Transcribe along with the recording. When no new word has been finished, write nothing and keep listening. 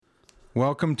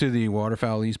Welcome to the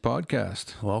Waterfowl East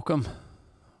podcast. Welcome.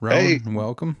 Rowan,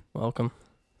 welcome. Welcome.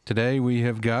 Today we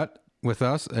have got with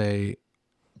us a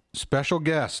special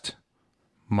guest,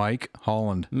 Mike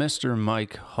Holland. Mr.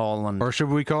 Mike Holland. Or should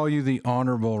we call you the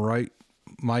Honorable Right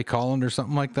Mike Holland or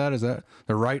something like that? Is that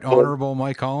the Right Honorable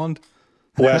Mike Holland?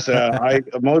 Wes, I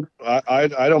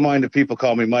don't mind if people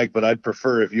call me Mike, but I'd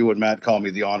prefer if you and Matt call me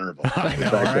the Honorable. I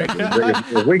know, right?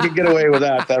 If we could get away with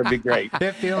that, that would be great.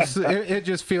 It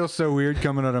just feels so weird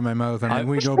coming out of my mouth. I mean,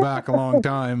 we go back a long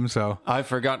time, so. I've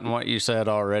forgotten what you said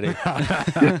already.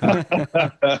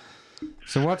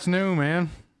 So what's new, man?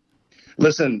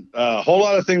 Listen, a whole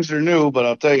lot of things are new, but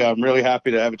I'll tell you, I'm really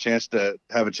happy to have a chance to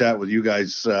have a chat with you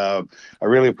guys. I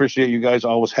really appreciate you guys,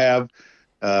 always have.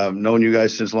 Known you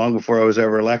guys since long before I was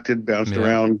ever elected, bounced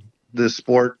around this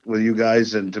sport with you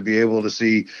guys, and to be able to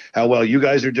see how well you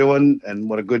guys are doing and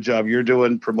what a good job you're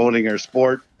doing promoting our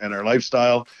sport and our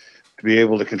lifestyle, to be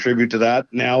able to contribute to that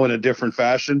now in a different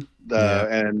fashion.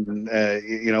 As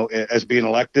being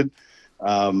elected,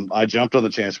 I jumped on the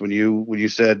chance when you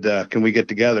said, can we get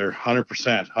together?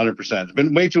 100%. It's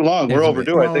been way too long. We're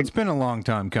overdue. Well, I think it's been a long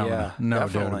time coming. Yeah, no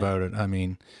definitely. doubt about it.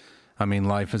 I mean,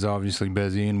 life is obviously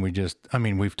busy, and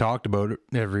we've talked about it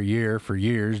every year for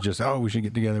years. Just, we should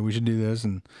get together. We should do this.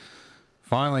 And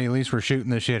finally, at least we're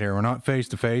shooting this shit here. We're not face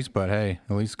to face, but hey,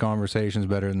 at least conversation's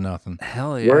better than nothing.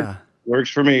 Hell yeah. Works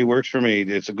for me.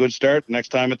 It's a good start next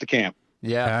time at the camp.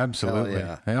 Yeah. Absolutely.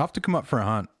 Yeah. I'll have to come up for a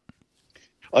hunt.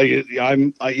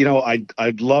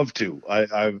 I'd love to.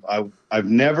 I've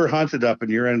never hunted up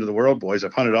in your end of the world, boys.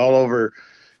 I've hunted all over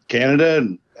Canada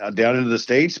and down into the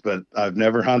States, but I've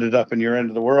never hunted up in your end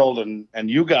of the world, and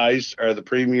you guys are the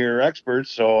premier experts,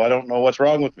 so I don't know what's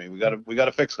wrong with me. We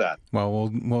gotta fix that.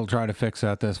 Well, we'll try to fix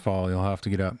that this fall. You'll have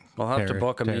to get up. We'll have to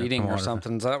book a meeting or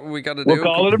something. Is that what we got to do? We'll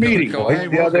call it a meeting. Hey,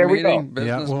 Yeah, there we go.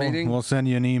 Business meeting. We'll send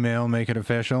you an email, make it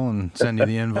official, and send you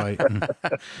the invite and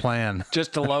plan.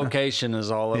 Just a location is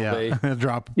all it'll be.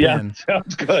 Drop a pin.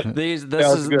 Sounds good.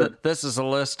 This is a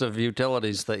list of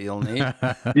utilities that you'll need.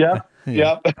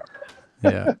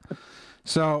 Yeah.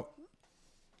 So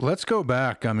let's go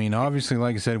back. I mean, obviously,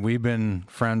 like I said, we've been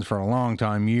friends for a long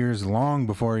time, years long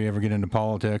before you ever get into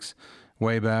politics,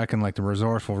 way back in like the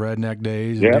resourceful redneck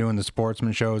days and doing the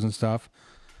sportsman shows and stuff.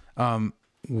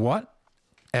 What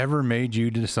ever made you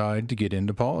decide to get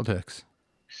into politics?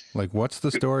 Like, what's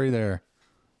the story there?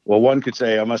 Well, one could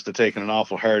say I must have taken an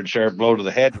awful hard, sharp blow to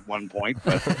the head at one point,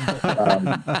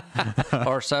 but,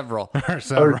 or several. or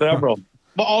several.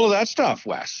 But all of that stuff,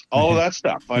 Wes, all of that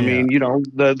stuff. I mean,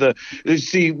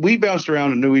 see, we bounced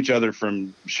around and knew each other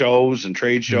from shows and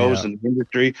trade shows and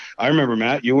industry. I remember,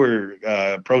 Matt, you were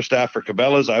pro staff for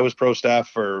Cabela's. I was pro staff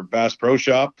for Bass Pro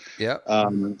Shop. Yeah.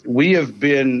 We have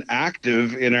been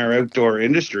active in our outdoor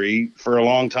industry for a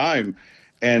long time,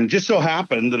 and it just so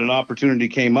happened that an opportunity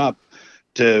came up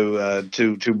to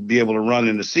be able to run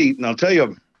in the seat. And I'll tell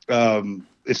you,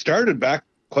 it started back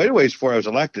quite a ways before I was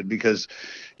elected, because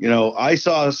I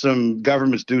saw some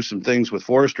governments do some things with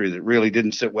forestry that really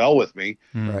didn't sit well with me.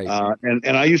 Right.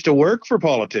 And I used to work for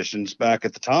politicians back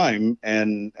at the time,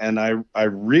 and I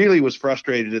really was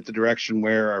frustrated at the direction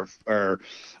where our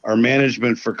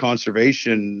management for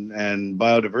conservation and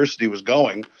biodiversity was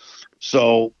going.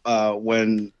 So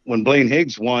when Blaine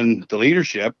Higgs won the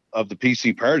leadership of the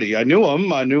PC party, I knew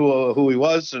him. I knew who he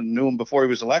was and knew him before he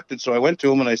was elected. So I went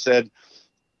to him and I said,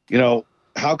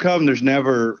 how come there's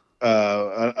never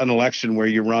an election where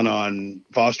you run on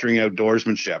fostering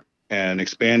outdoorsmanship and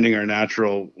expanding our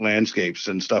natural landscapes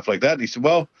and stuff like that? And he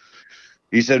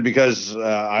said, because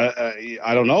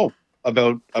I don't know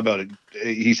about it.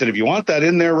 He said, if you want that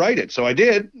in there, write it. So I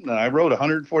did. I wrote a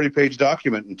 140-page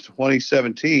document in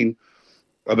 2017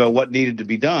 about what needed to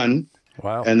be done.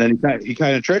 Wow. And then he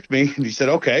kind of tricked me, and he said,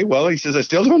 okay, well, he says, I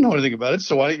still don't know anything about it,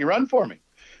 so why don't you run for me?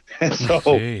 And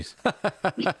so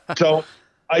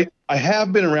I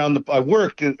have been I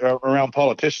worked around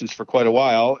politicians for quite a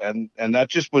while, and that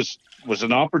just was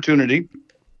an opportunity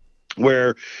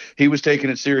where he was taking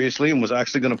it seriously and was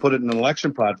actually going to put it in an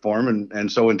election platform.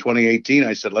 And so in 2018,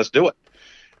 I said, let's do it.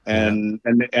 And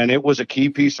it was a key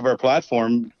piece of our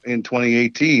platform in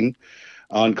 2018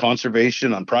 on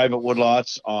conservation, on private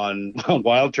woodlots, on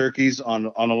wild turkeys,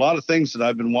 on a lot of things that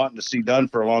I've been wanting to see done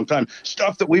for a long time.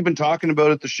 Stuff that we've been talking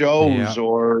about at the shows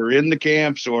or in the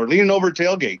camps or leaning over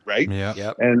tailgate, right? Yeah.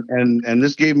 Yep. And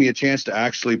this gave me a chance to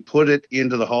actually put it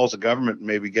into the halls of government and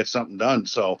maybe get something done.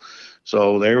 So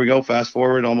there we go. Fast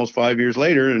forward almost 5 years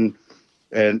later,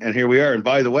 and here we are. And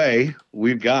by the way,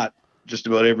 we've got just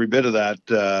about every bit of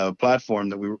that platform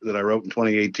that I wrote in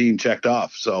 2018 checked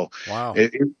off. So Wow.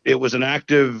 it was an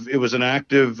active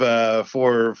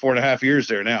 4.5 years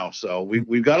there now. So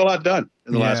we've got a lot done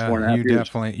in the last 4.5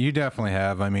 years. You definitely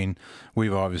have. I mean,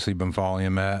 we've obviously been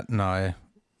following Matt and I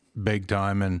big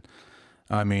time, and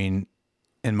I mean,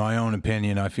 in my own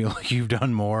opinion, I feel like you've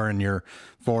done more in your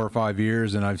 4 or 5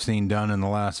 years than I've seen done in the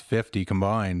last 50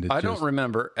 combined. I don't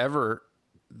remember ever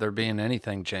there being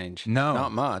anything change. No,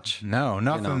 not much. No,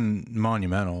 nothing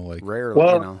monumental. Like rarely,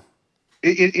 well,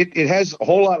 it has a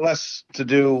whole lot less to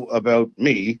do about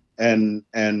me and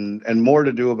more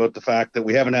to do about the fact that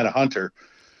we haven't had a hunter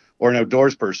or an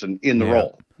outdoors person in the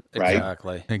role. Right?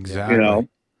 Exactly. You know,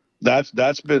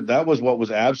 that was what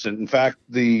was absent. In fact,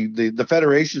 the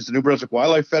federations, the New Brunswick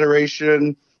Wildlife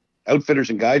Federation, Outfitters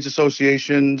and Guides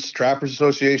Associations, Trappers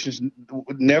Associations,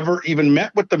 never even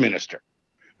met with the minister.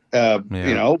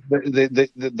 You know,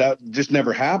 that just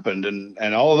never happened,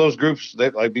 and all of those groups,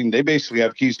 they basically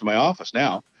have keys to my office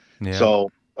now. Yeah.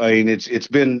 So I mean, it's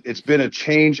been a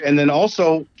change, and then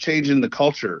also changing the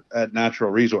culture at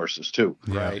Natural Resources too.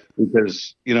 Right.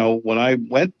 Because you know, when I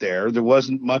went there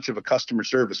wasn't much of a customer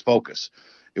service focus.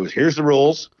 It was, here's the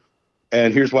rules,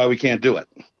 and here's why we can't do it.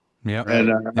 Yeah. And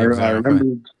I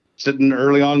remember sitting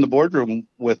early on in the boardroom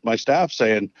with my staff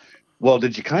saying, well,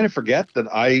 did you kind of forget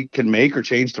that I can make or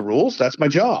change the rules? That's my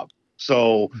job.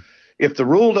 So if the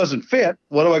rule doesn't fit,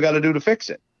 what do I got to do to fix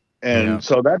it? And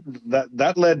so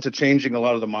that led to changing a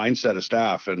lot of the mindset of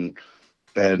staff. And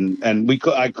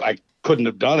I couldn't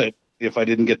have done it if I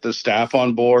didn't get the staff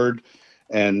on board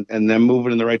and them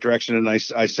moving in the right direction. And I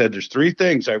said, there's 3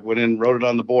 things. I went in and wrote it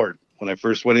on the board when I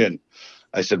first went in.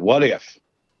 I said, what if?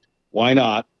 Why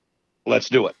not? Let's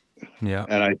do it. Yeah.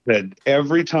 And I said,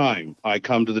 every time I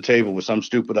come to the table with some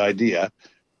stupid idea,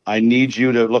 I need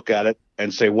you to look at it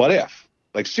and say, what if?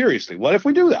 Like, seriously, what if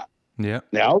we do that? Yeah.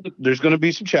 Now, there's going to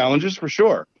be some challenges for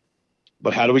sure,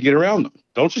 but how do we get around them?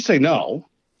 Don't just say no.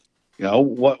 You know,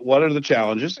 what are the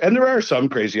challenges? And there are some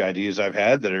crazy ideas I've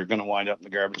had that are going to wind up in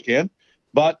the garbage can.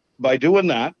 But by doing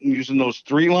that and using those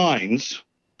 3 lines,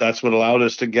 that's what allowed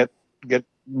us to get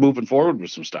moving forward with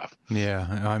some stuff.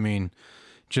 Yeah. I mean,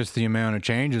 just the amount of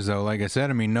changes, though, like I said,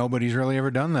 I mean, nobody's really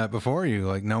ever done that before you.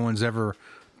 Like, no one's ever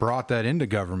brought that into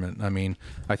government. I mean,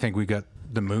 I think we got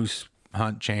the moose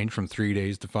hunt changed from 3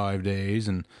 days to 5 days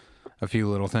and a few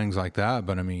little things like that.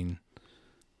 But I mean,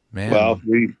 man. Well,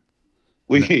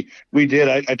 we did.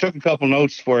 I took a couple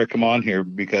notes before I come on here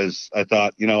because I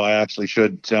thought, you know, I actually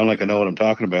should sound like I know what I'm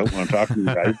talking about when I'm talking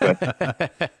to you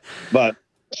guys. But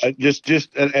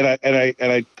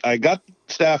I got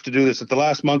staff to do this at the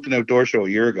last Moncton Outdoor Show a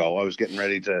year ago. I was getting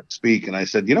ready to speak, and I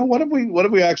said, you know, what have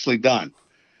we actually done?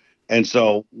 And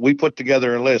so we put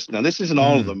together a list. Now, this isn't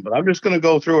all of them, but I'm just going to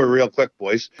go through it real quick,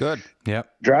 boys. Good. Yep.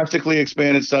 Drastically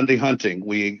expanded Sunday hunting.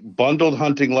 We bundled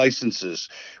hunting licenses.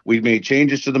 We made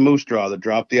changes to the moose draw that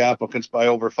dropped the applicants by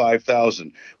over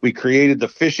 5,000. We created the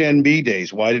Fish NB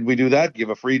days. Why did we do that? Give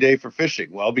a free day for fishing.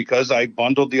 Well, because I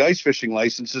bundled the ice fishing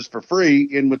licenses for free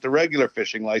in with the regular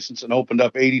fishing license and opened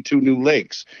up 82 new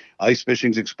lakes. Ice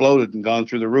fishing's exploded and gone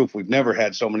through the roof. We've never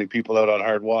had so many people out on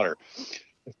hard water.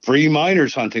 Free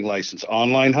minors hunting license,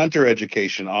 online hunter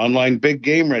education, online big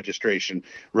game registration,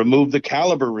 removed the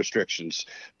caliber restrictions,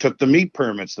 took the meat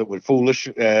permits that were foolish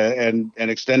and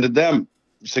extended them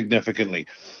significantly.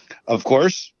 Of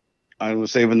course, I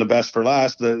was saving the best for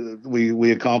last.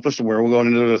 We accomplished, and we're going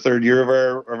into the 3rd year of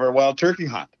our wild turkey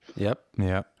hunt. Yep.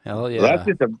 Hell yeah.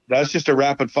 So that's just a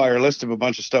rapid fire list of a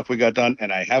bunch of stuff we got done,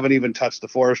 and I haven't even touched the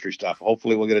forestry stuff.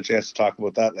 Hopefully, we'll get a chance to talk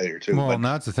about that later too. Well, and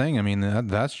that's the thing. I mean,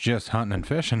 that's just hunting and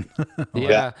fishing.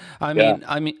 Yeah.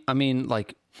 I mean,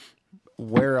 like,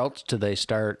 where else do they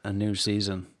start a new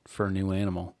season for a new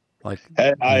animal? Like,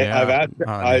 I've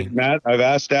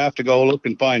asked staff to go look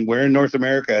and find where in North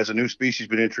America has a new species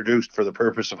been introduced for the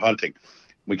purpose of hunting.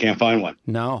 We can't find one.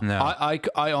 No.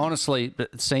 I honestly,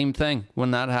 same thing.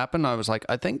 When that happened, I was like,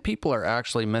 I think people are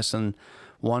actually missing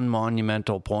one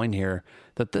monumental point here,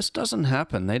 that this doesn't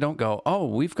happen. They don't go, oh,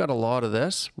 we've got a lot of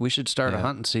this, we should start a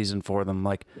hunting season for them.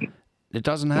 Like, it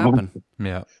doesn't happen.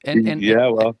 Yeah.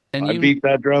 I beat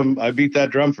that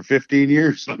drum for 15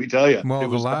 years, let me tell you. Well,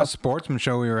 the last sportsman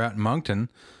show we were at in Moncton,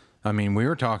 I mean, we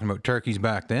were talking about turkeys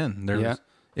back then.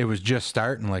 It was just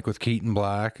starting, like with Keaton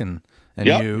Black and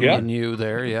you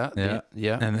there, yeah.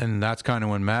 And that's kind of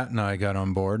when Matt and I got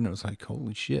on board, and it was like,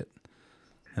 holy shit.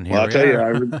 And I'll tell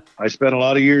you, I spent a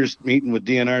lot of years meeting with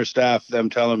DNR staff, them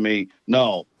telling me,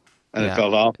 no, And it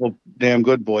felt awful damn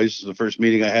good, boys. This is the first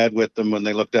meeting I had with them when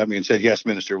they looked at me and said, "Yes,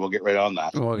 Minister, we'll get right on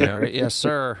that." We'll get right, yes,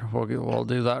 sir. We'll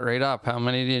do that right up. How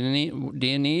many do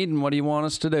you need, and what do you want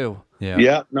us to do?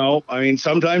 Yeah. No, I mean,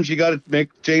 sometimes you got to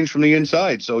make change from the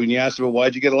inside. So when you ask about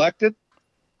why'd you get elected,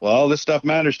 well, this stuff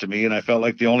matters to me, and I felt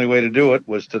like the only way to do it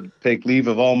was to take leave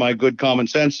of all my good common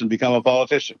sense and become a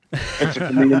politician. Fix it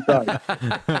from the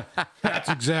inside. That's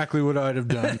exactly what I'd have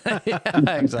done. Yeah,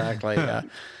 exactly. Yeah.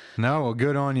 No, well,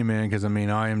 good on you, man, because, I mean,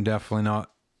 I am definitely not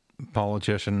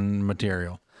politician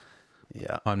material.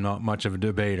 Yeah. I'm not much of a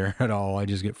debater at all. I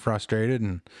just get frustrated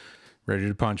and ready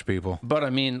to punch people. But, I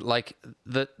mean, like,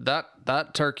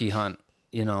 that turkey hunt,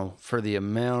 you know, for the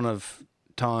amount of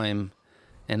time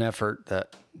and effort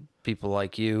that people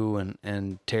like you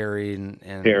and Terry and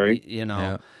Terry, you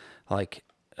know, like,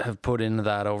 have put into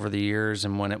that over the years.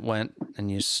 And when it went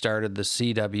and you started the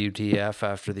CWTF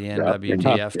after the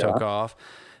NWTF took off,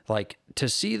 like, to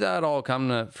see that all come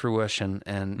to fruition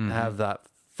and have that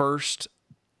first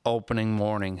opening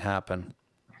morning happen.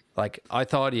 Like, I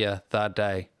thought of you that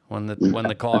day when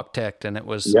the clock ticked and it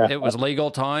was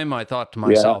legal time. I thought to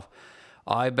myself,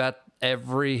 I bet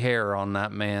every hair on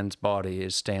that man's body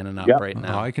is standing up right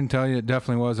now. I can tell you it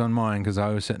definitely was on mine, because I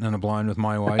was sitting in a blind with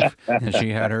my wife and she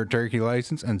had her turkey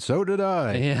license, and so did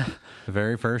I. Yeah. The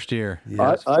very first year.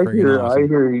 I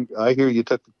hear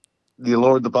you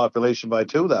lowered the population by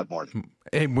 2 that morning.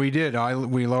 We did.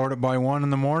 We lowered it by 1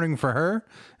 in the morning for her,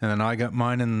 and then I got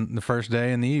mine in the first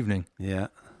day in the evening. Yeah.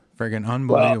 Friggin'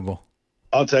 unbelievable. Well,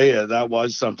 I'll tell you, that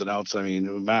was something else. I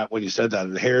mean, Matt, when you said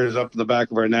that, the hair is up in the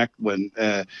back of our neck. When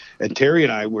and Terry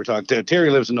and I were talking. Terry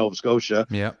lives in Nova Scotia.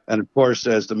 Yeah. And of course,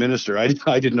 as the minister, I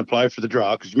didn't apply for the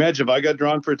draw, because imagine if I got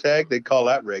drawn for a tag, they'd call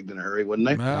that rigged in a hurry, wouldn't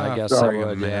they? I guess so,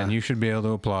 man. Yeah. You should be able to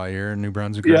apply. You're a New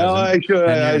Brunswick Yeah, resident.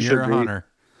 I should. You're a be. hunter.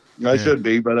 I should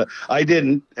be, but I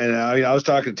didn't. And I was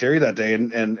talking to Terry that day,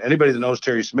 and anybody that knows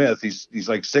Terry Smith, he's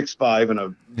like 6'5"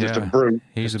 and just a brute.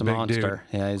 He's Just a big monster.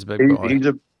 dude. Yeah, he's a big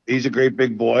boy. He's a great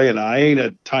big boy, and I ain't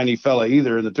a tiny fella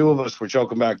either. And the two of us were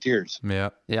choking back tears. Yeah.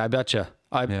 Yeah, I bet you.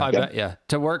 I bet you.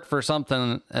 To work for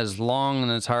something as long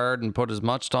and as hard and put as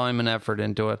much time and effort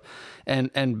into it,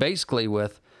 and basically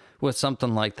with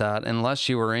something like that, unless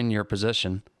you were in your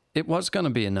position, it was going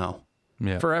to be a no.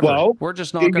 Yeah. Forever. Well, we're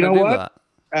just not going to do that.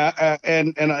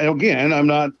 And again, I'm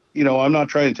not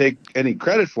trying to take any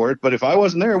credit for it, but if I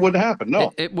wasn't there, it wouldn't happen.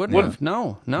 No, it wouldn't have.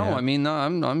 No. Yeah. I mean,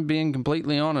 I'm being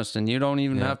completely honest, and you don't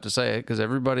even have to say it, because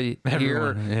everyone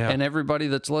here and everybody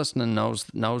that's listening knows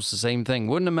the same thing.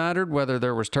 Wouldn't have mattered whether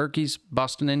there was turkeys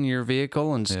busting in your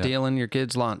vehicle and stealing your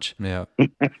kids' lunch. Yeah.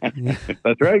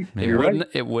 That's right. You're right.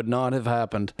 It would not have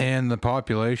happened. And the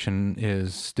population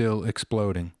is still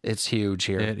exploding. It's huge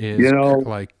here. It is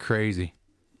like crazy.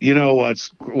 You know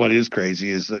what is crazy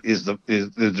is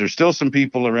there's still some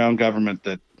people around government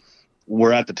that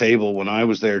were at the table when I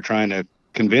was there trying to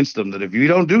convince them that if you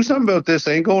don't do something about this,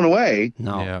 they ain't going away.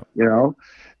 No. Yeah. You know,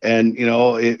 and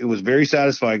it was very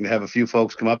satisfying to have a few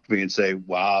folks come up to me and say,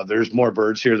 "Wow, there's more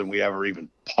birds here than we ever even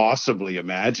possibly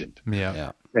imagined."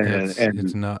 Yeah. And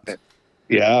it's nuts.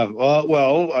 Yeah.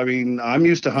 Well, I mean, I'm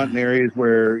used to hunting areas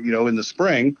where, in the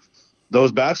spring,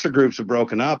 those bachelor groups have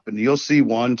broken up, and you'll see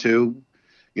 1, 2.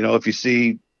 If you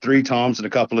see 3 toms and a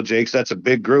couple of jakes, that's a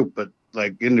big group. But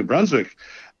like in New Brunswick,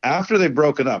 after they've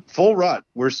broken up, full rut,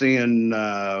 we're seeing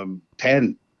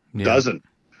 10, dozen,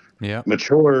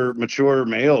 mature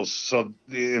males. So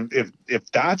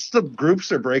if that's the groups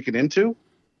they're breaking into,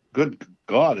 good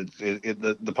God,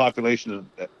 the population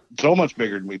is so much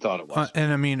bigger than we thought it was.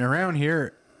 And I mean, around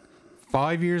here,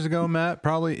 5 years ago, Matt,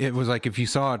 probably, it was like if you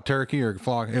saw a turkey or a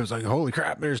flock, it was like, holy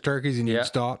crap, there's turkeys, and you'd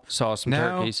stop. Saw some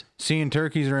turkeys. Seeing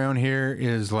turkeys around here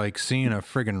is like seeing a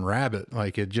friggin' rabbit.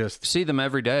 Like, it just... See them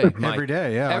every day, Mike. Every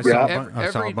day, yeah. I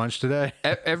saw a bunch today.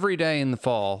 Every day in the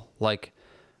fall, like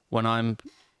when I'm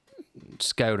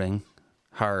scouting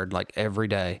hard, like every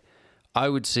day, I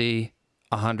would see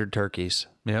 100 turkeys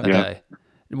a day.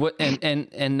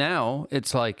 And now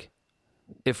it's like,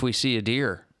 if we see a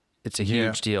deer, it's a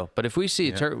huge deal. But if we see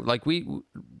a turkey, like we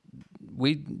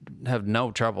have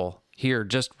no trouble here,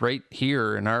 just right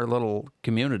here in our little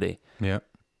community. Yeah.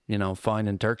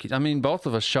 Finding turkeys. I mean, both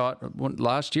of us shot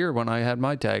last year when I had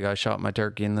my tag. I shot my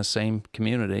turkey in the same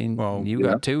community. Well, you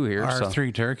got 2 here. Our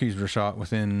 3 turkeys were shot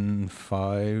within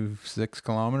 5-6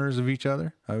 kilometers of each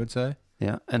other, I would say.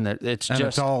 Yeah, and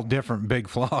it's all different big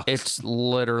flocks. It's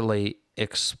literally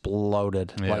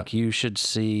exploded. Yeah. Like, you should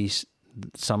see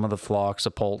some of the flocks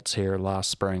of poults here last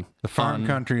spring. The farm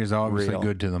country is obviously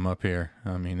good to them up here.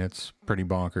 I mean, it's pretty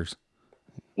bonkers.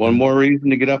 One more reason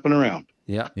to get up and around.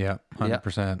 Yeah. Yeah,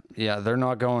 100%. Yeah, they're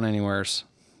not going anywheres.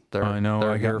 I know.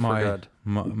 I got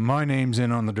My name's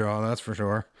in on the draw, that's for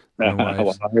sure. Well,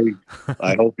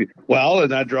 I hope you. Well,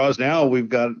 and that draws now. We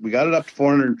got it up to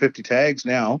 450 tags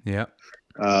now. Yeah.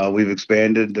 We've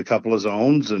expanded a couple of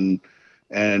zones, and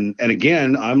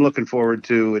again, I'm looking forward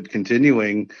to it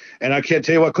continuing. And I can't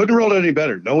tell you what, couldn't roll it any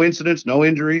better. No incidents, no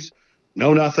injuries,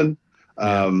 no nothing.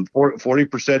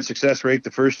 40% success rate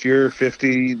the first year,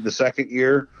 50 the second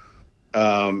year.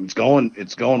 It's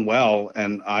going well,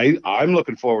 and I'm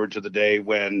looking forward to the day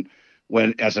when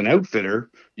as an outfitter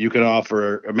you can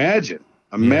offer. Imagine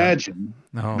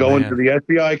going to the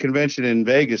SBI convention in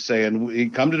Vegas,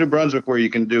 saying, "Come to New Brunswick where you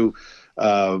can do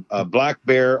a black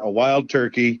bear, a wild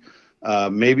turkey,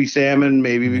 maybe salmon,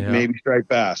 maybe striped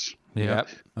bass." Yeah,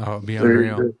 oh, it'd be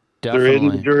unreal. There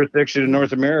isn't a jurisdiction in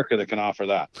North America that can offer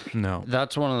that. No,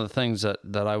 that's one of the things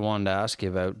that I wanted to ask you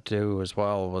about too, as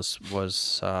well. Was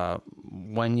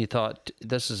when you thought,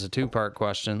 this is a two-part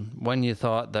question, when you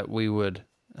thought that we would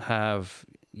have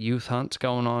youth hunts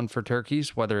going on for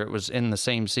turkeys, whether it was in the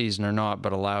same season or not,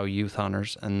 but allow youth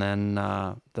hunters, and then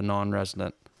the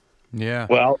non-resident. Yeah.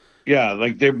 Well, yeah,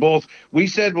 like they're both. We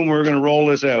said when we were going to roll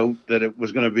this out that it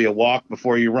was going to be a walk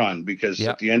before you run, because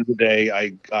at the end of the day,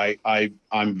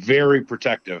 I'm very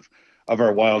protective of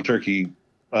our wild turkey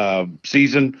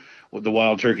season, with the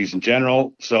wild turkeys in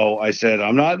general. So I said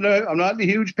I'm not in a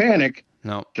huge panic.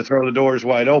 No. To throw the doors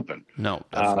wide open. No,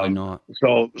 definitely not.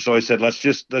 So I said, let's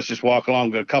just walk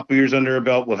along. A couple years under our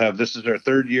belt. This is our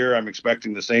third year. I'm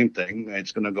expecting the same thing.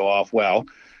 It's going to go off well.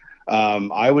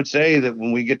 I would say that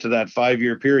when we get to that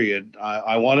 5-year period,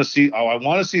 I want to see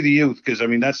the youth, because I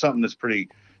mean that's something that's pretty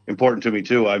important to me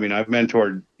too. I mean, I've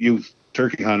mentored youth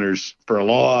turkey hunters for a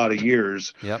lot of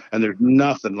years, and there's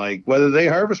nothing like, whether they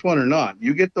harvest one or not,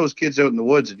 you get those kids out in the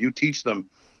woods and you teach them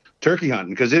turkey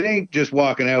hunting, because it ain't just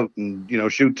walking out and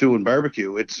shoot two and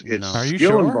barbecue. It's Are you skill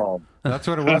sure? involved. That's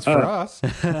what it was for us.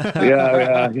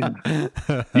 Yeah.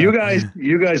 You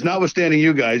guys, notwithstanding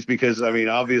you guys, because I mean,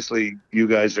 obviously you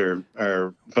guys are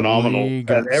phenomenal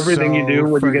at everything you do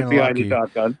when you get behind the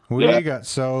shotgun. We got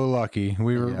so lucky.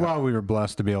 We were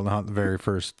blessed to be able to hunt the very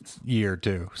first year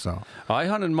too. So I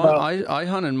hunted mine. I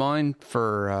hunted mine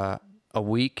for a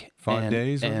week, 5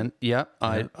 days, and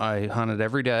I hunted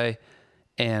every day.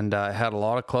 And I had a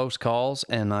lot of close calls,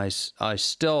 and I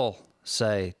still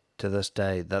say to this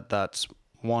day that that's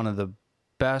one of the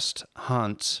best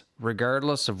hunts,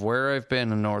 regardless of where I've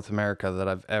been in North America, that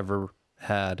I've ever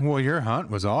had. Well, your hunt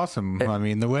was awesome. I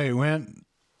mean, the way it went,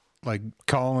 like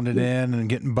calling it in and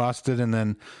getting busted, and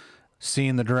then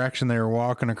seeing the direction they were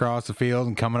walking across the field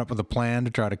and coming up with a plan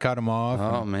to try to cut them off.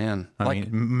 Oh, man. I mean,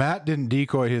 Matt didn't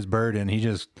decoy his bird in. He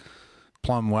just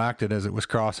plumb whacked it as it was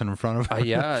crossing in front of him.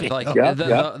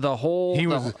 The whole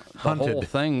hunted. The whole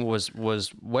thing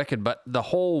was wicked, but the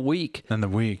whole week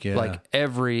like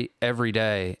every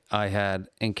day I had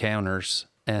encounters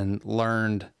and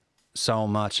learned so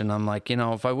much. And I'm like,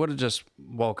 if I would have just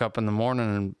woke up in the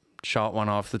morning and shot one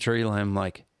off the tree limb,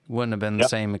 like, wouldn't have been the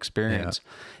same experience.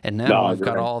 And now I've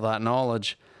got all that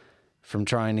knowledge from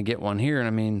trying to get one here. And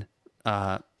I mean,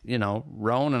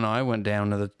 Rowan and I went down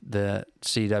to the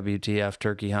CWTF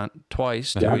turkey hunt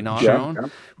twice. Did we not, Rowan? Yeah.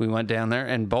 We went down there,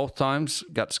 and both times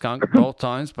got skunked both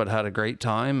times, but had a great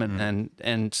time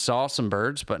and saw some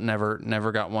birds, but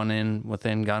never got one in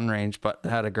within gun range, but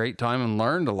had a great time and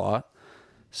learned a lot.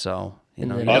 So,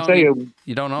 I'll tell you,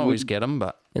 you don't always get them,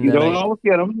 but you don't always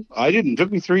get them. I didn't. It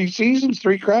took me 3 seasons,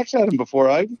 3 cracks at them before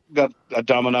I got a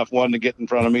dumb enough one to get in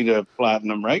front of me to flatten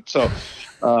them, right? So,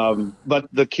 but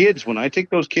the kids, when I take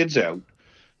those kids out,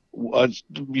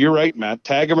 you're right, Matt,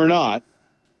 tag them or not.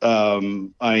 I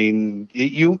mean,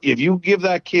 if you give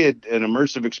that kid an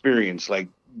immersive experience, like,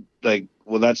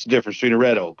 well, that's the difference between a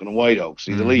red oak and a white oak.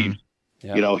 See the leaves.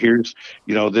 Yeah. Here's,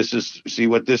 this is, see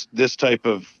what this type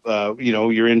of,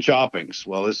 you're in choppings.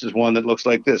 Well, this is one that looks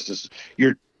like this.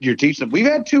 You're teaching them. We've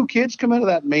had 2 kids come out of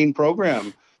that main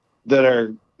program that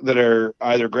are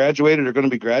either graduated or going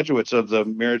to be graduates of the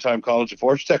Maritime College of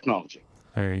Forest Technology.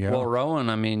 There you go. Well,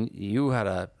 Rowan, I mean,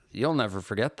 you'll never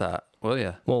forget that, will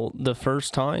you? Well, the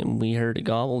first time we heard a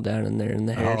gobble down in there and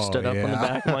the hair stood up on the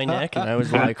back of my neck, and I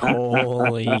was like,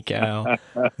 holy cow.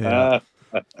 Yeah.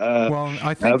 Well,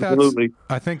 I think Absolutely.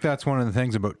 that's one of the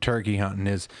things about turkey hunting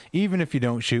is, even if you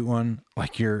don't shoot one,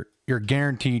 like you're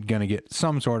guaranteed going to get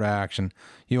some sort of action.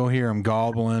 You'll hear them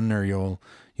gobbling, or you'll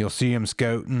see them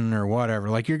scouting or whatever.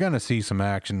 Like, you're going to see some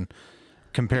action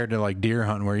compared to like deer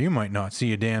hunting, where you might not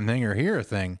see a damn thing or hear a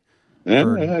thing.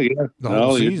 The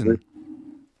whole season.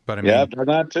 But I Yeah, mean, I've done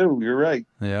that too. You're right.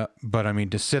 yeah, but I mean,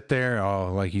 to sit there,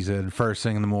 like you said, first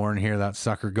thing in the morning, hear that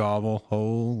sucker gobble.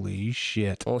 Holy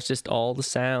shit! Well, it's just all the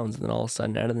sounds, and then all of a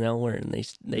sudden, out of nowhere, and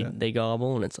they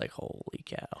gobble, and it's like, holy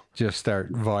cow! Just start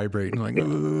vibrating like. Ugh.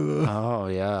 Oh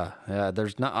yeah, yeah.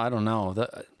 There's not. I don't know.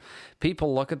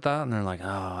 People look at that and they're like, "Oh,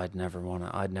 I'd never want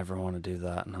to do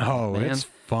that." And I'm Oh, like, man, it's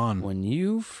fun. when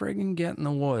you friggin' get in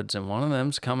the woods and one of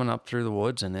them's coming up through the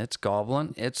woods and it's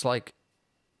gobbling, it's like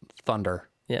thunder.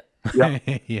 Yeah.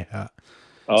 Yeah.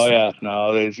 Oh yeah,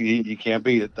 no, you can't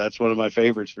beat it. That's one of my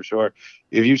favorites for sure.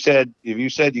 If you said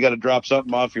you got to drop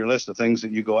something off your list of things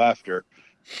that you go after,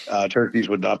 turkeys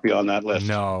would not be on that list.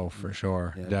 No, for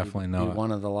sure. Yeah, Definitely be not.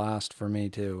 one of the last for me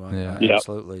too. I Yep.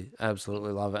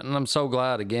 absolutely love it, and I'm so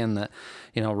glad again that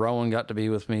Rowan got to be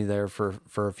with me there for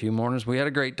a few mornings. We had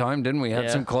a great time, didn't we? Had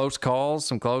some close calls,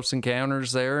 some close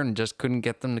encounters there, and just couldn't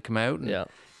get them to come out. And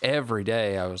every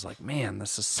day I was like, man,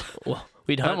 this is. Well,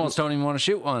 I almost don't even want to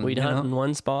shoot one. We'd hunt in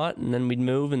one spot, and then we'd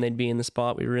move, and they'd be in the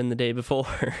spot we were in the day before.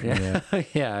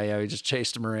 Yeah. We just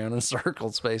chased them around in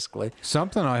circles, basically.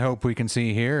 Something I hope we can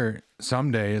see here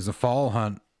someday is a fall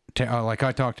hunt. Like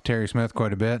I talked to Terry Smith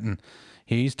quite a bit, and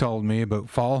he's told me about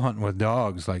fall hunting with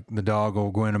dogs. Like the dog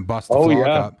will go in and bust the flock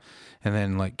up, and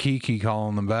then like Kiki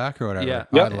calling them back or whatever. Yeah.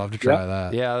 I'd love to try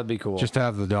that. Yeah, that'd be cool. Just to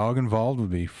have the dog involved would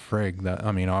be frig. That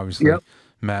I mean, obviously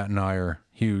Matt and I are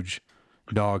huge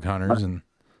dog hunters, and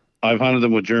I've hunted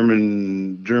them with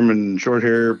German short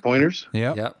hair pointers.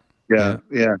 Yep.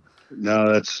 Yeah.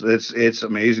 No, it's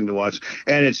amazing to watch,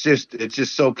 and it's just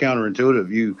so counterintuitive.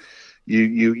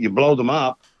 You blow them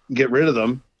up, get rid of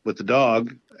them with the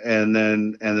dog, and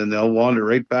then they'll wander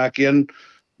right back in.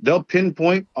 They'll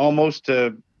pinpoint almost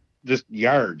to just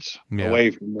yards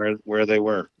away from where they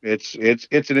were. It's an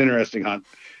interesting hunt.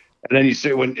 And then you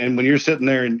sit when you're sitting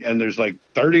there and there's like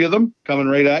 30 of them coming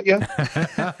right at you.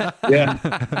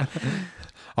 Yeah.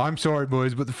 I'm sorry,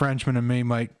 boys, but the Frenchman and me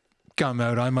might come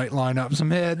out. I might line up some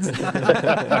heads. It's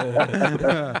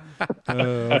a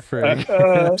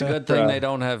good thing they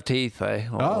don't have teeth, eh?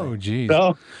 Oh, geez.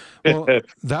 No. Well,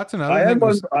 that's another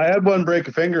I had one break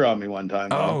a finger on me one time.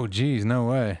 Oh, geez, no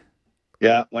way.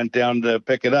 Yeah, went down to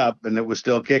pick it up and it was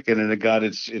still kicking, and it got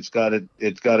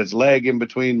its leg in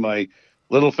between my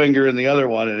little finger and the other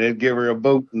one, and it'd give her a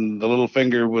boot, and the little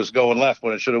finger was going left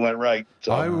when it should have went right.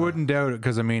 So I wouldn't doubt it,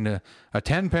 because I mean, a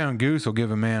 10-pound goose will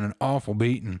give a man an awful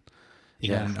beating.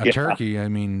 Yeah. And a turkey, I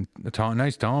mean, a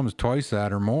nice tom is twice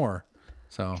that or more.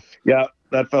 So yeah,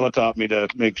 that fella taught me to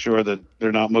make sure that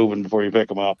they're not moving before you pick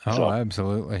them up. oh, So.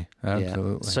 absolutely.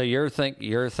 Yeah. So you're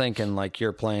thinking like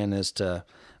your plan is to,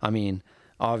 I mean,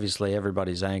 obviously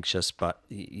everybody's anxious, but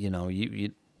you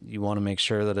want to make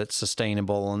sure that it's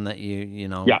sustainable and that you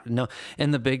know.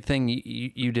 And the big thing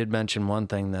you did mention one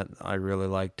thing that I really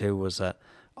liked too was that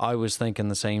I was thinking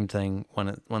the same thing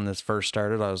when this first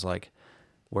started. I was like,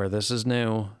 where this is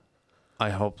new,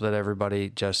 I hope that everybody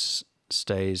just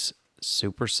stays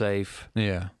super safe.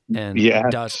 Yeah. And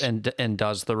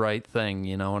does the right thing.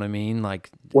 You know what I mean? Like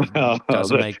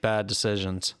doesn't make bad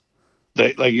decisions.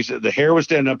 Like you said, the hair was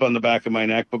standing up on the back of my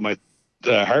neck, but my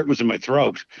heart was in my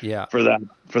throat. Yeah. For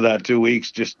that 2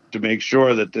 weeks, just to make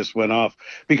sure that this went off.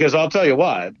 Because I'll tell you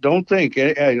what, don't think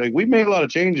like we made a lot of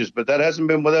changes, but that hasn't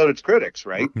been without its critics,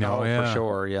 right? No, for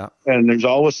sure. Yeah. And there's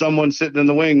always someone sitting in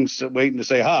the wings waiting to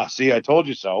say, "Ha, see, I told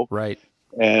you so." Right.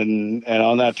 And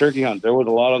on that turkey hunt, there was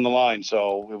a lot on the line,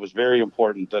 so it was very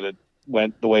important that it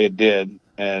went the way it did,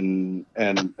 and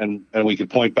we could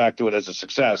point back to it as a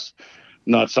success,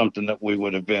 not something that we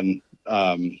would have been,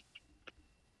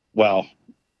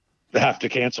 have to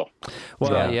cancel.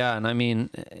 Well, yeah, and I mean,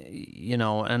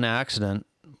 an accident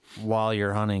while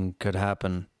you're hunting could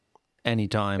happen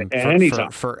anytime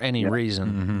for any reason.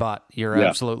 Mm-hmm. But you're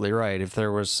absolutely right. If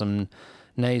there was some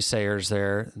naysayers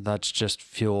there, that's just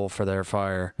fuel for their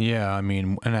fire. Yeah, I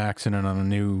mean, an accident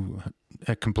on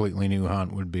a completely new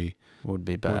hunt would be bad. Would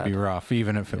be rough,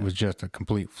 even if it was just a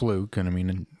complete fluke. And I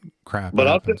mean, crap. But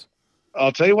happens.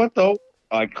 I'll tell you what, though,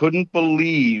 I couldn't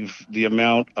believe the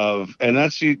amount of, and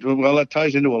that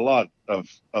ties into a lot of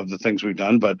the things we've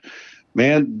done. But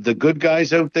man, the good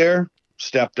guys out there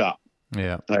stepped up.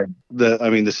 Yeah. The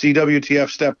CWTF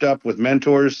stepped up with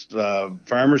mentors.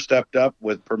 Farmers stepped up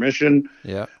with permission.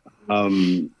 Yeah.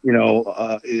 I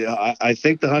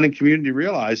think the hunting community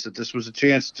realized that this was a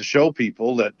chance to show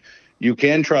people that you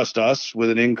can trust us with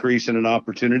an increase in an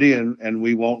opportunity, and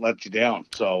we won't let you down.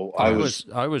 So I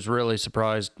was really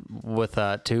surprised with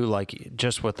that too. Like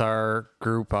just with our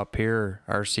group up here,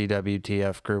 our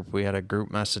CWTF group, we had a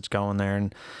group message going there,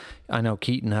 and I know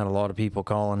Keaton had a lot of people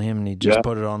calling him, and he just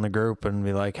put it on the group and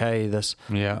be like, "Hey, this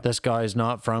guy's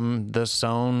not from this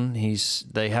zone.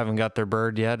 They haven't got their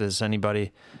bird yet. Is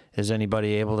anybody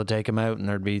able to take him out?" And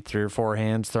there'd be 3 or 4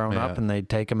 hands thrown up, and they'd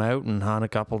take him out and hunt a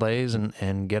couple days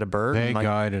and get a bird. They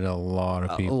guided a lot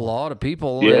of people. A lot of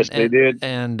people. Yes, they did.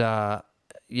 And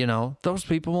those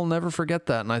people will never forget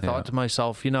that. And I thought to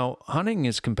myself, hunting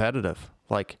is competitive.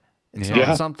 Like, it's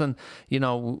not something,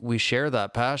 we share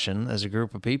that passion as a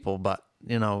group of people, but,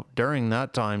 during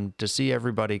that time to see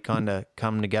everybody kind of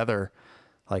come together,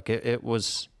 like it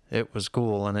was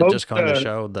cool. And it just kind of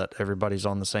showed that everybody's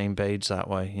on the same page that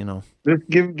way, Just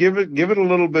give it a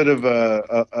little bit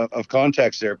of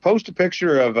context there. Post a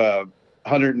picture of a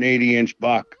 180-inch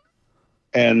buck,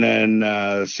 and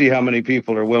then see how many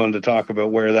people are willing to talk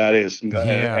about where that is and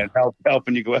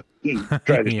helping you go out and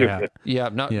try to shoot it.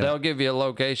 They'll give you a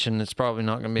location. It's probably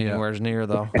not going to be anywhere near,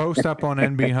 though. Post up on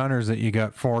NB Hunters that you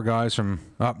got 4 guys from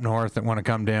up north that want to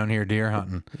come down here deer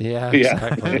hunting. Yeah,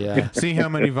 exactly. Yeah. See how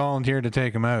many volunteered to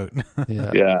take them out.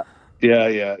 Yeah.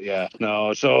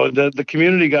 No, so the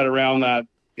community got around that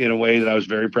in a way that I was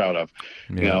very proud of,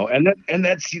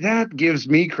 that gives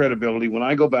me credibility when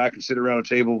I go back and sit around a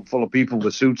table full of people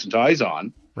with suits and ties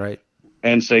on, right,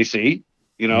 and say, see,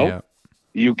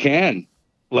 you can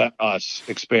let us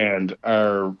expand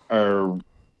our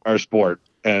sport,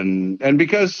 and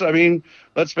because, I mean,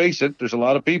 let's face it, there's a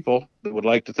lot of people that would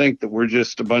like to think that we're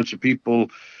just a bunch of people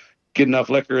get enough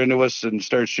liquor into us and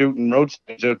start shooting road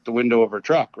signs out the window of our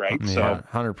truck, right? Yeah,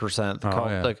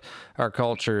 100%. Our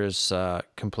culture is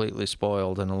completely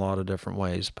spoiled in a lot of different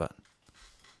ways, but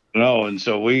no. And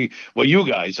so you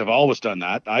guys have always done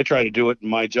that. I try to do it in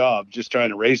my job, just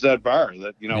trying to raise that bar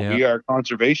that, we are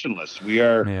conservationists. We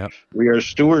are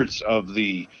stewards of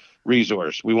the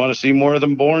resource. We want to see more of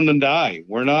them born than die.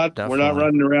 We're not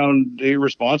running around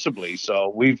irresponsibly.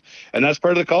 So and that's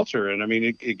part of the culture. And I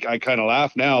mean, I kind of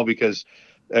laugh now because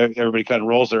everybody kind of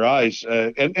rolls their eyes.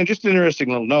 And just an interesting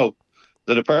little note,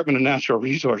 the Department of Natural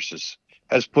Resources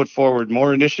has put forward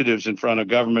more initiatives in front of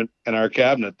government and our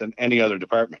cabinet than any other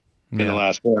department in the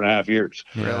last 4.5 years.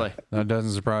 Really? That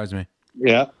doesn't surprise me.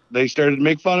 Yeah, they started to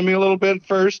make fun of me a little bit at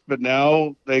first, but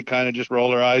now they kind of just roll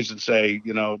their eyes and say,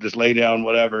 just lay down,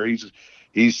 whatever.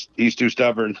 He's too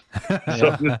stubborn.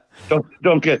 So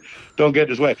don't get in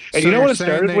his way. And so you know what it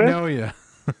started they with? Know you.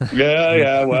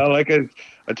 Yeah. Well, like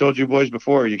I told you boys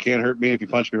before, you can't hurt me if you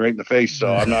punch me right in the face.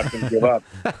 So I'm not going to give up.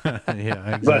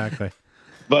 Yeah, exactly.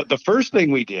 But the first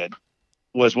thing we did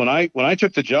was when I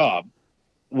took the job,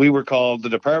 we were called the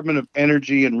Department of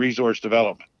Energy and Resource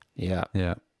Development.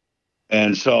 Yeah.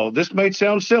 And so this might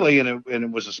sound silly, and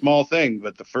it was a small thing,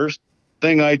 but the first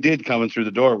thing I did coming through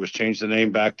the door was change the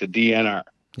name back to DNR,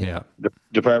 the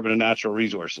Department of Natural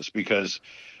Resources, because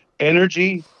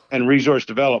energy and resource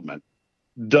development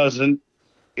doesn't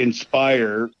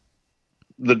inspire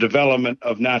the development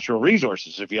of natural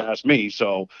resources, if you ask me.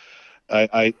 So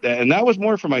and that was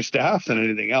more for my staff than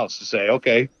anything else, to say,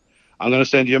 okay, I'm going to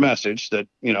send you a message that,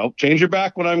 change your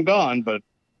back when I'm gone, but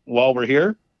while we're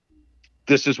here,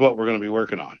 this is what we're going to be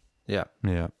working on. Yeah,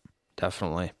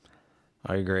 definitely.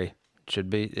 I agree.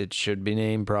 It should be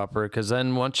named proper, because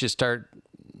then once you start,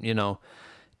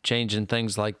 changing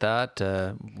things like that,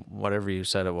 whatever you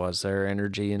said it was, their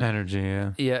energy,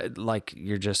 like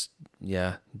you're just,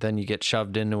 then you get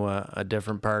shoved into a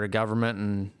different part of government,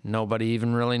 and nobody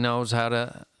even really knows how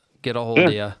to get a hold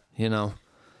of you.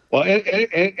 Well,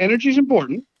 energy is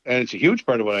important, and it's a huge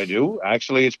part of what I do.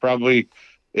 Actually,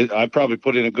 I probably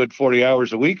put in a good 40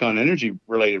 hours a week on energy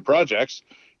related projects,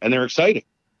 and they're exciting.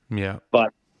 Yeah.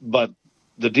 But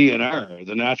the DNR,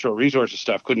 the natural resources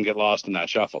stuff, couldn't get lost in that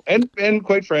shuffle. And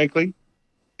quite frankly,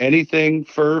 anything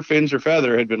fur, fins, or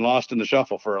feather had been lost in the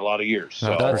shuffle for a lot of years.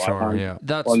 So that's for sure.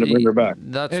 That's wanted to bring her back.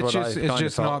 It's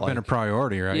just not been a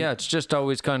priority, right? Yeah, it's just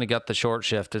always kind of got the short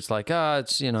shift. It's like, we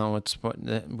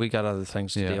got other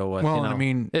things to deal with. Well, I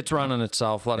mean, it's running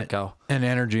itself. Let it go. And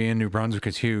energy in New Brunswick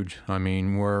is huge. I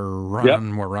mean, we're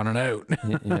running out.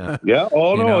 Yeah.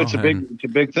 Oh no, it's a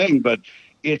big thing, but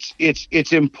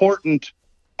it's important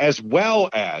as well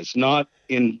as not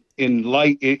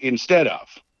instead of.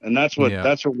 And that's what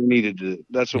we needed to.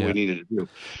 That's what we needed to do.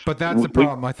 But that's the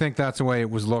problem. I think that's the way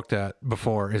it was looked at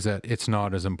before. Is that it's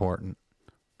not as important.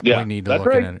 Yeah, we need to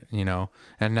look at it.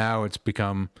 And now it's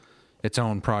become its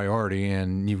own priority.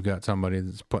 And you've got somebody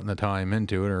that's putting the time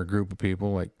into it, or a group of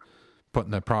people like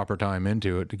putting the proper time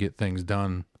into it to get things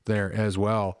done there as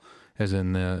well as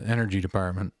in the energy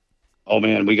department. Oh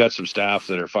man, we got some staff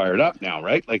that are fired up now,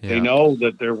 right? Like they Yeah. know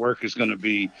that their work is going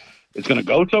to it's going to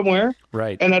go somewhere.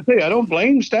 Right. And I tell you, I don't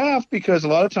blame staff because a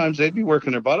lot of times they'd be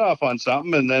working their butt off on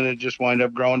something and then it just wind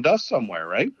up growing dust somewhere,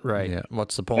 right? Right. Yeah.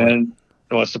 What's the point? And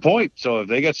what's the point? So if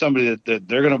they get somebody that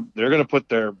they're gonna put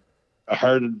their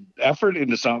hard effort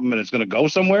into something and it's going to go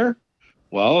somewhere,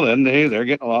 well, then they're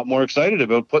getting a lot more excited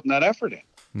about putting that effort in.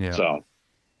 Yeah. So,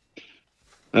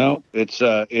 no, it's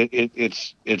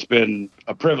been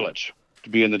a privilege to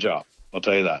be in the job. I'll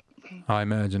tell you that. I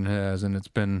imagine it has, and it's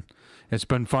been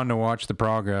fun to watch the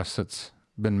progress that's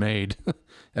been made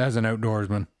as an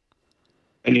outdoorsman.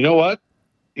 And you know what?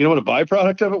 You know what a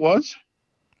byproduct of it was?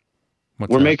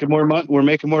 What's We're that? making more money. We're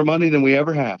making more money than we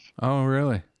ever have. Oh,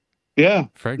 really? Yeah.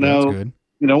 Frank, Now, that's good.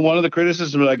 You know, one of the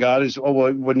criticisms I got is, oh,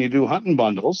 well, when you do hunting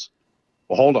bundles,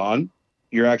 well, hold on,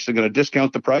 you're actually going to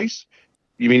discount the price?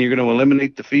 You mean you're going to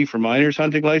eliminate the fee for minors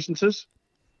hunting licenses?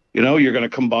 You know, you're going to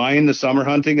combine the summer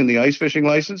hunting and the ice fishing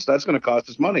license? That's going to cost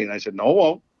us money. And I said, no, it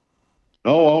won't.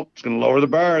 No, it won't. It's going to lower the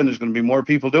bar, and there's going to be more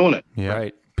people doing it. Yeah.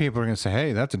 Right. People are going to say,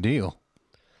 hey, that's a deal.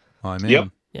 I'm in. Yep.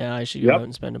 Yeah, I should go out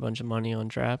and spend a bunch of money on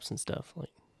traps and stuff. Like,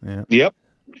 Yeah. Yep.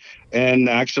 And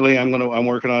actually, I'm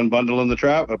working on bundling the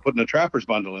trap, putting a trapper's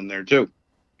bundle in there too.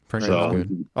 Frank, So- that's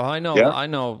good. Oh, I know. Yeah. I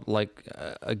know. Like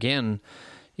again,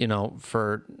 you know,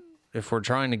 if we're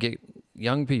trying to get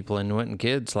young people into it and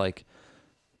kids, like,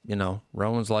 you know,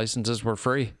 Rowan's licenses were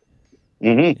free.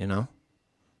 Mm-hmm. You know,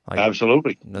 like,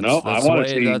 Absolutely. That's, No, that's I want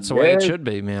the to way, see. that's the way it should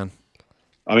be, man.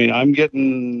 I mean, I'm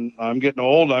getting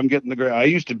old. I'm getting the great. I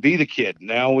used to be the kid.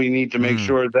 Now we need to make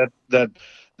sure that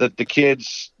the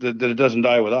kids that it doesn't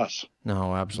die with us.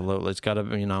 No, absolutely. It's got to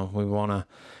be. You know, we want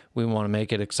to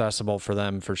make it accessible for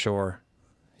them for sure.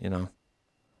 You know.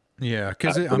 Yeah,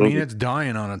 because I mean, it's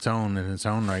dying on its own in its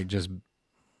own right, just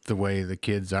the way the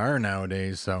kids are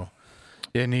nowadays. So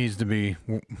it needs to be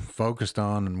focused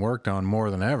on and worked on more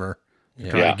than ever to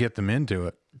try Yeah. to get them into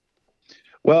it.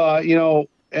 Well, you know,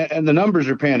 and the numbers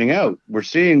are panning out. We're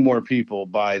seeing more people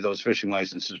buy those fishing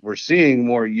licenses. We're seeing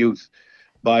more youth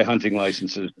buy hunting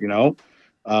licenses. You know,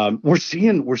 we're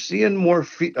seeing more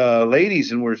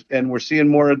ladies, and we're seeing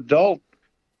more adult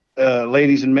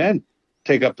ladies and men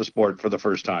take up the sport for the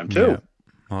first time too. Yeah.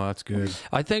 Well, that's good.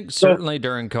 I think certainly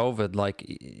during COVID, like,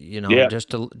 you know, Yeah.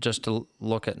 just to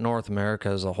look at North America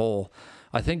as a whole,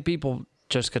 I think people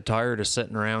just got tired of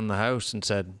sitting around the house and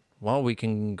said, well, we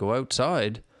can go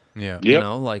outside. Yeah. Yep. You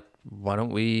know, like, why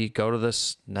don't we go to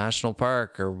this national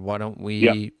park, or why don't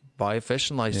we buy a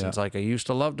fishing license? Yeah. Like, I used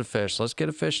to love to fish. Let's get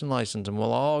a fishing license and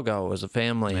we'll all go as a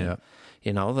family. Yeah. And,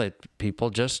 you know, that people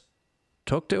just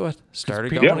took to it,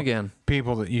 started people- going again.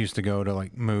 People that used to go to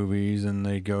like movies and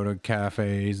they go to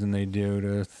cafes and they go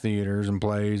to theaters and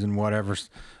plays and whatever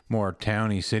more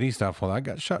towny city stuff. Well, that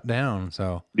got shut down.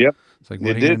 So Yep. it's like, what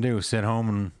It are you did. going to do? Sit home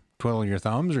and twiddle your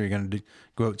thumbs, or are you going to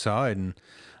go outside? And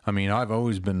I mean, I've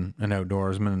always been an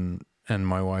outdoorsman, and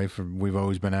my wife, we've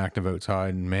always been active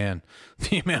outside. And man,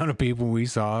 the amount of people we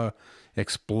saw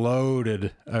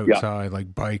exploded outside,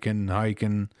 like biking,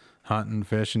 hiking, hunting,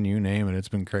 fishing, you name it. It's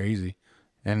been crazy.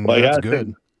 And Well, that's yeah,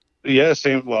 good. Yeah,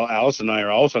 same. Well, Alice and I are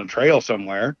also on a trail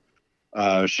somewhere.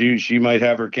 She might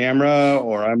have her camera,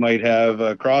 or I might have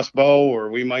a crossbow, or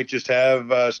we might just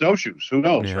have snowshoes. Who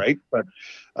knows, Yeah. right?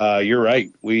 But you're right.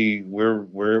 We're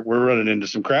running into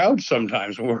some crowds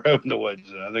sometimes when we're out in the woods.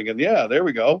 And I'm thinking, yeah, there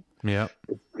we go. Yeah.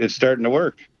 It's starting to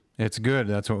work. It's good.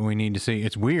 That's what we need to see.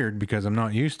 It's weird because I'm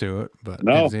not used to it, but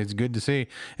No. it's good to see.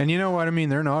 And you know what I mean?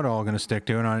 They're not all going to stick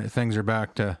to it. Things are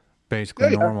back to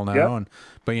basically Yeah, normal now. yeah.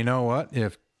 But you know what?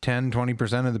 If 10,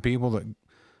 20% of the people that,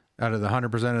 out of the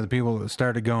 100% of the people that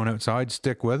started going outside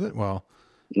stick with it, well,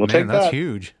 We'll man, take that's that.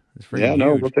 huge. It's freaking Yeah,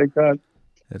 no, huge. we'll take that.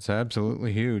 It's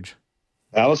absolutely huge.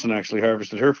 Allison actually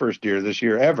harvested her first deer this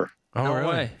year ever. Oh, No really?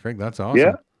 way. Frig, that's awesome.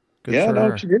 Yeah. Good Yeah, for no,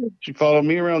 her. she did. She followed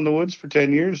me around the woods for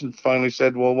 10 years and finally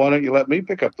said, well, why don't you let me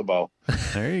pick up the bow?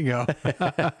 There you go.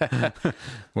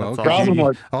 Well, That's Problem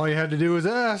was, all you had to do was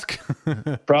ask.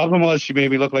 problem was she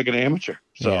made me look like an amateur.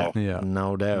 So Yeah. Yeah.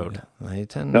 No doubt. They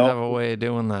tend No. to have a way of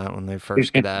doing that when they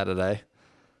first get at it, eh?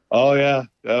 Oh yeah.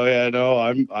 No,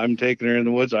 I'm taking her in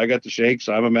the woods. I got the shakes.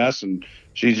 I'm a mess, and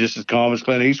she's just as calm as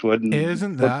Clint Eastwood. And,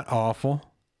 Isn't that awful?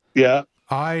 Yeah.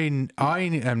 I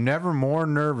am never more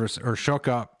nervous or shook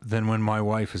up than when my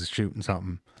wife is shooting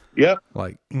something. Yep.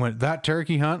 Like when that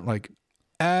turkey hunt, like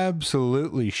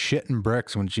absolutely shitting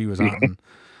bricks when she was hunting.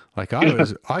 Like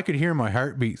I could hear my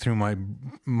heartbeat through my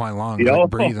lungs, Yeah. like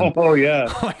breathing. Oh yeah.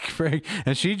 Like frig,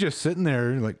 and she just sitting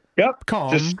there like Yep.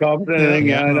 calm. Just calm as anything.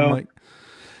 Yeah, I and I'm know. like,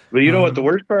 But you know what the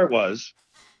worst part was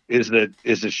is that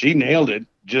she nailed it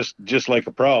just like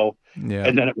a pro. Yeah.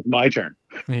 And then it was my turn.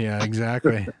 Yeah,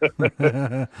 exactly.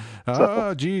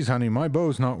 Oh, geez, honey, my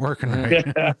bow's not working right.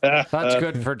 That's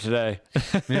good for today.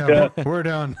 Yeah, we're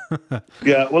done.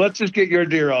 Yeah, well, let's just get your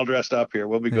deer all dressed up here.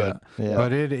 We'll be good. Yeah.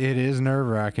 But it is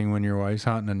nerve-wracking when your wife's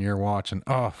hunting and you're watching.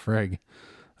 Oh, frig.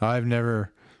 I've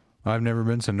never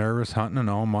been so nervous hunting in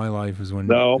all my life as when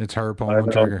it's her pulling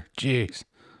the trigger. Jeez,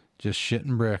 just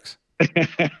shitting bricks.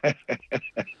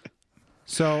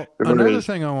 So another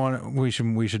thing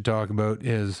we should talk about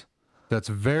is that's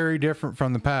very different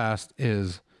from the past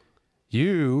is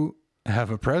you have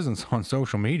a presence on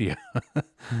social media.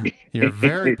 You're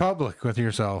very public with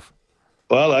yourself.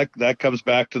 Well, that comes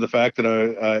back to the fact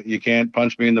that you can't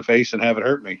punch me in the face and have it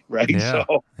hurt me, right? Yeah,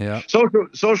 So, yeah.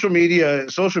 Social media.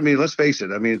 Let's face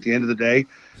it. I mean, at the end of the day,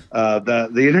 the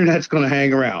internet's going to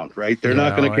hang around, right? They're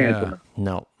not going to cancel it.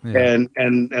 No. Yeah.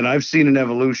 And I've seen an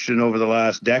evolution over the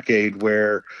last decade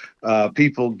where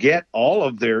people get all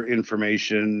of their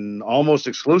information almost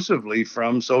exclusively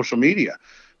from social media.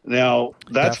 Now,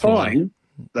 that's fine.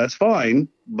 That's fine,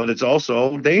 but it's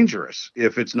also dangerous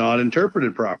if it's not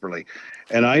interpreted properly.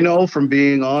 And I know from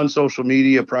being on social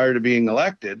media prior to being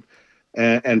elected,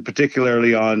 and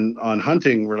particularly on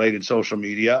hunting related social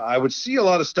media, I would see a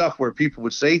lot of stuff where people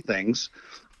would say things,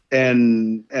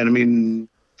 and I mean,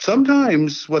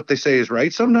 sometimes what they say is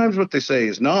right, sometimes what they say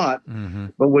is not. Mm-hmm.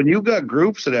 But when you've got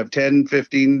groups that have 10,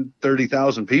 15,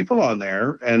 30,000 people on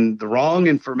there, and the wrong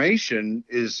information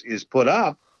is put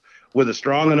up with a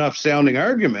strong enough sounding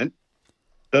argument,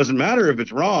 doesn't matter if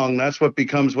it's wrong, that's what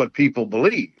becomes what people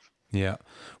believe. Yeah.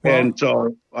 Well, And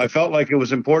so I felt like it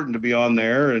was important to be on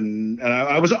there, and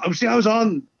I was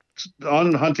on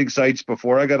hunting sites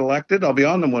before I got elected. I'll be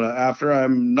on them after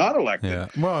I'm not elected. yeah.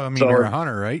 Well, I mean, you're a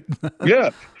hunter, right? Yeah.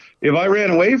 If I ran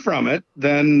away from it,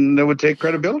 then that would take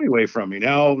credibility away from me.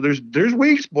 Now there's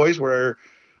weeks, boys, where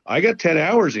I got 10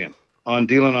 hours in on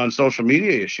dealing on social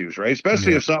media issues, right?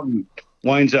 Especially if something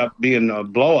winds up being a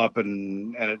blow up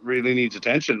and it really needs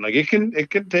attention. Like it can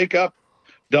take up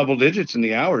double digits in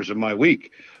the hours of my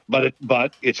week, but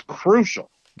it's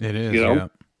crucial. It is, yeah.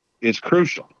 It's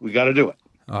crucial. We got to do it.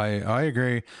 I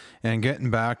agree. And getting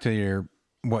back to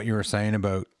what you were saying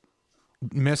about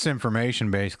misinformation,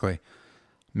 basically,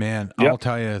 man, I'll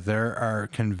tell you, there are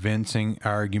convincing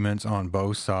arguments on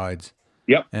both sides.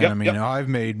 Yep. And I mean, I've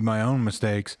made my own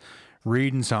mistakes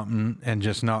reading something and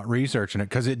just not researching it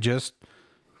because it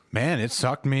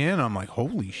sucked me in. I'm like,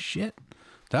 holy shit,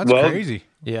 that's crazy.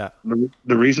 Yeah.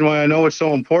 The reason why I know it's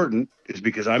so important is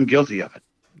because I'm guilty of it.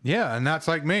 Yeah, and that's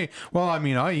like me. Well, I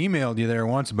mean, I emailed you there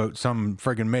once about some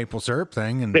friggin' maple syrup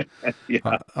thing, and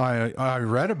I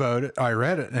read about it. I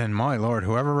read it, and my Lord,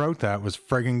 whoever wrote that was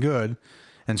friggin' good.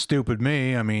 And stupid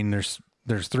me. I mean,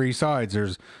 there's three sides.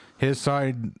 There's his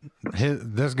side,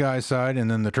 this guy's side,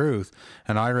 and then the truth.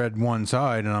 And I read one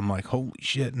side, and I'm like, holy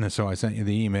shit! And so I sent you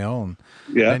the email, and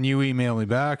then you emailed me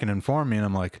back and informed me, and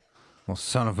I'm like, well,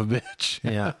 son of a bitch.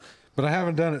 Yeah. But I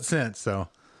haven't done it since, so.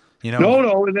 You know,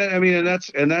 no, and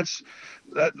that's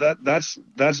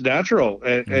natural,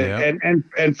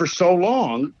 and for so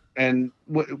long, and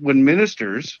when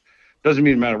ministers, doesn't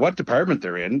even matter what department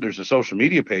they're in, there's a social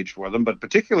media page for them. But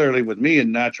particularly with me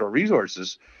in natural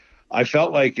resources, I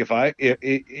felt like if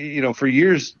for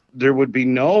years there would be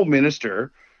no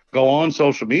minister go on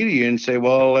social media and say,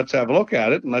 well, let's have a look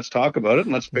at it and let's talk about it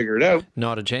and let's figure it out.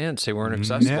 Not a chance. They weren't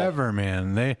accessible. Never,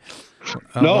 man. They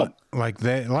no. Like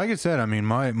I said, I mean,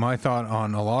 my thought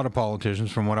on a lot of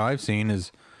politicians from what I've seen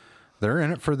is they're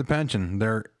in it for the pension.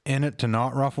 They're in it to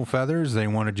not ruffle feathers. They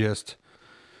want to just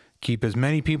keep as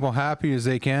many people happy as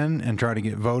they can and try to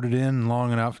get voted in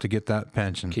long enough to get that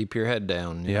pension. Keep your head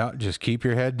down. Yeah, just keep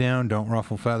your head down. Don't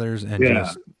ruffle feathers and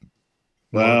just.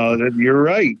 Well, you're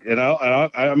right. And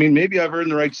I mean, maybe I've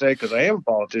earned the right to say because I am a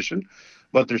politician,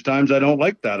 but there's times I don't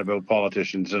like that about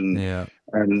politicians. And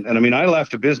I mean, I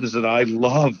left a business that I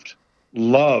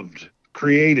loved,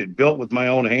 created, built with my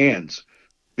own hands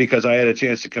because I had a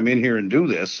chance to come in here and do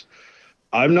this.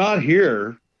 I'm not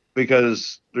here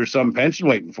because there's some pension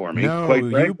waiting for me. No, quite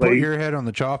frankly. You put your head on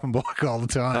the chopping block all the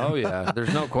time. Oh yeah,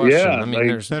 there's no question. Yeah, I mean,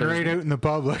 there's right out in the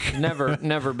public.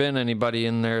 never been anybody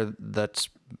in there that's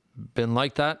been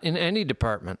like that in any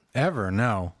department ever.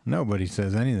 No, nobody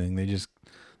says anything.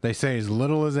 They say as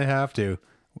little as they have to.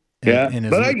 In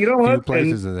as few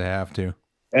places as they have to.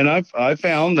 And I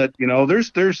found that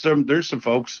there's some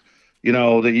folks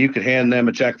that you could hand them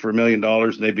a check for $1 million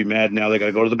and they'd be mad. Now they got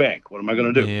to go to the bank. What am I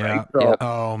going to do? Yeah. Right? So,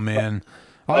 oh man,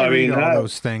 I read all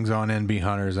those things on NB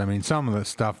Hunters. I mean, some of the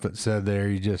stuff that's said there,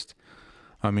 you just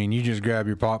grab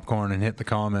your popcorn and hit the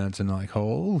comments and like,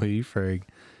 holy frig,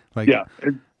 like, yeah.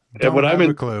 Don't have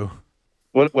a clue.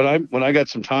 when I got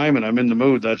some time and I'm in the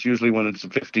mood, that's usually when it's a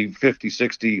 50,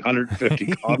 60, 150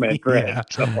 comment thread. Yeah.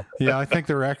 So, Yeah, I think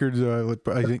the records.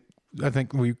 I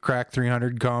think we cracked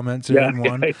 300 comments yeah, in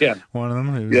one. yeah, One of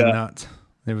them. It was yeah. nuts.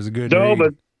 It was a good No,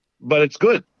 read. but it's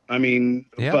good. I mean,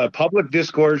 Yeah. public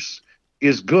discourse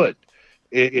is good.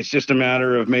 It's just a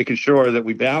matter of making sure that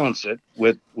we balance it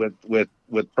with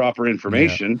proper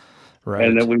information. Right.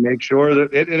 And that we make sure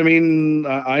that it, and I mean,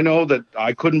 I know that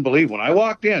I couldn't believe when I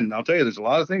walked in. I'll tell you, there's a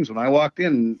lot of things when I walked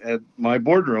in at my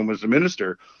boardroom as a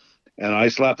minister, and I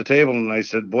slapped the table and I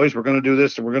said, "Boys, we're going to do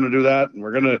this and we're going to do that, and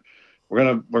we're gonna."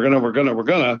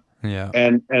 Yeah.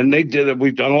 And they did it.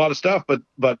 We've done a lot of stuff,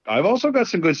 but I've also got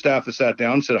some good staff that sat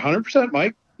down and said, "100%,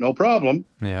 Mike, no problem.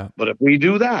 Yeah. But if we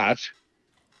do that,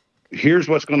 here's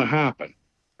what's going to happen."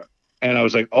 And I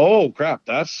was like, "Oh crap,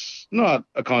 that's not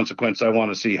a consequence I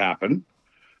want to see happen."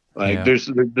 Like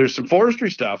there's some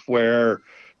forestry stuff where,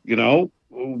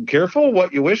 careful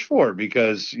what you wish for,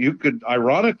 because you could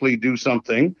ironically do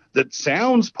something that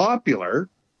sounds popular,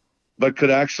 but could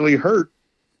actually hurt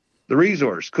the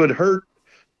resource, could hurt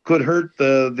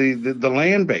the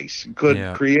land base,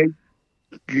 could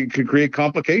create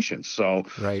complications. So,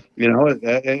 Right.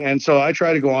 and so I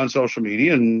try to go on social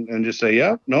media and just say,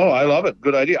 yeah, no, I love it.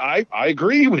 Good idea. I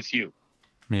agree with you.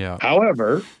 Yeah.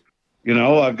 However,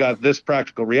 I've got this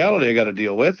practical reality I got to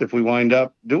deal with. If we wind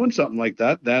up doing something like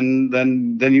that,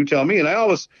 then you tell me. And I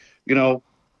always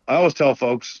tell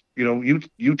folks,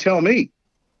 you tell me,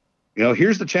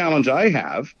 here's the challenge I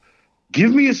have.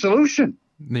 Give me a solution.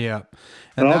 Yeah.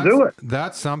 And I'll do it.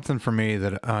 That's something for me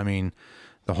that, I mean,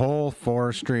 the whole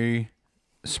forestry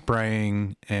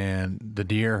spraying and the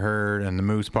deer herd and the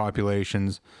moose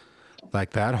populations,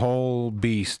 like that whole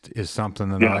beast is something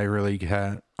that I really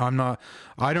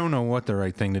I don't know what the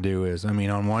right thing to do is. I mean,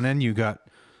 on one end, you got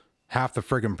half the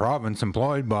friggin' province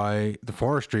employed by the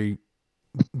forestry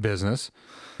business.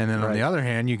 And then on the other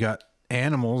hand, you got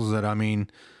animals that, I mean,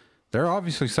 they're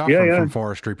obviously suffering from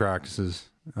forestry practices.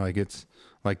 Like it's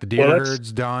like the deer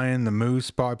herd's dying, the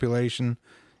moose population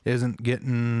isn't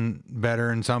getting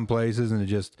better in some places, and it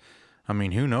just, I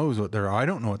mean, who knows I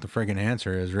don't know what the friggin'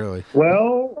 answer is really.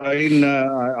 Well,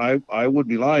 I would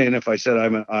be lying if I said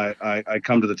I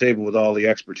come to the table with all the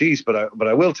expertise, but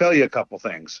I will tell you a couple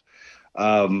things.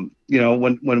 When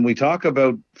we talk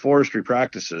about forestry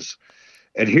practices,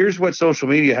 and here's what social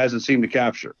media hasn't seemed to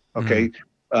capture. Okay.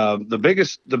 Mm-hmm.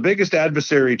 The biggest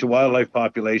adversary to wildlife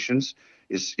populations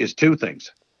is two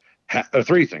things, or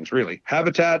three things really: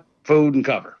 habitat, food, and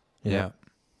cover. Yeah.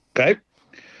 Okay.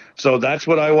 So that's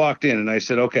what I walked in and I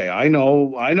said, okay, I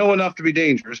know enough to be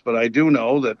dangerous, but I do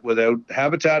know that without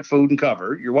habitat, food, and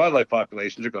cover, your wildlife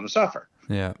populations are going to suffer.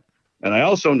 Yeah. And I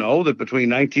also know that between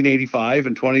 1985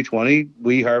 and 2020,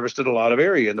 we harvested a lot of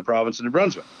area in the province of New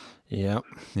Brunswick. Yeah.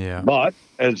 Yeah. But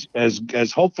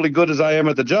as hopefully good as I am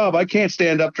at the job, I can't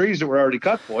stand up trees that were already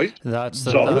cut, boys. That's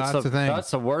the thing.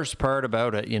 That's the worst part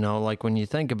about it. Like when you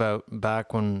think about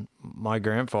back when my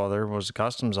grandfather was a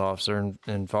customs officer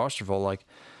in Fosterville, like,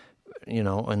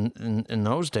 in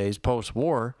those days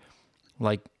post-war,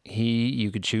 like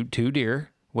you could shoot 2 deer,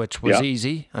 which was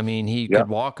easy. I mean, he could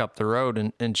walk up the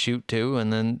road and shoot 2,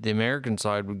 and then the American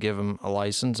side would give him a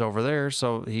license over there,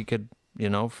 so he could,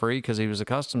 free, because he was a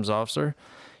customs officer.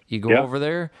 You go over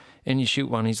there and you shoot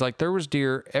one. He's like, there was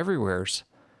deer everywheres,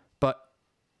 but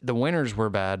the winters were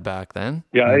bad back then.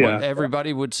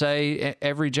 Everybody would say,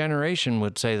 every generation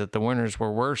would say that the winters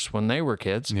were worse when they were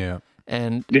kids. Yeah.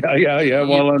 And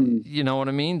well, you know what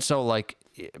I mean? So like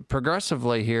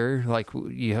progressively here, like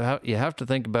you have to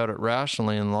think about it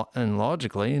rationally and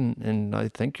logically. And I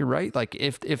think you're right. Like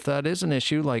if that is an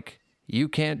issue, like you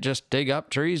can't just dig up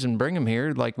trees and bring them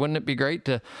here. Like, wouldn't it be great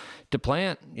to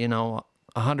plant,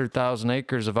 100,000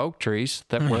 acres of oak trees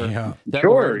that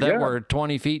were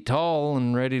 20 feet tall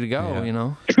and ready to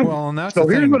go, Well, and that's so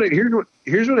here's what I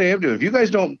am doing. If you guys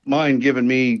don't mind giving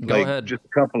me just a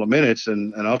couple of minutes,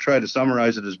 and I'll try to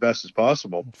summarize it as best as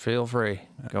possible. Feel free.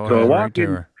 Go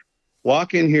ahead.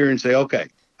 Walk in here and say, okay,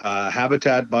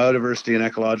 habitat, biodiversity, and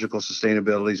ecological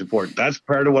sustainability is important. That's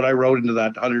part of what I wrote into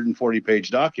that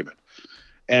 140-page document.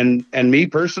 And me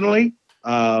personally,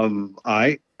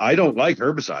 I don't like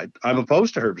herbicide. I'm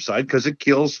opposed to herbicide because it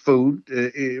kills food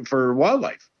for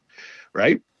wildlife,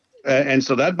 right? And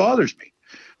so that bothers me.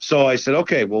 So I said,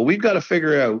 okay, well, we've got to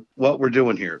figure out what we're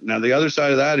doing here. Now, the other side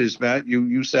of that is, Matt,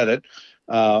 you said it.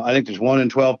 I think there's 1 in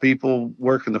 12 people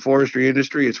work in the forestry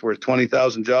industry. It's worth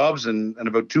 20,000 jobs and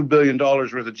about $2 billion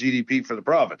worth of GDP for the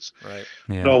province. Right.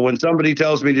 Yeah. So when somebody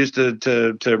tells me just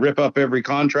to rip up every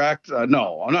contract,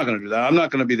 no, I'm not going to do that. I'm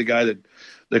not going to be the guy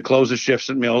that closes shifts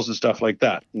at mills and stuff like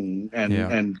that.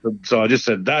 And so I just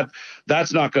said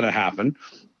that's not going to happen.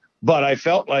 But I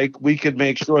felt like we could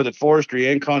make sure that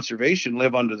forestry and conservation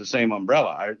live under the same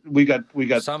umbrella. We got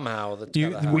somehow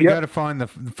we got to find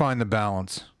the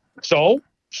balance. So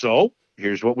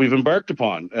here's what we've embarked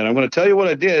upon, and I'm going to tell you what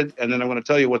I did, and then I'm going to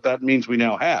tell you what that means we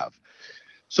now have.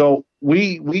 So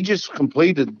we just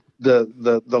completed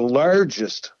the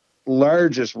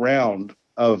largest round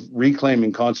of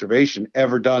reclaiming conservation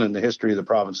ever done in the history of the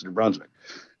province of New Brunswick.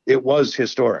 It was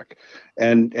historic.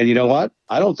 And you know what?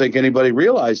 I don't think anybody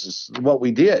realizes what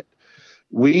we did.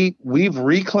 We've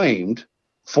reclaimed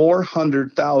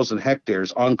 400,000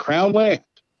 hectares on Crown land,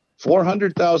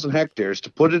 400,000 hectares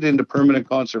to put it into permanent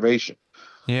conservation.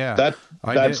 Yeah.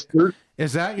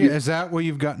 Is that what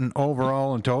you've gotten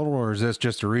overall in total, or is this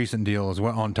just a recent deal as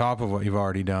well on top of what you've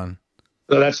already done?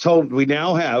 So that's total. We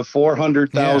now have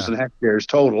 400,000 hectares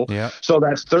total. Yeah. So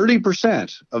that's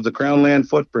 30% of the Crown land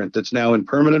footprint that's now in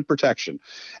permanent protection.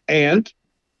 And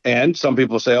some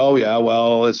people say, oh yeah,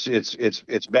 well,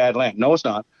 it's bad land. No, it's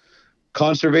not.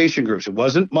 Conservation groups. It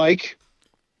wasn't Mike.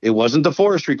 It wasn't the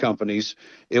forestry companies.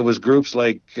 It was groups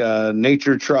like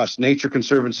Nature Trust, Nature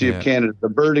Conservancy of Canada, the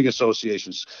birding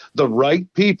associations. The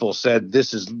right people said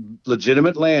this is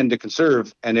legitimate land to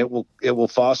conserve, and it will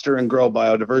foster and grow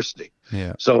biodiversity.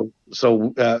 Yeah. So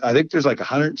I think there's like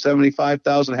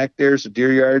 175,000 hectares of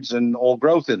deer yards and old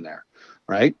growth in there,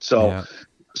 right? So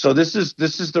this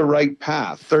is the right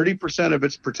path. 30% of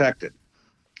it's protected.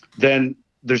 Then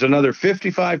there's another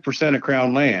 55% of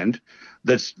Crown land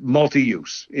that's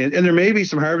multi-use, and there may be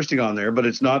some harvesting on there, but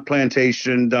it's not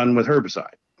plantation done with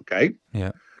herbicide. Okay. Yeah.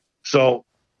 So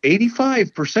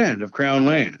 85% of Crown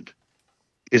land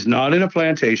is not in a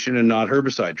plantation and not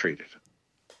herbicide treated.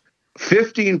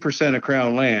 15% of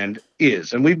Crown land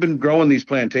is, and we've been growing these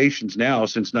plantations now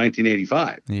since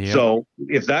 1985. Yep. So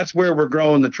if that's where we're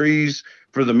growing the trees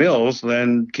for the mills,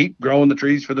 then keep growing the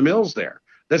trees for the mills there.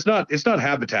 It's not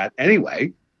habitat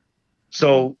anyway.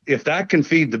 So if that can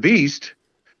feed the beast,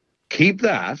 keep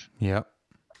that. Yep.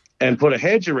 And put a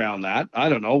hedge around that. I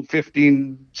don't know,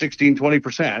 15, 16,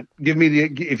 20%.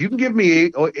 If you can give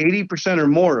me 80% or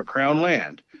more of Crown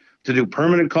land to do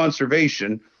permanent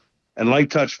conservation and light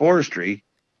touch forestry,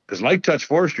 because light touch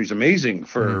forestry is amazing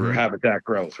for habitat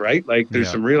growth, right? Like there's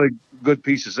some really good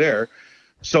pieces there.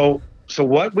 So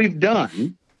what we've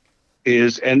done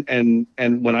is, and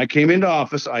when I came into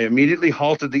office, I immediately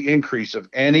halted the increase of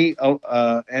any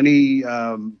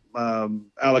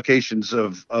allocations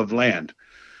of land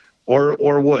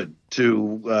or wood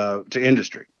to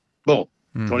industry. Boom.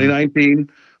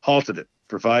 2019 halted it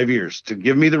for 5 years to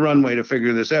give me the runway to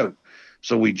figure this out.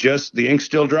 So the ink's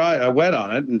still dry, wet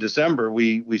on it. In December,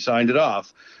 we signed it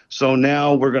off. So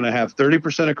now we're going to have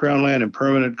 30% of Crown land in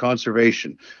permanent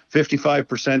conservation,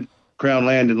 55% Crown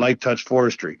land in light touch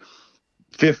forestry,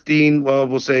 55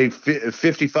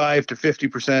 to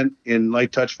 50% in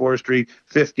light touch forestry,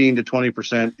 15 to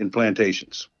 20% in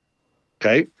plantations.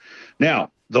 Okay.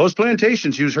 Now those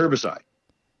plantations use herbicide.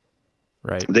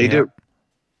 Right. They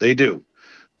do.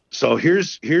 So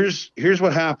here's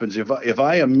what happens. If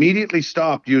I immediately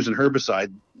stopped using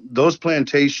herbicide, those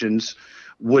plantations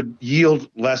would yield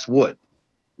less wood,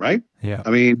 right? Yeah. I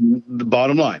mean, the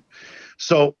bottom line.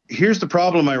 So here's the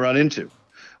problem I run into.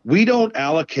 We don't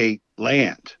allocate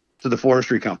land to the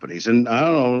forestry companies. And I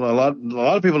don't know, a lot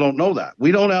of people don't know that.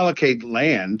 We don't allocate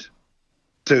land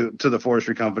to the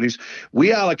forestry companies.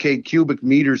 We allocate cubic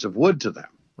meters of wood to them.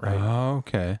 Right. Oh,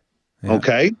 okay. Yeah.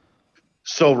 Okay.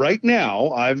 So right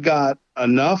now I've got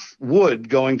enough wood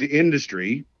going to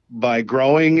industry by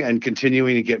growing and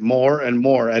continuing to get more and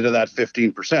more out of that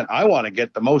 15%. I want to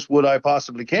get the most wood I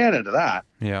possibly can into that.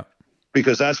 Yeah.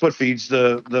 Because that's what feeds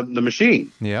the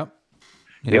machine. Yeah.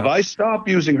 If I stop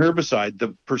using herbicide, the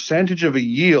percentage of a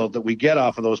yield that we get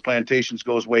off of those plantations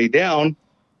goes way down.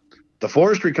 The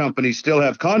forestry companies still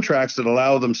have contracts that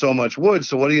allow them so much wood.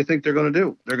 So what do you think they're going to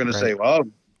do? They're going to say, well,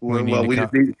 we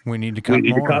need to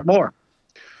cut more.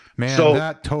 Man, so,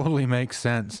 that totally makes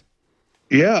sense.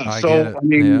 Yeah. I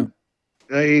mean,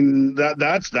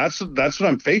 that's what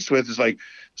I'm faced with is like,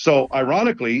 so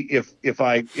ironically, if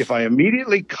I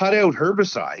immediately cut out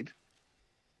herbicide,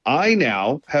 I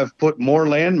now have put more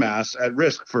land mass at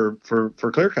risk for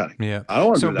clear cutting. Yeah. I don't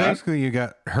want to do that. So basically you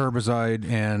got herbicide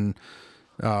and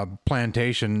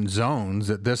plantation zones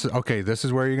that this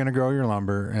is where you're going to grow your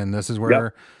lumber, and this is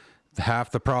where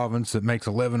half the province that makes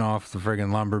a living off the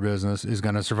friggin' lumber business is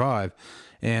going to survive.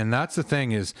 And that's the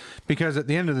thing is, because at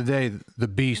the end of the day, the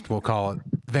beast, we'll call it,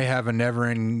 they have a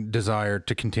never-ending desire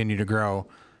to continue to grow.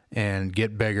 and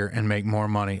get bigger and make more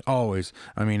money. Always.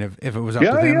 I mean, if it was up to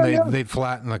them, they'd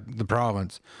flatten the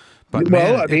province. But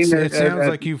man, it sounds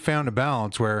like you found a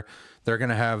balance where they're going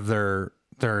to have their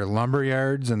lumber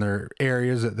yards and their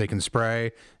areas that they can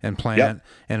spray and plant,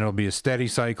 and it'll be a steady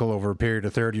cycle over a period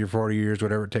of 30 or 40 years,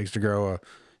 whatever it takes to grow a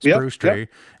spruce tree.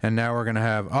 And now we're going to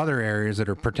have other areas that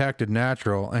are protected,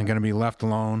 natural, and going to be left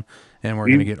alone, and we're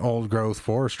going to get old growth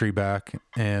forestry back.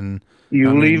 And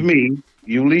you leave me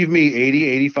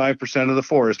 80-85% of the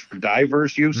forest for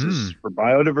diverse uses, for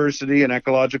biodiversity and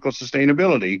ecological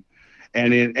sustainability.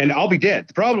 And I'll be dead.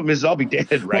 The problem is I'll be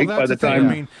dead, right? Well, by the time.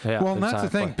 I mean, that's the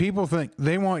thing. People think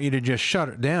they want you to just shut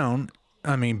it down.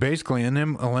 I mean, basically, and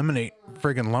then eliminate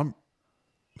friggin' lump.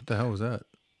 What the hell was that?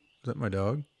 Is that my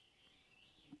dog?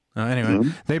 Anyway,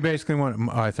 they basically want.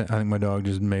 I think my dog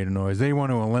just made a noise. They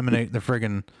want to eliminate the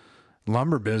friggin'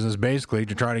 lumber business, basically,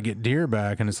 to try to get deer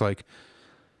back. And it's like,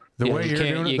 the way you're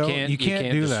doing it, though, you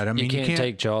can't do that. I mean, you can't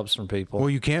take jobs from people. Well,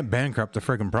 you can't bankrupt the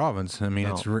friggin' province. I mean,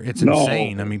 it's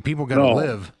insane. I mean, people got to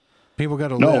live. People got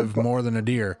to live more than a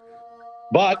deer.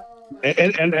 But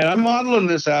and I'm modeling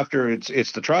this after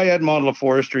it's the triad model of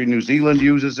forestry. New Zealand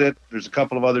uses it. There's a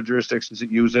couple of other jurisdictions that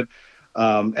use it.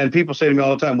 And people say to me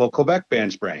all the time, "Well, Quebec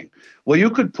banned spraying." Well, you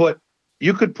could put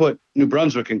New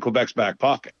Brunswick in Quebec's back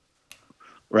pocket,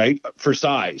 right? For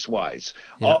size wise,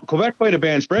 Quebec might have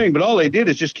banned spraying, but all they did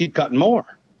is just keep cutting more.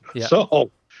 Yeah.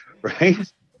 So, right.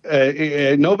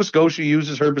 Nova Scotia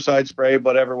uses herbicide spray,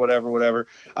 whatever.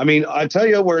 I mean, I tell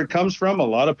you where it comes from. A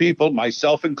lot of people,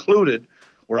 myself included,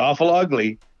 were awful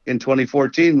ugly in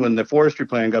 2014 when the forestry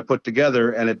plan got put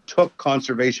together, and it took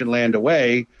conservation land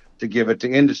away to give it to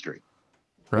industry.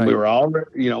 Right. We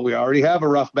already have a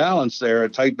rough balance there, a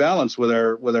tight balance with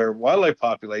our wildlife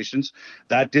populations.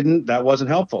 That wasn't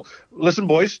helpful. Listen,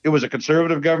 boys, it was a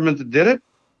conservative government that did it,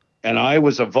 and I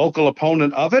was a vocal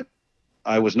opponent of it.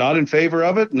 I was not in favor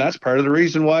of it, and that's part of the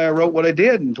reason why I wrote what I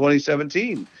did in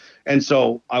 2017. And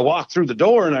so I walked through the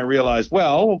door and I realized,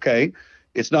 well, okay,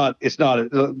 it's not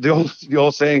the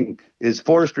old saying is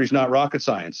forestry is not rocket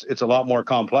science. It's a lot more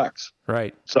complex.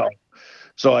 Right.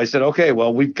 So I said, okay,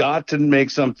 well, we've got to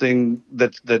make something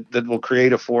that will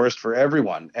create a forest for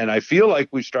everyone. And I feel like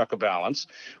we've struck a balance.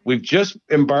 We've just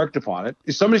embarked upon it.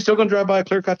 Is somebody still going to drive by a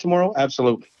clear cut tomorrow?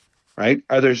 Absolutely. Right?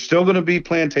 Are there still going to be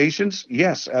plantations?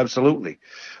 Yes, absolutely.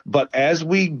 But as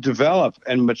we develop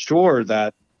and mature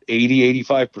that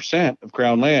 80-85% of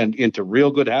Crown land into real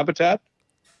good habitat,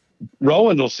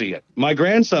 Rowan will see it. My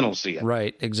grandson will see it.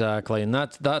 Right, exactly. And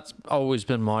that's always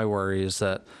been my worry, is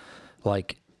that,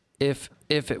 like, if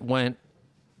it went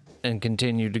and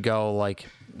continued to go, like,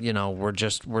 you know, we're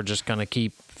just going to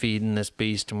keep feeding this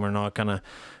beast, and we're not going to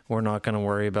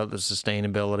worry about the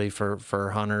sustainability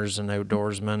for hunters and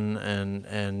outdoorsmen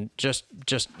and just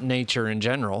nature in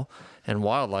general and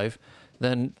wildlife,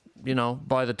 then, you know,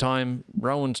 by the time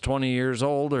Rowan's 20 years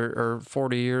old or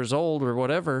 40 years old or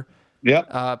whatever,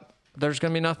 there's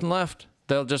going to be nothing left.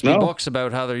 There'll just be books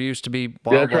about how there used to be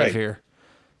wildlife here.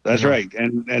 That's right.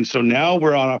 And so now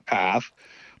we're on a path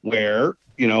where,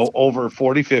 you know, over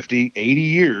 40, 50, 80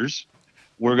 years,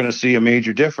 we're going to see a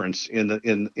major difference in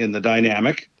the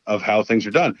dynamic of how things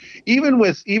are done. Even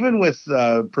with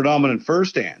predominant fir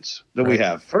stands that we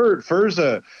have. Fir's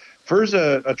a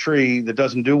tree that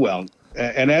doesn't do well.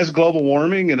 And as global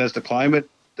warming and as the climate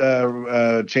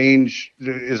change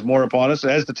is more upon us,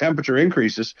 as the temperature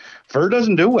increases, fir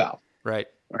doesn't do well. Right.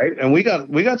 Right. And we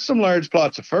got some large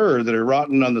plots of fir that are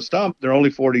rotting on the stump. They're only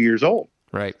 40 years old.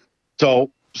 Right. So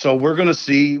we're going to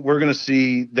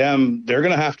see them. They're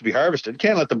going to have to be harvested.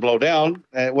 Can't let them blow down.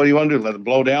 What do you want to do? Let them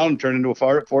blow down and turn into a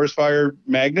forest fire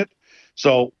magnet?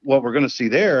 So what we're going to see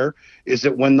there is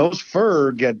that when those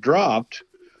fir get dropped,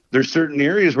 there's certain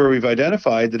areas where we've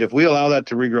identified that if we allow that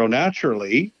to regrow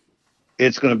naturally,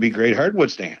 it's going to be great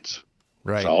hardwood stands.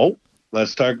 Right. So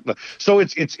let's talk. So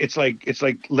it's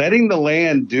like letting the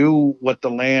land do what the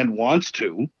land wants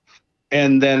to,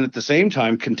 and then at the same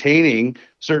time containing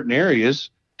certain areas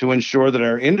to ensure that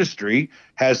our industry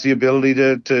has the ability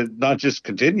to not just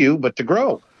continue but to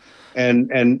grow. And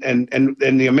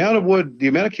the amount of wood, the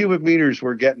amount of cubic meters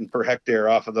we're getting per hectare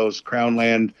off of those Crown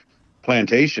land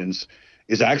plantations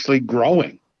is actually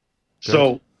growing.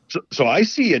 Good. So I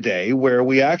see a day where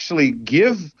we actually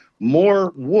give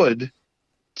more wood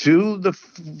to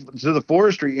the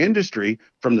forestry industry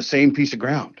from the same piece of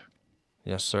ground.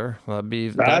 Yes, sir. That'd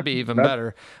be even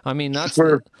better. I mean, that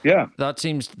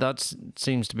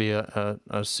seems to be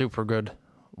a super good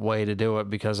way to do it,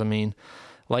 because, I mean,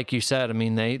 like you said, I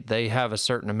mean, they have a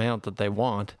certain amount that they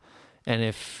want, and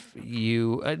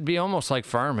it'd be almost like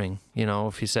farming, you know,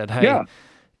 if you said, hey,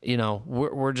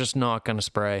 we're just not going to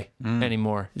spray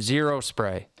anymore. Zero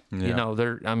spray. Yeah.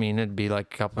 It'd be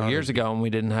like a couple of years ago and we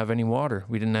didn't have any water.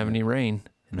 We didn't have any rain.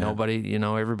 Yeah. Nobody,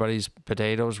 everybody's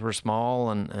potatoes were small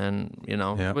and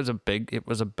Yeah. it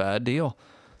was a bad deal,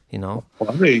 Well,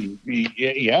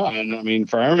 yeah, and I mean,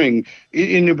 farming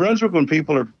in New Brunswick, when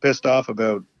people are pissed off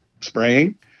about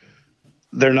spraying,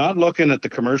 they're not looking at the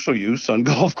commercial use on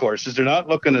golf courses. They're not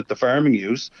looking at the farming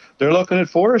use. They're looking at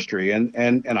forestry, and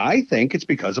I think it's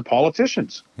because of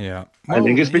politicians. Yeah. I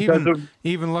think it's because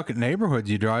even look at neighborhoods.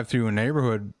 You drive through a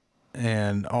neighborhood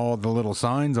and all the little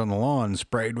signs on the lawn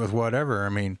sprayed with whatever. I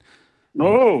mean,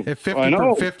 if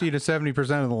 50 to 70%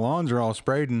 of the lawns are all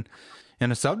sprayed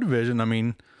in a subdivision, I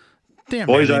mean, damn,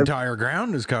 the entire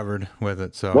ground is covered with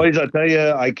it. So, boys, I tell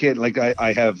you, I can't. Like,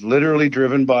 I have literally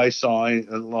driven by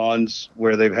lawns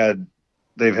where they've had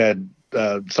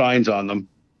signs on them,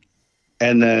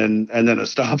 and then a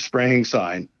stop spraying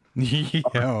sign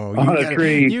on a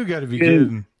tree. You got to be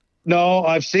kidding. No,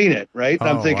 I've seen it. Right, Oh,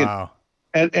 I'm thinking, wow.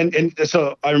 and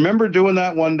so I remember doing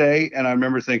that one day, and I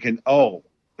remember thinking, oh,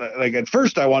 like at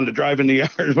first I wanted to drive in the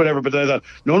yard or whatever, but then I thought,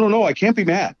 no, I can't be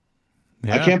mad.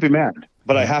 Yeah. I can't be mad,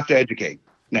 but I have to educate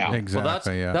now.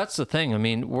 Exactly. Well, that's the thing. I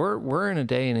mean, we're in a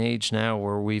day and age now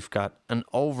where we've got an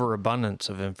overabundance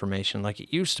of information. Like,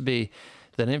 it used to be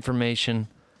that information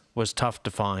was tough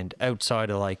to find outside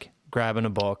of like grabbing a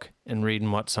book and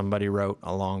reading what somebody wrote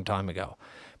a long time ago.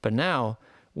 But now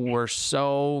we're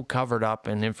so covered up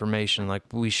in information. Like,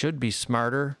 we should be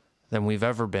smarter than we've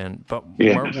ever been, but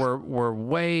we're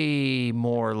way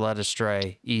more led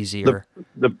astray easier.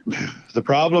 The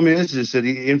problem is that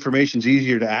the information's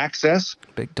easier to access,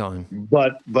 Big time.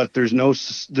 but there's no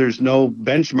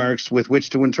benchmarks with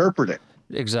which to interpret it.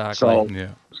 Exactly.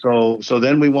 So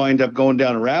then we wind up going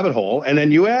down a rabbit hole, and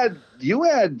then you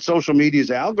add social media's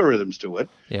algorithms to it.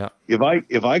 Yeah.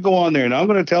 If I go on there, and I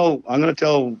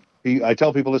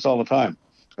tell people this all the time.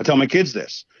 I tell my kids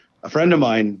this. A friend of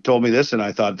mine told me this, and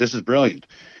I thought, this is brilliant.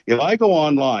 If I go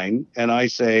online and I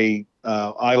say,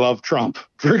 I love Trump,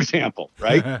 for example,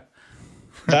 right?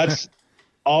 That's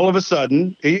all of a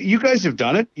sudden, you guys have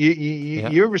done it.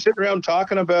 You ever sit around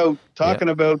talking about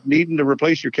needing to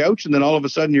replace your couch, and then all of a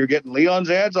sudden you're getting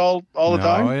Leon's ads all the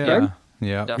time? Oh, yeah. Right?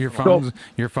 Yeah. Definitely.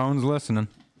 Your phone's listening.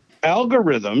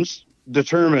 Algorithms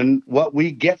determine what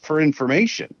we get for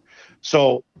information.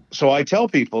 So I tell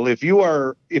people, if you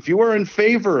are in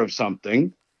favor of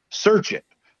something, search it,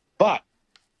 but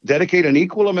dedicate an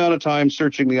equal amount of time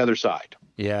searching the other side.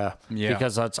 Yeah.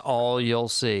 Because that's all you'll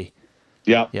see.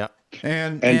 Yeah. Yeah.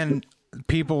 And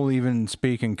people even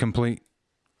speaking complete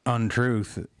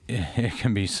untruth, it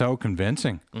can be so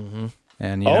convincing. Mm-hmm.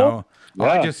 And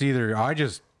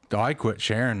I quit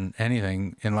sharing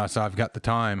anything unless I've got the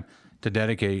time to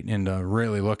dedicate into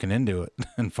really looking into it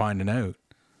and finding out.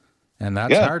 And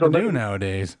that's hard to do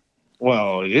nowadays.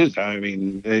 Well, it is. I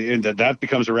mean, that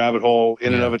becomes a rabbit hole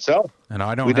in and of itself. And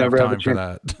I don't have time for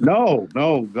that. No,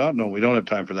 God, no, we don't have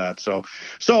time for that. So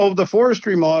the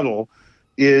forestry model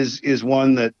is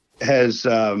one that has,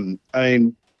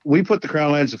 we put the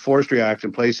Crown Lands and Forestry Act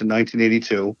in place in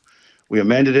 1982. We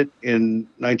amended it in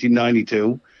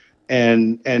 1992.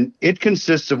 And it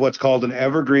consists of what's called an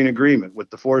evergreen agreement with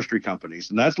the forestry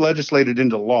companies. And that's legislated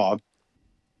into law.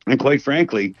 And quite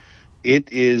frankly, it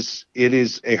is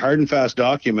a hard and fast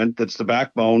document that's the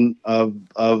backbone of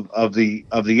the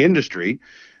industry.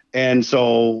 And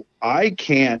so I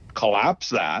can't collapse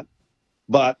that,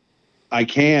 but I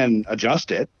can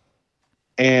adjust it,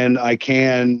 and I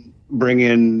can bring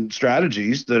in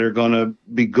strategies that are going to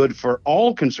be good for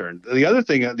all concerned. The other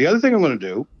thing I'm going to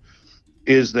do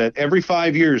is that every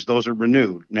 5 years, those are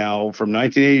renewed. Now, from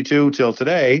 1982 till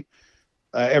today,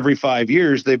 every 5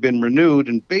 years they've been renewed,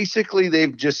 and basically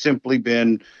they've just simply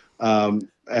been,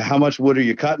 how much wood are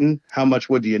you cutting? How much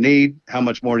wood do you need? How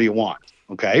much more do you want?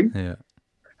 Okay. Yeah.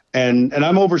 And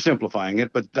I'm oversimplifying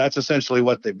it, but that's essentially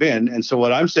what they've been. And so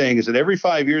what I'm saying is that every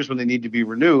 5 years when they need to be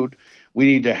renewed, we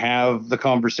need to have the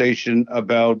conversation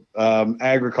about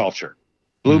agriculture,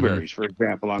 blueberries, for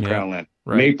example, on Crown Land,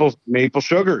 right. maple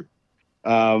sugar.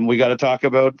 We got to talk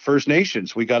about First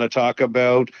Nations. We got to talk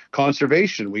about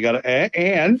conservation. We got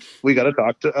to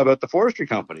talk about the forestry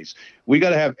companies. We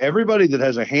got to have everybody that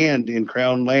has a hand in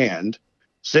Crown Land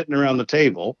sitting around the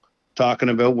table talking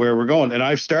about where we're going. And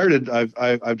I've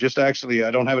just actually, I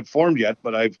don't have it formed yet,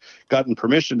 but I've gotten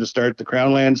permission to start the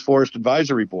Crown Lands Forest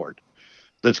Advisory Board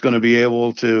that's going to be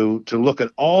able to look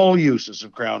at all uses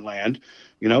of Crown Land,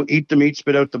 eat the meat,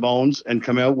 spit out the bones, and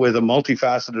come out with a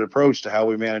multifaceted approach to how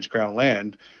we manage Crown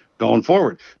Land going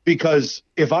forward. Because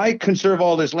if I conserve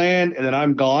all this land and then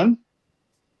I'm gone,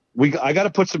 I got to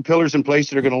put some pillars in place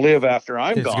that are going to live after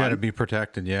I'm It's gone. got to be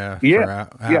protected, Yeah,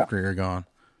 after you're gone.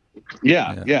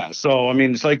 Yeah. So I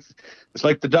mean, it's like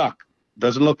the duck.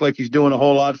 Doesn't look like he's doing a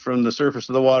whole lot from the surface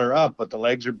of the water up, but the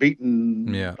legs are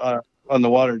beating on the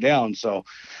water down. So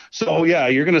yeah,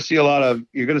 you're going to see a lot of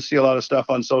stuff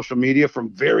on social media from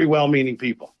very well-meaning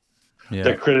people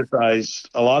that criticize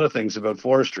a lot of things about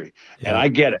forestry, and I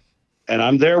get it, and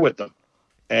I'm there with them.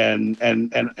 And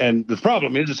the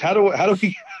problem is how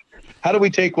do we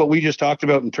take what we just talked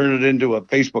about and turn it into a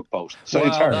Facebook post? So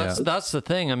it's hard. That's the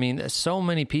thing. I mean, so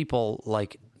many people,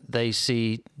 like, they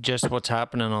see just what's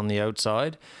happening on the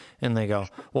outside and they go,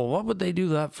 well, what would they do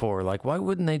that for? Like, why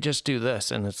wouldn't they just do this?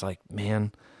 And it's like,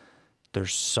 man,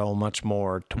 there's so much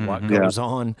more to what goes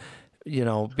on, you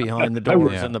know, behind the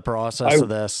doors in the process of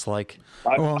this. Like,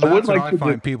 well, that's what I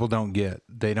find people don't get.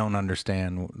 They don't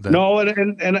understand that. No,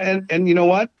 and you know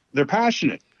what? They're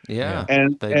passionate. Yeah.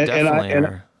 And they definitely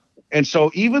are. And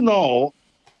so even though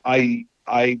I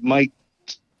might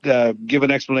give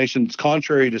an explanation that's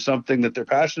contrary to something that they're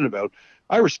passionate about,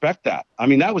 I respect that. I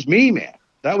mean, that was me, man.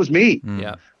 That was me.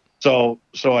 Yeah. So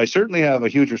I certainly have a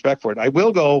huge respect for it. I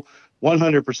will go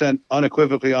 100%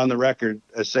 unequivocally on the record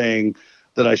as saying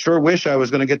that I sure wish I was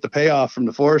going to get the payoff from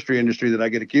the forestry industry that I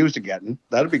get accused of getting.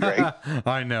 That'd be great.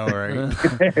 I know, right?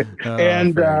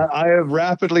 And I have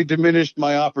rapidly diminished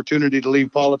my opportunity to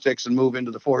leave politics and move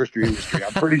into the forestry industry.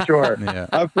 I'm pretty sure.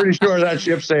 I'm pretty sure that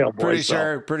ship sailed, boys.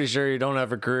 Pretty sure you don't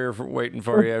have a career waiting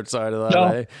for you outside of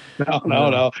that.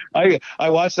 No. I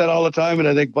watch that all the time, and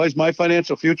I think, boys, my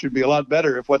financial future would be a lot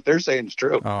better if what they're saying is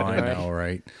true. Oh, I know,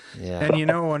 right? Yeah. And you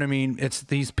know what I mean? It's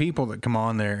these people that come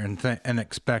on there and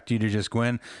expect you to just go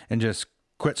in and just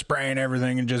quit spraying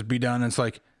everything and just be done. It's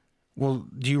like, well,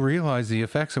 do you realize the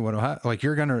effects of what will happen? Like,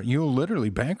 you'll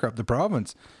literally bankrupt the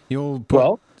province. You'll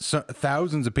put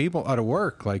thousands of people out of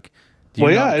work. Like, do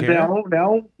you not care?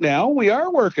 Now we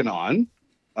are working on.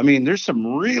 I mean, there's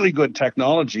some really good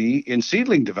technology in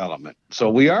seedling development.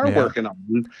 So we are working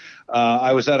on.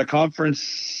 I was at a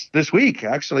conference this week,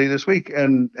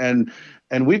 and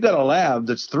we've got a lab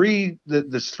that's three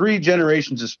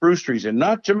generations of spruce trees, and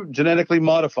not genetically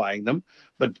modifying them,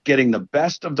 but getting the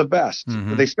best of the best.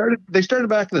 Mm-hmm. They started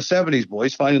back in the 70s,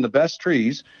 boys, finding the best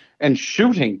trees and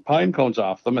shooting pine cones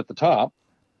off them at the top.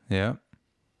 Yeah.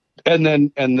 And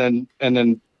then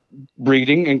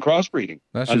breeding and crossbreeding.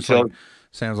 That's just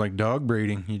sounds like dog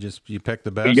breeding. You pick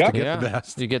the best to get the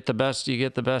best. You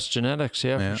get the best genetics,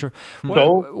 for sure.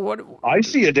 What I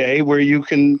see a day where you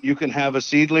can have a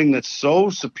seedling that's so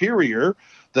superior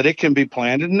that it can be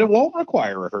planted and it won't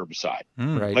require a herbicide.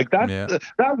 Right. Like that.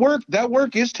 That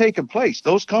work is taking place.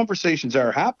 Those conversations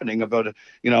are happening about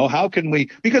how can we,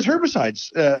 because herbicides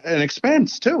an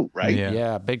expense too, right?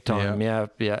 Yeah, big time. Yeah,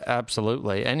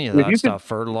 absolutely. Any of that stuff,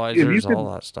 fertilizers,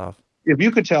 all that stuff. If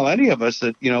you could tell any of us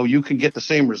that you can get the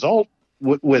same result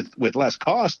with less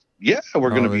cost, we're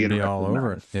going to be all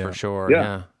over it for sure.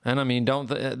 Yeah. And I mean,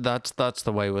 that's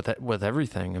the way with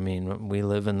everything. I mean, we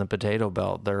live in the potato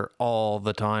belt. They're all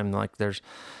the time. Like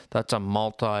that's a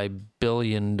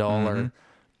multi-billion-dollar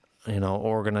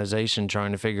organization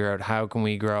trying to figure out how can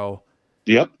we grow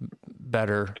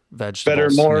better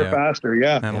vegetables, more, faster,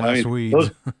 and less weeds.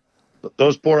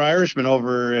 Those poor Irishmen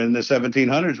over in the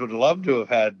 1700s would have loved to have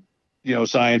had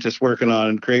scientists working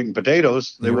on creating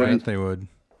potatoes. They would.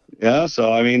 Yeah.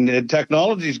 So, I mean,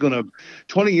 technology is going to,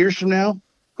 20 years from now,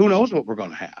 who knows what we're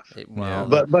going to have.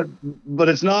 But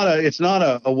it's not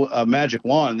a magic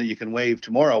wand that you can wave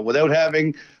tomorrow without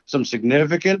having some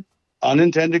significant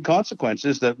unintended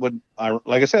consequences that would,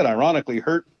 like I said, ironically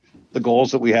hurt the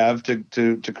goals that we have to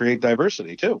create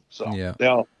diversity too. So they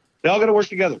all got to work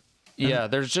together. Yeah,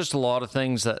 there's just a lot of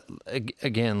things that,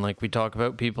 again, like we talk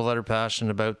about people that are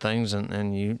passionate about things,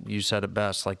 and you said it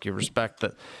best, like you respect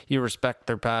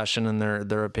their passion and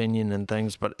their opinion and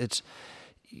things, but it's,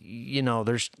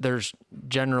 there's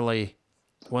generally,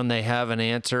 when they have an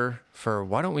answer for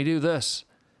why don't we do this,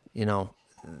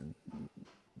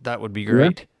 that would be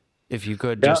great if you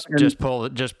could just pull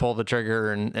the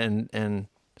trigger and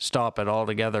stop it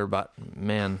altogether. But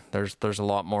man, there's a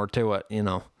lot more to it,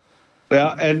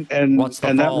 Yeah, and what's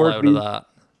the fallout of that?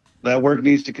 That work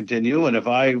needs to continue, and if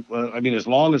as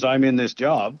long as I'm in this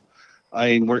job,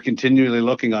 we're continually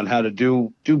looking on how to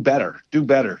do better.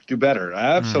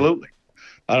 Absolutely.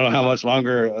 I don't know how much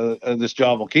longer this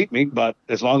job will keep me, but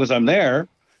as long as I'm there,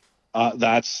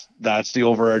 that's the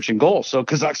overarching goal. So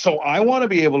I want to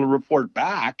be able to report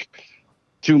back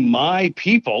to my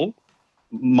people,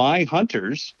 my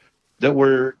hunters, that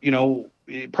we're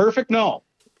perfect. No.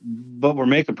 But we're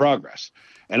making progress.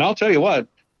 And I'll tell you what,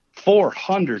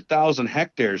 400,000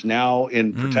 hectares now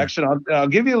in protection. I'll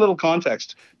give you a little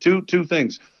context. Two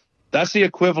things. That's the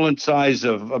equivalent size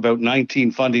of about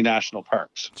 19 Fundy National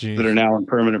Parks that are now in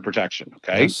permanent protection.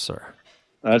 Okay. Yes, sir.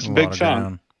 That's a big chunk.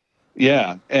 Ground.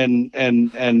 Yeah. And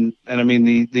I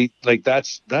mean, the like,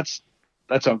 that's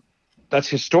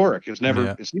historic. It's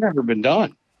never been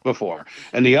done before.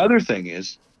 And the other thing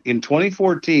is, in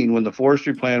 2014, when the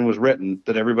forestry plan was written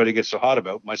that everybody gets so hot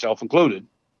about, myself included,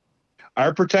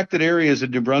 our protected areas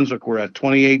in New Brunswick were at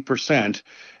 28%,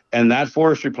 and that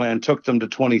forestry plan took them to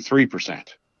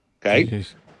 23%. Okay.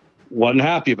 Jeez. Wasn't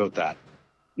happy about that.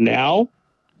 Now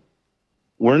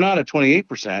we're not at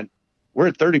 28%. We're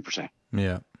at 30%.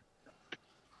 Yeah.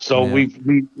 So Yeah. we've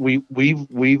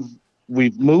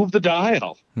moved the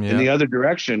dial in the other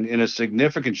direction in a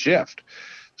significant shift.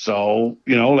 So,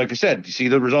 like I said, you see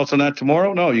the results on that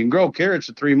tomorrow? No, you can grow carrots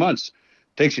in 3 months.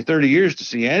 Takes you 30 years to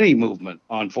see any movement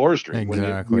on forestry when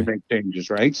you make changes,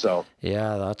 right? So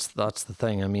yeah, that's the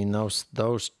thing. I mean,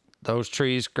 those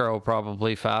trees grow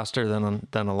probably faster than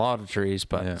a lot of trees,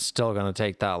 but it's still going to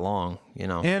take that long,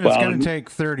 And it's going to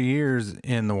take 30 years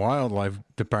in the wildlife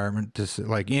department to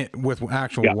with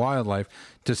actual wildlife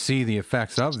to see the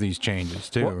effects of these changes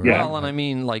too. Well, and I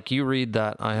mean, like you read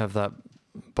that, I have that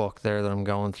book there that I'm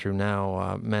going through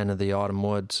now, Men of the Autumn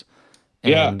Woods.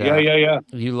 And,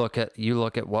 You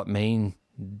look at what Maine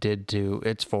did to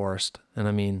its forest, and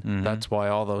I mean that's why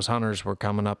all those hunters were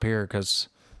coming up here, because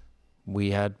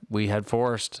we had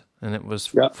forest and it was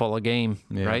full of game,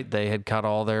 right? They had cut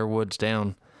all their woods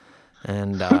down,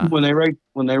 and when they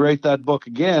write that book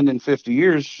again in 50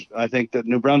 years, I think that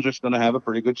New Brunswick's going to have a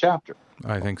pretty good chapter.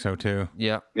 I think so too.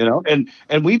 Yeah, and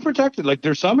we protected, like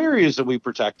there's some areas that we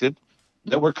protected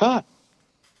that were cut.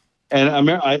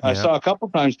 And I saw a couple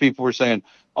times people were saying,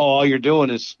 "Oh, all you're doing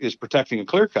is protecting a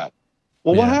clear cut."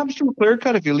 Well, what happens to a clear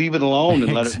cut if you leave it alone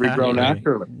and let it regrow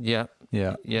naturally? Yeah,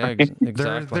 right?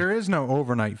 Exactly. There is no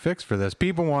overnight fix for this.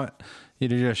 People want you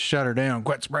to just shut her down,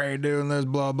 quit spraying, doing this,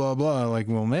 blah blah blah. Like,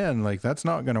 well, man, like that's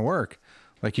not going to work.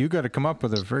 Like, you got to come up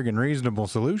with a friggin' reasonable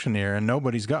solution here, and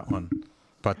nobody's got one.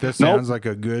 But this sounds like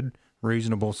a good,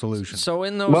 reasonable solution. So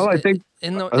in those, I think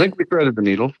we threaded the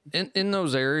needle. In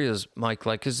those areas, Mike.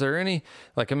 Like, is there any?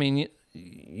 Like, I mean,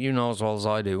 you know as well as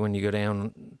I do, when you go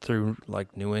down through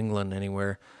like New England,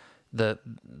 anywhere,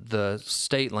 the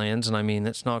state lands, and I mean,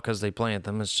 it's not because they plant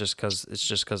them. It's just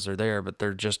because they're there, but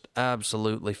they're just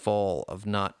absolutely full of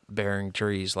nut-bearing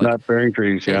trees. Like, nut-bearing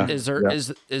trees, yeah. Is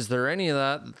there any of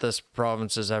that this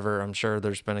province has ever? I'm sure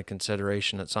there's been a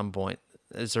consideration at some point.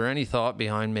 Is there any thought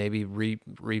behind maybe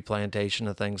replantation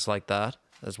of things like that,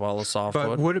 as well as softwood?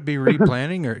 But would it be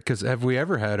replanting, or because have we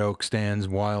ever had oak stands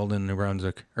wild in New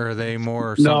Brunswick, or are they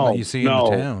more something that you see in the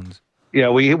towns? Yeah,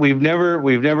 we've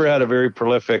never had a very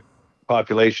prolific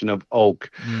population of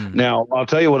oak. Now, I'll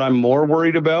tell you what I'm more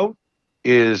worried about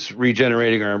is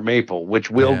regenerating our maple, which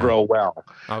will grow well.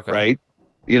 Okay. Right?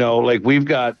 Like we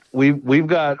got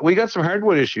some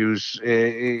hardwood issues,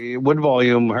 wood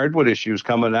volume hardwood issues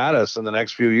coming at us in the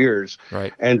next few years.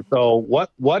 Right. And so what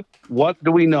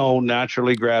do we know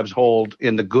naturally grabs hold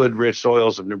in the good rich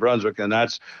soils of New Brunswick? And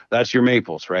that's your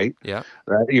maples, right? Yeah.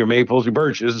 Your maples, your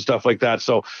birches and stuff like that.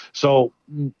 So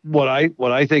what I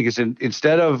think is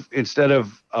instead of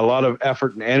a lot of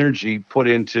effort and energy put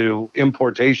into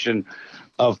importation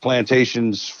of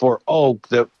plantations for oak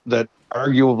that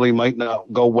arguably might not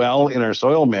go well in our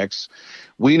soil mix,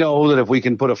 we know that if we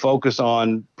can put a focus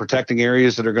on protecting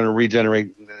areas that are going to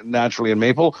regenerate naturally in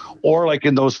maple, or like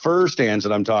in those fir stands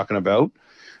that I'm talking about,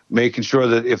 making sure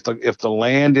that if the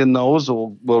land in those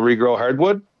will regrow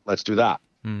hardwood, let's do that.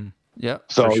 Yeah.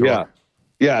 So sure.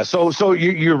 Yeah. So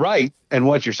you're right, and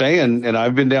what you're saying, and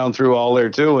I've been down through all there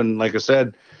too, and like I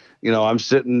said, I'm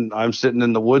sitting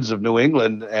in the woods of New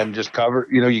England and just cover,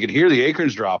 you can hear the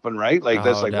acorns dropping, right? Like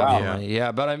that's like, definitely. Wow.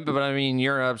 Yeah. But I mean,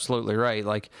 you're absolutely right.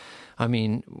 Like, I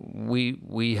mean,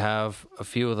 we have a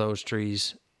few of those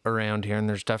trees around here, and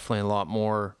there's definitely a lot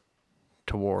more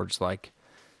towards like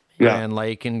Grand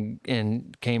Lake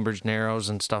and Cambridge Narrows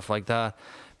and stuff like that.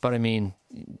 But I mean,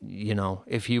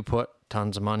 if you put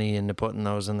tons of money into putting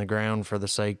those in the ground for the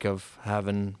sake of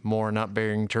having more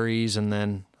nut-bearing trees, and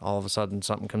then all of a sudden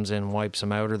something comes in and wipes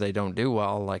them out, or they don't do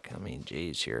well, like, I mean,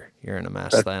 geez, you're in a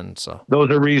mess then. So those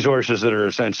are resources that are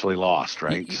essentially lost,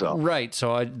 right? So right.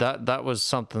 So that was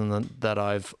something that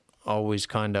I've always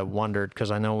kind of wondered,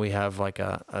 because I know we have like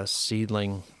a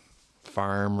seedling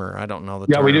farm, or I don't know the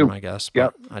term, we do. I guess,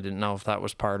 but I didn't know if that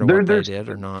was part of what they did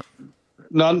or not.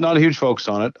 Not a huge focus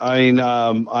on it. I mean,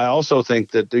 I also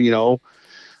think that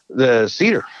the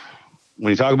cedar, when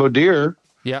you talk about deer,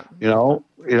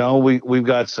 we've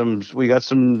got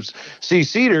some see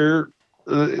cedar.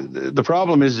 The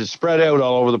problem is it's spread out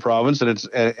all over the province, and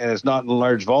it's not in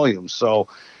large volumes. So,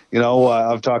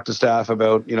 I've talked to staff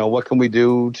about, what can we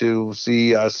do to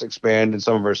see us expand in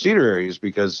some of our cedar areas,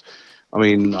 because, I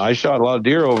mean, I shot a lot of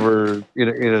deer over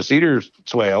in a cedar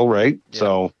swale, right? Yeah.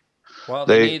 So, well,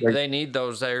 they need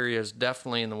those areas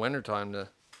definitely in the wintertime to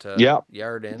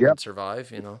yard in and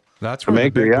survive. That's where the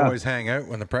big boys hang out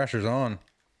when the pressure's on.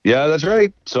 Yeah, that's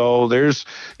right. So there's,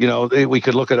 we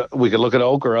could look at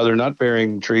oak or other nut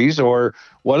bearing trees, or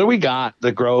what do we got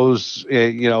that grows,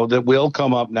 that will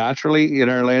come up naturally in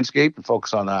our landscape, and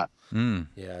focus on that.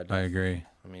 Yeah, I agree.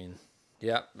 I mean,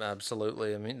 yeah,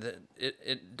 absolutely. I mean,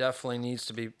 it definitely needs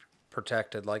to be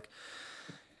protected. Like,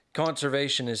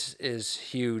 conservation is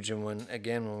huge, and when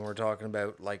we're talking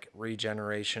about like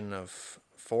regeneration of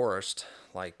forest,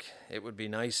 like, it would be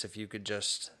nice if you could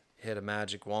just hit a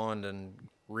magic wand and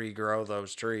regrow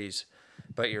those trees.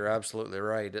 But you're absolutely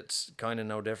right. It's kind of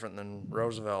no different than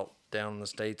Roosevelt down in the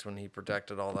States when he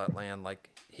protected all that land. Like,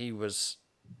 he was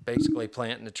basically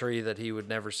planting a tree that he would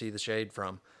never see the shade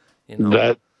from.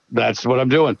 That's what I'm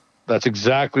doing. That's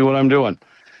exactly what I'm doing.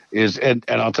 And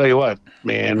I'll tell you what,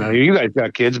 man, you guys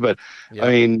got kids, but I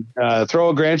mean, throw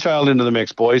a grandchild into the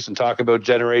mix, boys, and talk about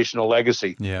generational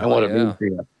legacy and what it means to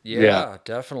you. Yeah,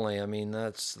 definitely. I mean,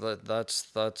 that's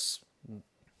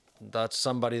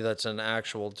somebody that's an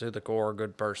actual to the core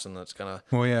good person that's gonna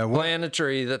plant a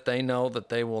tree that they know that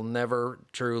they will never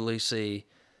truly see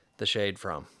the shade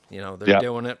from. They're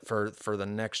doing it for the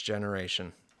next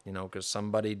generation. Because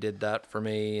somebody did that for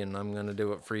me, and I'm going to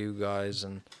do it for you guys.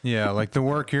 And like the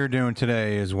work you're doing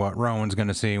today is what Rowan's going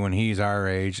to see when he's our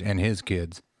age and his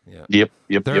kids. Yeah.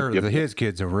 Yep. His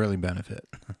kids will really benefit.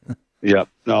 Yep.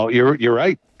 No, you're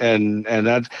right. And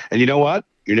you know what?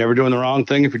 You're never doing the wrong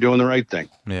thing if you're doing the right thing.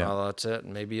 Yeah. Well, that's it.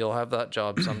 Maybe you'll have that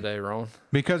job someday, Rowan.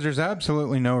 Because there's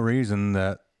absolutely no reason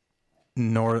that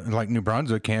New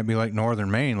Brunswick can't be like Northern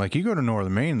Maine. Like, you go to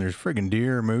Northern Maine, there's friggin'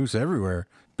 deer, moose everywhere,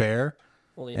 bear.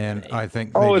 And I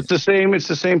think it's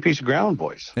the same piece of ground,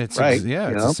 boys. It's right.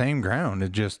 It's the same ground.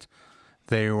 It just,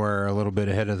 they were a little bit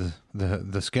ahead of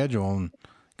the schedule and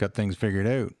got things figured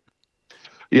out.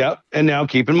 Yeah. And now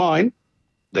keep in mind,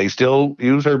 they still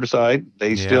use herbicide.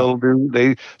 They still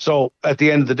do. So at the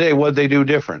end of the day, what they do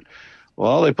different?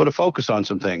 Well, they put a focus on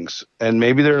some things, and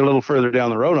maybe they're a little further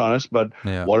down the road on us, but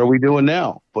what are we doing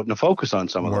now? Putting a focus on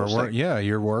some of those things. Yeah,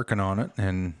 you're working on it,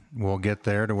 and we'll get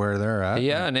there to where they're at.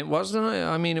 Yeah, and it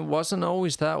wasn't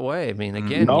always that way. I mean,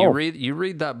 again, you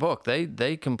read that book,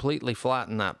 they completely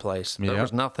flattened that place. There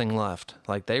was nothing left.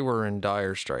 Like, they were in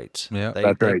dire straits. Yeah,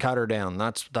 they cut her down.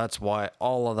 That's why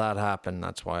all of that happened.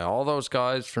 That's why all those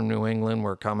guys from New England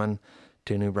were coming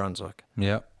to New Brunswick.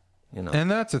 Yep.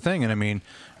 And that's the thing. And I mean,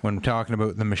 when talking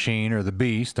about the machine or the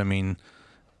beast, I mean,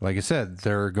 like I said,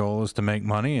 their goal is to make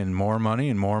money and more money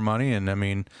and more money. And I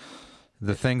mean,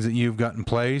 the things that you've got in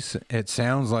place, it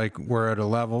sounds like we're at a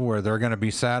level where they're going to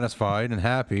be satisfied and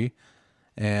happy,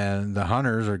 and the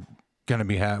hunters are going to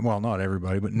be happy. Well, not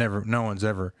everybody, but no one's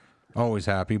ever always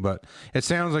happy, but it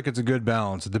sounds like it's a good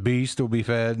balance. The beast will be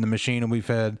fed, and the machine will be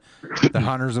fed. The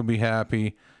hunters will be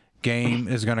happy. Game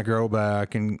is going to grow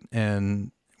back,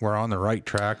 and we're on the right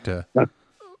track to get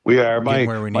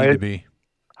where we need to be.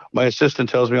 My assistant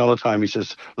tells me all the time, he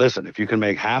says, listen, if you can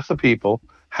make half the people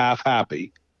half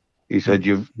happy, he said,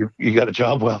 you got a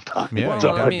job well done. Yeah,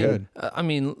 so, I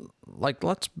mean, like,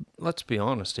 let's be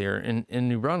honest here. In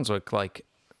New Brunswick, like,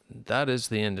 that is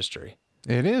the industry.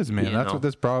 It is, man. That's what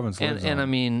this province lives on. And I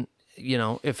mean,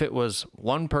 if it was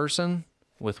one person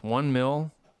with one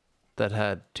mill that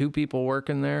had two people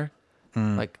working there,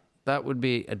 like, that would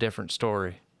be a different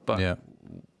story. But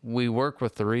we work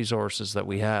with the resources that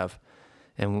we have,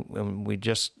 and we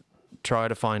just try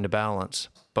to find a balance.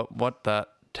 But what that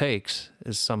takes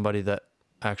is somebody that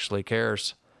actually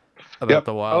cares about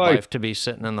the wildlife to be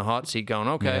sitting in the hot seat going,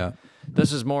 okay,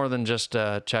 this is more than just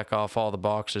check off all the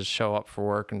boxes, show up for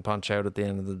work, and punch out at the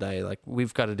end of the day. Like,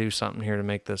 we've got to do something here to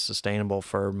make this sustainable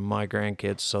for my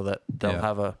grandkids so that they'll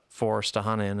have a forest to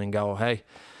hunt in and go, hey,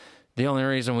 the only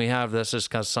reason we have this is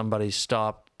because somebody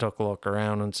stopped, took a look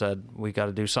around, and said, we got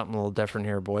to do something a little different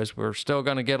here, boys. We're still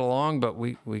going to get along, but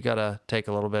we got to take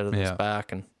a little bit of this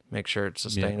back and make sure it's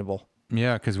sustainable.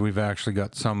 Yeah, because we've actually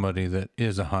got somebody that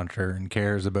is a hunter and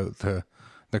cares about the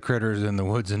critters in the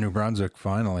woods in New Brunswick,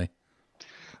 finally.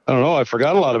 I don't know. I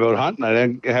forgot a lot about hunting.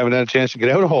 I haven't had a chance to get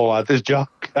out a whole lot. This job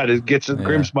kind of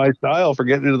crimps my style for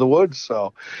getting into the woods.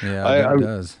 So it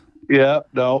does. Yeah,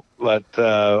 no, but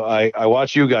I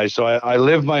watch you guys, so I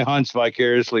live my hunts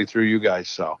vicariously through you guys.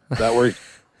 So that works.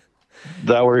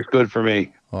 That works good for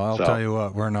me. Well, I'll So- tell you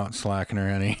what, we're not slacking or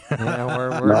any. Yeah,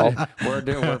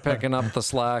 we're picking up the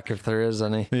slack if there is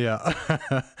any. Yeah.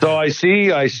 So I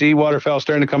see waterfowl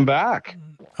starting to come back.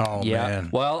 Oh, Yeah. man.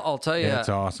 Well, I'll tell you, It's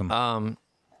awesome.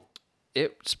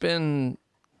 it's been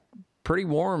pretty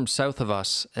warm south of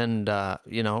us, and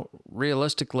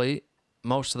realistically,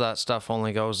 most of that stuff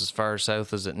only goes as far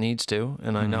south as it needs to.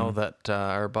 And I know that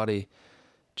our buddy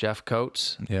Jeff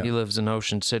Coates, Yeah. he lives in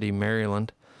Ocean City,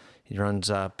 Maryland. He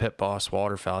runs Pit Boss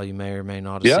Waterfowl. You may or may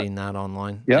not have Yeah. seen that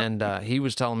online. Yeah. And he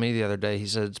was telling me the other day, he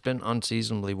said it's been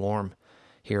unseasonably warm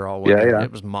here all winter. Yeah.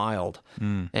 It was mild.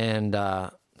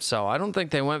 And so I don't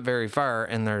think they went very far.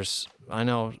 And I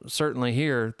know certainly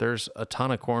here, there's a ton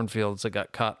of cornfields that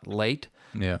got cut late.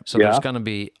 Yeah. So there's going to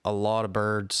be a lot of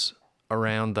birds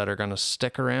around that are going to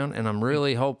stick around. And I'm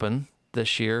really hoping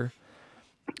this year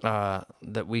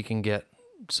that we can get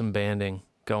some banding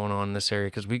going on in this area,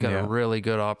 because we got Yeah. a really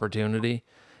good opportunity.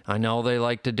 I know they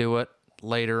like to do it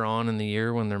later on in the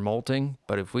year when they're molting,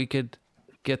 but if we could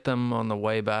get them on the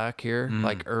way back here,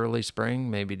 like early spring,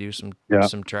 maybe do some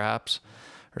traps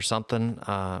or something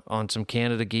on some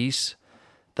Canada geese,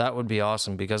 that would be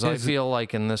awesome. Because I feel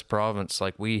like in this province,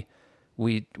 like we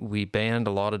banned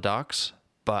a lot of ducks,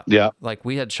 but like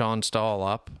we had Sean Stahl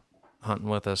up hunting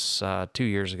with us 2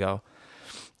 years ago.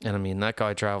 And I mean, that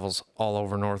guy travels all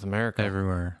over North America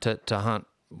Everywhere. to hunt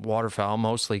waterfowl,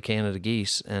 mostly Canada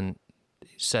geese. And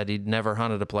he said he'd never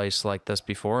hunted a place like this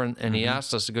before. And he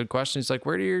asked us a good question. He's like,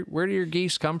 where do your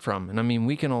geese come from? And I mean,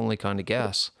 we can only kind of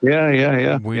guess.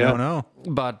 Yeah. We don't know.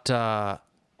 But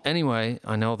anyway,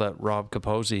 I know that Rob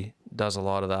Capozzi does a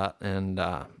lot of that. And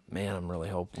man, I'm really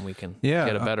hoping we can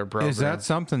get a better program. Is that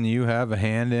something you have a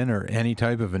hand in or any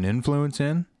type of an influence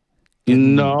in?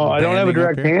 No, I don't have a banding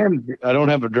up direct here? hand. I don't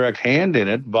have a direct hand in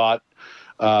it, but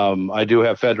I do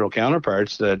have federal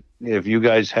counterparts that if you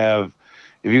guys have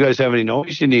any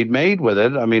noise you need made with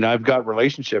it, I mean, I've got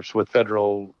relationships with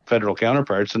federal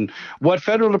counterparts. And what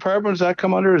federal department does that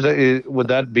come under? Would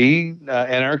that be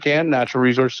NRCan, Natural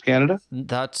Resources Canada?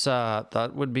 That's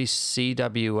that would be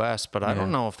CWS, but I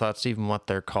don't know if that's even what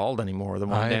they're called anymore. The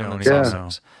one I down don't in even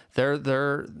Sussex.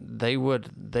 They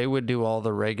would do all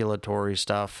the regulatory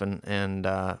stuff and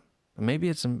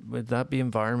maybe would that be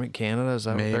Environment Canada? Is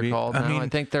that what they're called now? I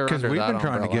think they're because under we've that been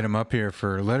trying to umbrella. get them up here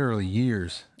for literally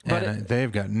years, But and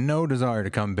they've got no desire to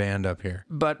come band up here.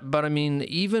 But I mean,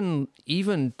 even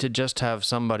to just have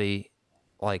somebody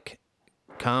like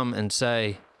come and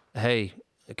say, hey,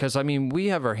 because I mean, we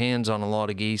have our hands on a lot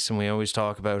of geese, and we always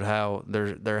talk about how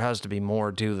there has to be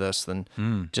more to this than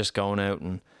just going out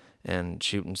and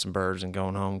shooting some birds and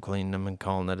going home, cleaning them, and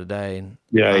calling it a day. And,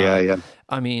 Yeah.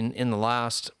 I mean, in the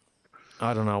last,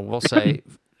 I don't know, we'll say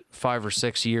 5 or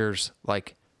 6 years,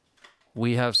 like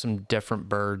we have some different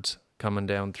birds coming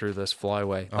down through this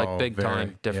flyway, like big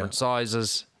time, different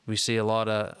sizes. We see a lot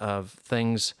of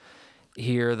things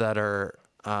here that are,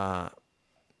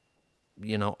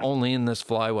 only in this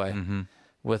flyway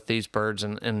with these birds.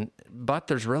 But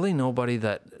there's really nobody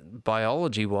that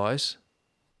biology wise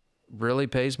really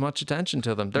pays much attention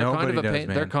to them. They're Nobody kind of a does, pain.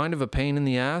 man. They're kind of a pain in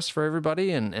the ass for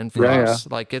everybody, and for us,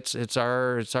 like it's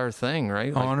our thing,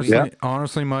 right? Like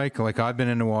Honestly, Mike, like I've been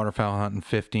into waterfowl hunting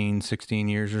 15, 16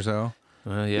 years or so.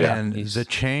 And the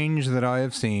change that I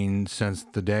have seen since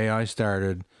the day I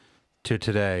started to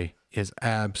today is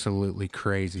absolutely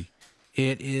crazy.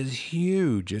 It is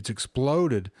huge. It's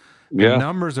exploded. The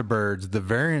numbers of birds, the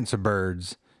variance of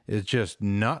birds is just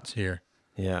nuts here.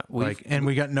 Yeah, And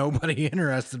we got nobody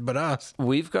interested but us.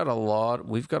 We've got a lot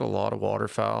of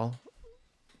waterfowl,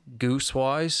 goose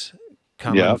wise,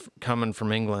 coming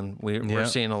from England. We're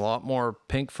seeing a lot more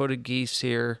pink-footed geese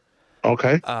here.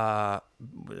 Okay. A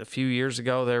few years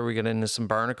ago, there we got into some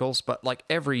barnacles, but like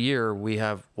every year we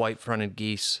have white-fronted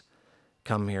geese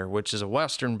come here, which is a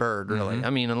western bird, really. I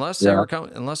mean, unless they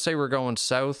were going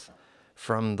south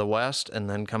from the west and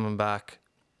then coming back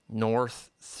north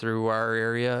through our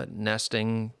area,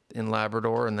 nesting in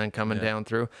Labrador, and then coming down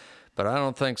through. But I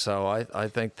don't think so. I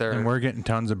think they're... And we're getting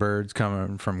tons of birds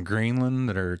coming from Greenland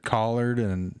that are collared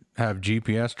and have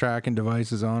GPS tracking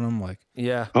devices on them, like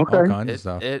all kinds of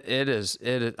stuff. It is.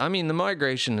 I mean, the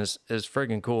migration is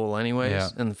friggin' cool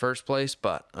anyways in the first place,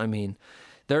 but I mean,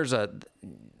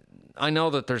 I know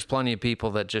that there's plenty of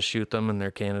people that just shoot them and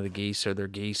they're Canada geese or they're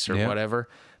geese or whatever.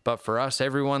 But for us,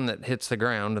 everyone that hits the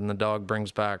ground and the dog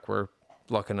brings back, we're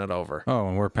looking it over. Oh,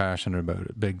 and we're passionate about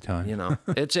it big time. You know,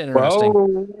 it's interesting.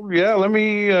 Well, yeah. Let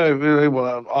me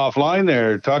offline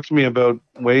there. Talk to me about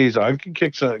ways I can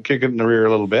kick it in the rear a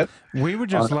little bit. We would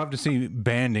just love to see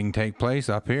banding take place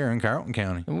up here in Carleton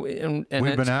County. And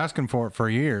We've been asking for it for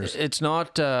years. It's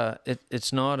not.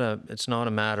 It's not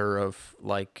a matter of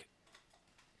like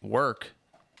work,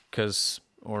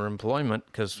 or employment,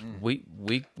 because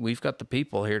we've got the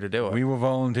people here to do it. We will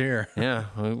volunteer. Yeah,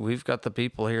 we've got the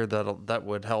people here that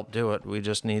would help do it. We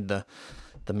just need the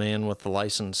man with the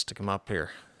license to come up here,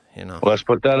 you know. Well, let's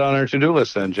put that on our to-do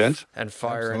list then, gents. And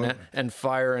fire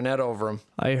a net over them.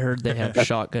 I heard they have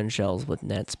shotgun shells with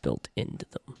nets built into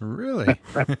them. Really?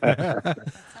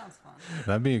 That sounds fun.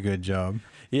 That'd be a good job.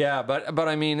 Yeah, but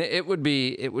I mean, it would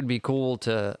be cool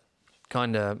to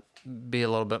kind of be a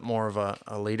little bit more of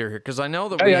a leader here, because I know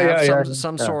that we have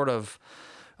some sort of.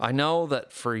 I know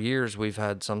that for years we've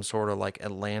had some sort of like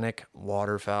Atlantic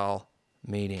waterfowl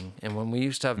meeting, and when we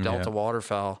used to have Delta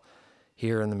waterfowl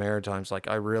here in the Maritimes, like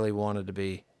I really wanted to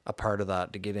be a part of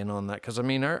that, to get in on that, because I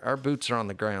mean our boots are on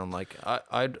the ground. Like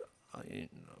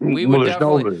we would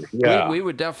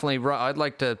definitely. I'd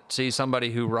like to see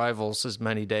somebody who rivals as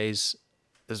many days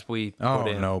as we put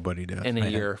in. Nobody does in a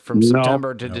year from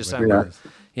September to December.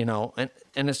 You know, and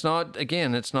it's not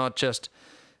just,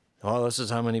 oh, this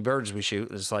is how many birds we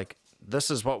shoot. It's like, this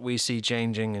is what we see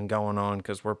changing and going on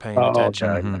because we're paying attention.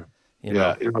 Okay. Mm-hmm. You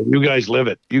know? You guys live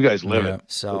it. You guys live it.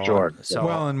 So, for sure.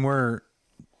 Well, and we're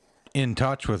in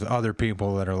touch with other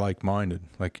people that are like-minded.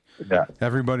 Like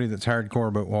everybody that's hardcore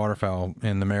about waterfowl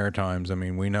in the Maritimes, I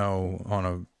mean, we know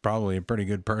on probably a pretty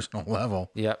good personal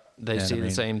level. Yep, they see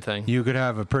the same thing. You could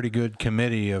have a pretty good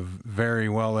committee of very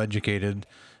well-educated,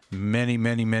 many,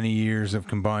 many, many years of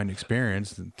combined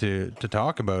experience to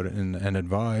talk about it and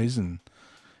advise and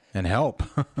help.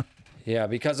 Yeah,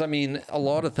 because I mean, a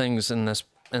lot of things in this,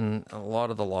 and a lot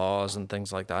of the laws and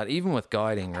things like that, even with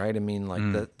guiding, right? I mean, like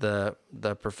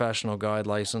the professional guide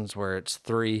license, where it's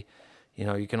 3, you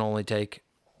know, you can only take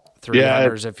 3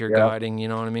 hunters if you're guiding, you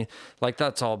know what I mean? Like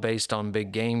that's all based on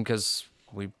big game, because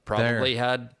we probably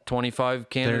had 25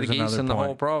 Canada geese in the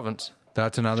whole province.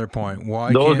 That's another point.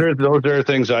 Those are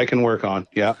things I can work on.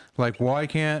 Yeah. Like, why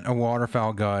can't a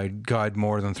waterfowl guide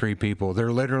more than 3 people?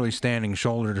 They're literally standing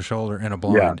shoulder to shoulder in a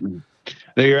blind. Yeah.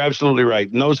 No, you're absolutely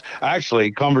right. And those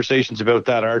conversations about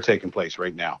that are taking place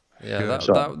right now. Yeah,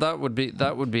 that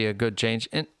would be a good change.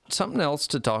 And something else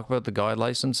to talk about the guide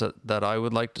license that I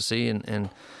would like to see, and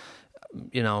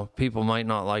you know, people might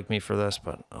not like me for this,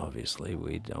 but obviously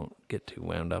we don't get too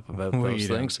wound up about those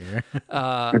things.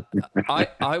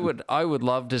 I would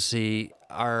love to see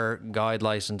our guide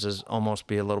licenses almost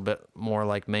be a little bit more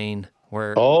like Maine,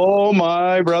 where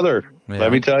my brother,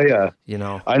 let me tell you, you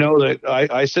know, I know that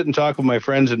I sit and talk with my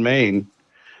friends in Maine,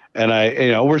 and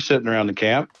we're sitting around the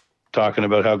camp talking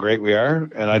about how great we are,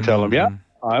 and I tell them,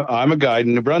 I'm a guide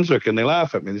in New Brunswick, and they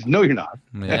laugh at me. They say, no, you're not.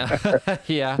 Yeah,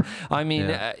 yeah. I mean,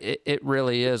 it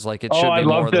really is like it should be I'd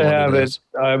more love than to what have it it. is.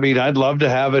 I mean, I'd love to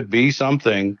have it be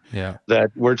something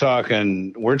that we're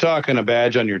talking a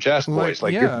badge on your chest, boys.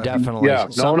 Like, definitely. Yeah,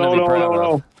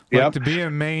 no. Like, to be a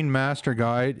Maine master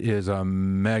guide is a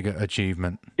mega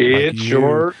achievement. It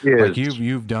sure is. Like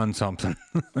you've done something.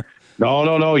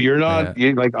 No, you're not.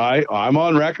 I'm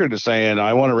on record as saying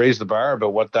I want to raise the bar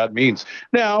about what that means.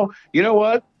 Now, you know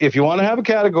what? If you want to have a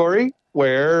category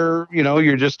where, you know,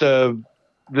 you're just a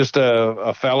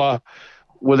fella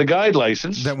with a guide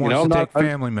license that wants to take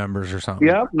family members or something.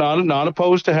 Yeah, not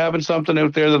opposed to having something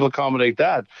out there that'll accommodate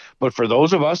that. But for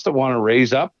those of us that want to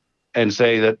raise up and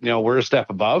say that, you know, we're a step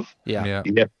above. Yeah.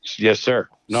 Yes, sir.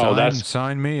 No,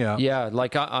 sign me up. Yeah,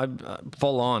 like I'm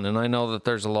full on, and I know that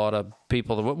there's a lot of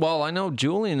people that. Well, I know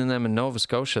Julian and them in Nova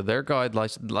Scotia, their guide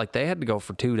license, like they had to go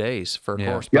for 2 days for a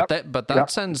course, but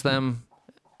that sends them.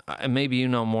 And maybe you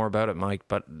know more about it, Mike,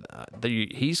 but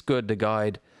he's good to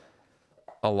guide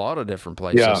a lot of different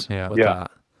places. With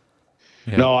that.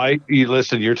 Yeah. No,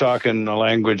 listen. You're talking a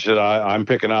language that I'm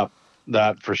picking up.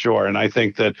 That for sure, and I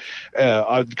think that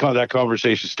that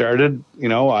conversation started. You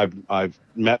know, I've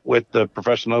met with the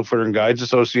Professional Outfitter and Guides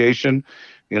Association.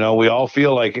 You know, we all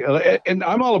feel like, and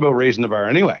I'm all about raising the bar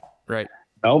anyway. Right.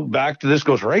 No, this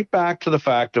goes right back to the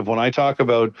fact of when I talk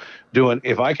about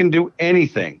if I can do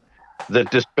anything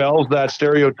that dispels that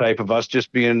stereotype of us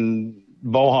just being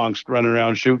bohonks running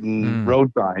around shooting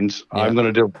road signs, I'm going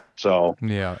to do it. So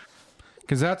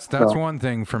because that's one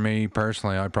thing for me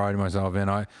personally. I pride myself in.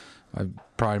 I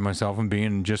pride myself in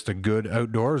being just a good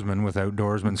outdoorsman with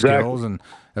outdoorsman skills and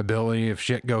ability. If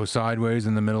shit goes sideways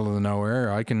in the middle of the nowhere,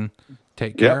 I can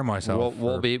take care of myself.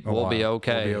 We'll be okay. We'll be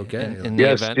okay. In the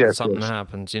Yes, event yes, something yes.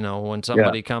 happens. You know, when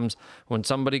somebody comes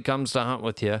to hunt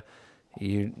with you,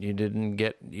 you didn't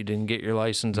get your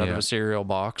license out of Yeah. a cereal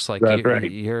box. Like That's right.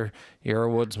 you're a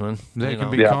woodsman. They you can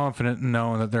know? be Yeah. confident in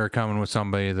knowing that they're coming with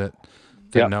somebody that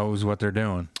Yeah. knows what they're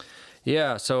doing.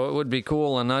 Yeah, so it would be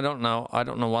cool, and I don't know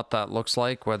what that looks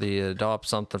like. Whether you adopt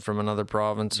something from another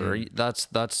province or that's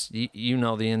you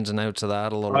know the ins and outs of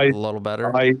that a little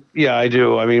better. I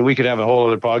do. I mean, we could have a whole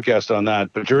other podcast on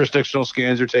that, but jurisdictional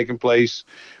scans are taking place.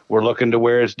 We're looking to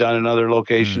where it's done in other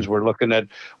locations. We're looking at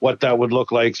what that would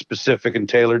look like, specific and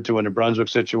tailored to a New Brunswick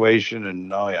situation. And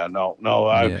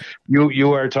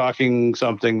you are talking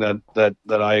something that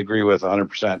I agree with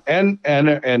 100%, and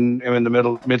I'm in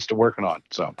the midst of working on.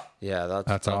 So Yeah,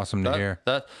 That's awesome to hear.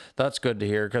 That's good to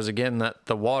hear because again, that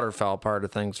the waterfowl part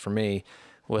of things for me,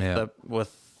 with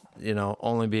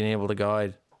only being able to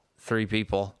guide 3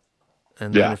 people,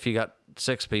 and then if you got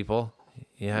 6 people,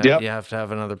 you have to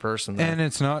have another person there. And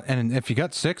it's not. And if you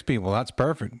got 6 people, that's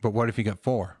perfect. But what if you got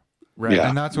 4? Right. Yeah.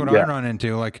 And that's what I run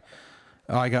into. Like,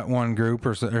 I got one group,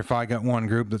 or if I got one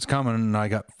group that's coming, and I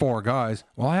got 4 guys,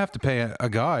 well, I have to pay a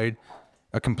guide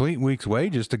a complete week's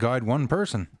wages to guide one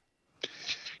person.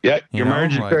 yeah, your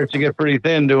margin starts to get pretty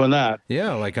thin doing that.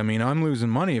 Yeah, like, I mean, I'm losing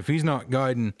money if he's not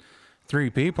guiding 3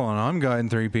 people and I'm guiding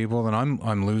 3 people. Then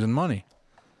I'm losing money.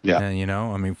 Yeah, And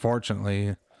I mean,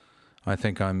 fortunately, I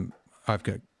think I've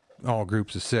got all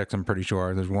groups of 6. I'm pretty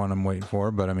sure there's one I'm waiting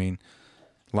for, but I mean,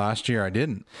 last year I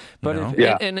didn't. But you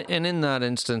know? and in that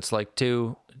instance, like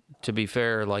to be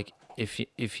fair, like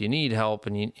if you need help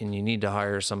and you need to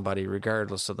hire somebody,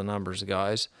 regardless of the numbers of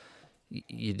guys,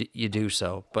 you do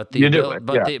so. But the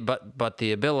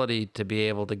the ability to be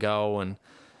able to go and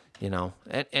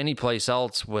any place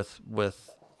else with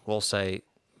we'll say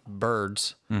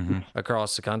birds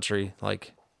across the country,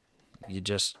 like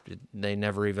they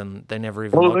never even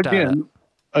looked at it.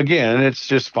 Again, it's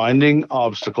just finding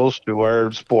obstacles to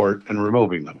our sport and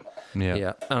removing them.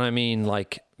 Yeah. And I mean,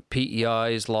 like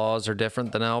PEI's laws are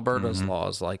different than Alberta's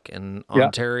laws, like in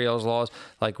Ontario's laws.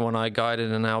 Like when I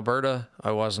guided in Alberta,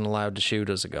 I wasn't allowed to shoot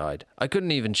as a guide. I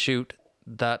couldn't even shoot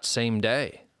that same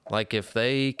day. Like if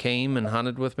they came and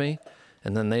hunted with me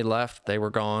and then they left, they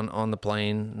were gone on the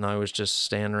plane, and I was just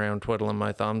standing around twiddling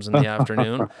my thumbs in the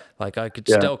afternoon. Like I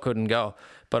still couldn't go.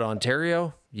 But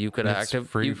Ontario, you could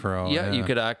free for all. Yeah, you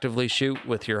could actively shoot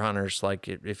with your hunters, like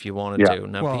if you wanted to.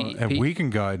 Now, and we can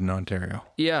guide in Ontario.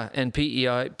 Yeah, and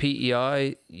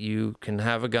PEI, you can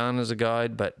have a gun as a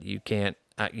guide, but you can't.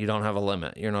 You don't have a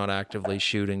limit. You're not actively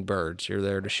shooting birds. You're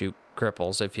there to shoot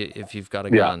cripples if you've got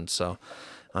a gun. So,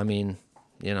 I mean,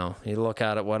 you look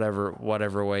at it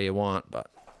whatever way you want, but.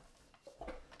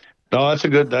 No, that's a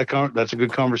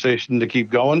good conversation to keep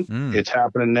going. It's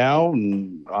happening now,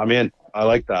 and I'm in. I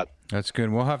like that. That's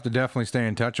good. We'll have to definitely stay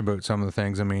in touch about some of the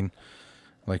things. I mean,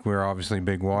 like we're obviously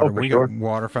big got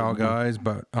waterfowl guys,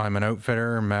 but I'm an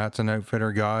outfitter. Matt's an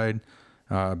outfitter guide.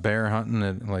 Bear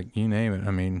hunting, like you name it.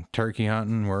 I mean, turkey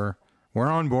hunting. We're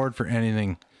on board for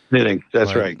anything.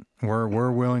 That's right.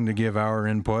 We're willing to give our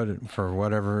input for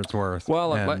whatever it's worth.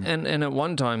 Well, and at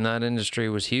one time that industry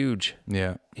was huge.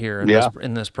 Yeah. Here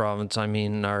in this province. I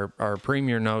mean, our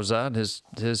premier knows that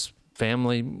his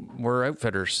family were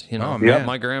outfitters.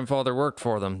 My grandfather worked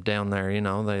for them down there.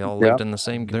 They all lived in the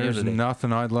same community. There's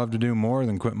nothing I'd love to do more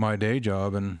than quit my day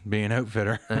job and be an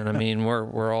outfitter. And I mean,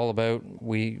 we're all about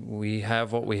we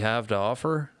have what we have to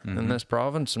offer in this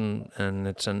province, and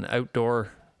it's an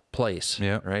outdoor place.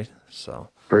 Yeah. Right. So.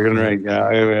 Friggin' right.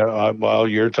 Yeah. Well,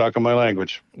 you're talking my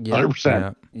language.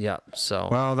 100%. Yeah. So.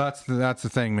 Well, that's the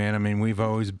thing, man. I mean, we've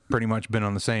always pretty much been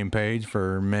on the same page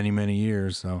for many, many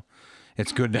years. So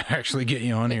it's good to actually get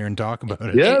you on here and talk about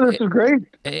it. Yeah, this is great.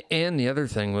 And the other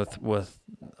thing with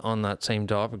on that same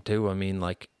topic too, I mean,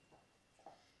 like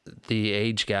the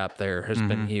age gap there has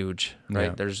been huge, right?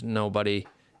 Yeah. There's nobody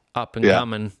up and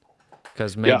coming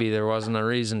because maybe there wasn't a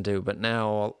reason to, but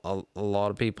now a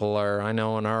lot of people are. I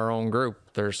know in our own group,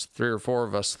 there's 3 or 4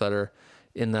 of us that are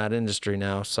in that industry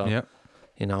now. So,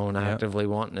 and actively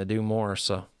wanting to do more.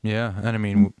 So yeah, and I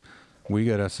mean, we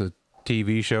got us a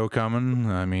TV show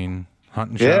coming. I mean,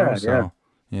 hunting show. So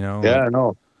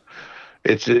no,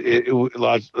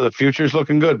 the future's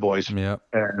looking good, boys. Yeah,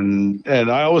 and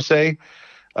I always say,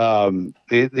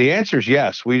 the answer is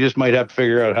yes. We just might have to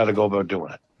figure out how to go about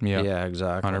doing it. Yeah,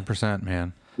 exactly. 100%,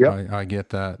 man. Yep. I get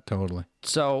that totally.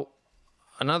 So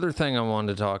another thing I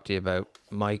wanted to talk to you about,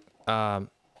 Mike, down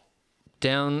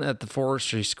at the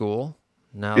forestry school,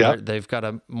 now they've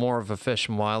got more of a fish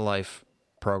and wildlife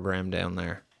program down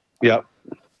there. Yep.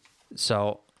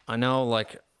 So I know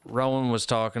like Rowan was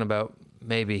talking about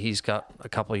maybe he's got a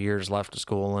couple of years left of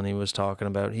school, and he was talking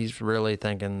about he's really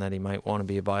thinking that he might want to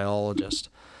be a biologist.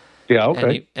 Yeah.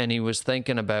 Okay. And he was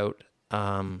thinking about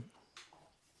going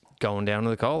down to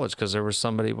the college because there was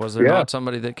somebody. Was there not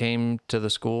somebody that came to the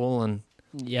school and?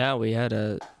 Yeah, we had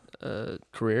a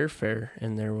career fair,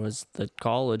 and there was the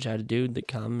college had a dude that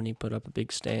come, and he put up a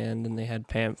big stand, and they had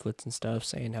pamphlets and stuff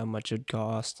saying how much it'd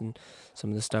cost and some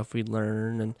of the stuff we'd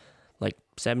learn, and like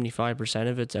 75%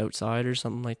 of it's outside or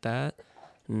something like that,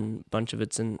 and a bunch of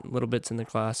it's in little bits in the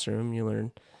classroom. You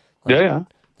learn like,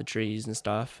 the trees and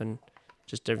stuff, and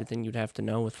just everything you'd have to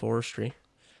know with forestry.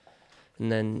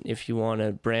 And then if you want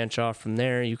to branch off from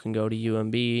there, you can go to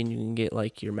UMB and you can get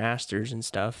like your master's and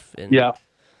stuff in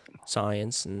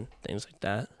science and things like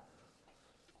that.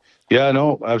 Yeah,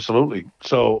 no, absolutely.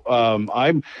 So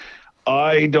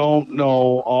I don't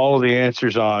know all of the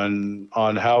answers on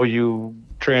how you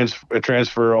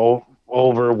transfer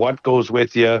over, what goes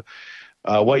with you,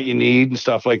 what you need and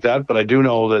stuff like that. But I do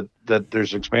know that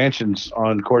there's expansions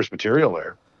on course material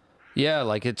there. Yeah,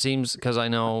 like it seems, because I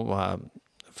know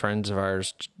friends of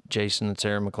ours, Jason and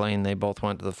Sarah McLean, they both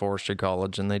went to the forestry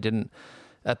college, and they didn't,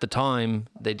 at the time,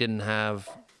 they didn't have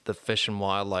the fish and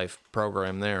wildlife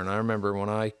program there. And I remember when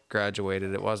I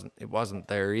graduated, it wasn't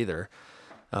there either.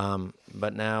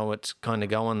 But now it's kind of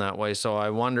going that way. So I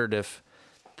wondered if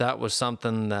that was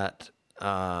something that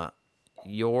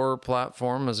your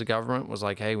platform as a government was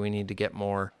like, hey, we need to get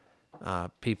more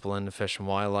people into fish and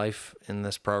wildlife in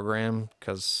this program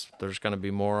because there's going to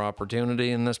be more opportunity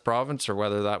in this province, or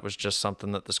whether that was just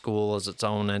something that the school as its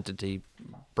own entity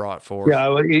brought forth.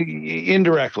 Yeah,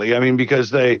 indirectly. I mean,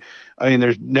 because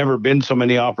there's never been so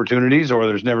many opportunities, or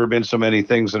there's never been so many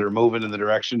things that are moving in the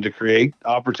direction to create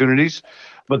opportunities.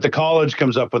 But the college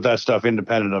comes up with that stuff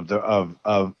independent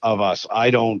of us. I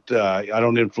don't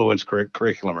influence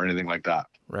curriculum or anything like that.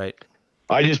 Right.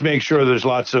 I just make sure there's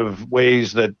lots of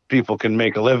ways that people can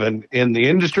make a living in the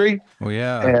industry. Well,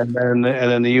 yeah. And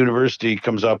then the university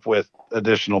comes up with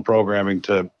additional programming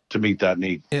to meet that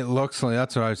need. It looks like,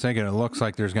 that's what I was thinking. It looks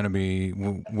like there's going to be,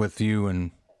 with you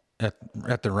and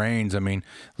at the reins, I mean,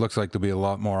 it looks like there'll be a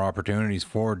lot more opportunities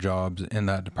for jobs in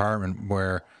that department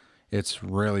where it's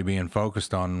really being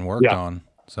focused on and worked on.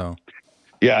 So.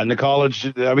 Yeah, and the college,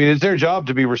 I mean, it's their job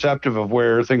to be receptive of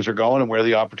where things are going and where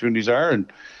the opportunities are, and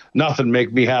nothing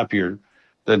make me happier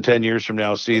than 10 years from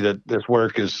now see that this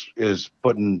work is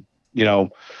putting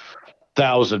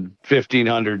 1,000,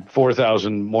 1,500,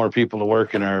 4,000 more people to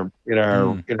work in our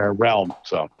realm.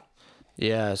 So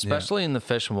yeah, especially in the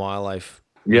fish and wildlife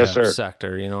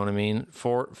sector, you know what I mean?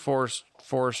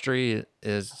 Forestry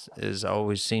is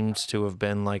always seems to have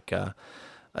been like a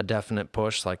definite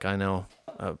push. Like I know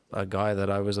a guy that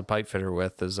I was a pipe fitter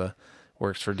with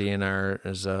works for DNR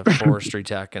as a forestry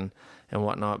tech and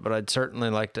whatnot. But I'd certainly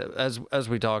like to, as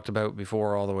we talked about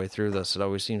before all the way through this, it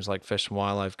always seems like fish and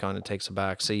wildlife kind of takes a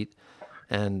back seat,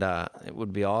 and it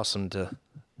would be awesome to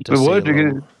see well,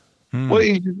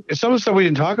 some of the stuff we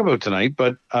didn't talk about tonight,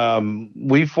 but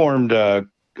we formed a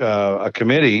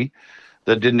committee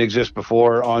that didn't exist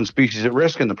before on species at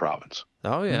risk in the province.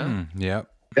 Oh yeah. Yep.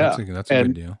 That's a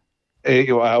good deal.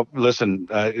 Listen,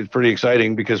 it's pretty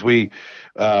exciting because we've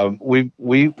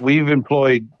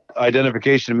employed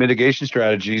identification and mitigation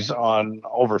strategies on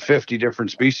over 50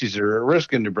 different species that are at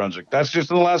risk in New Brunswick. That's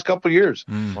just in the last couple of years.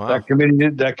 Wow. That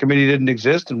committee didn't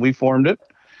exist, and we formed it.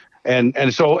 And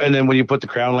then when you put the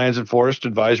Crown Lands and Forest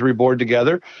Advisory Board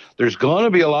together, there's going to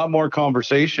be a lot more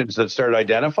conversations that start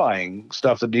identifying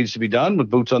stuff that needs to be done with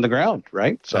boots on the ground,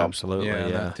 right? So absolutely, yeah.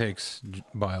 That takes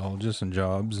biologists and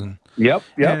jobs, and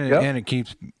and it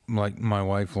keeps, like my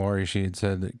wife Lori, she had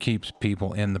said, that keeps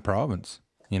people in the province.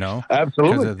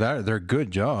 Absolutely, because they're good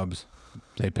jobs.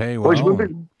 They pay well.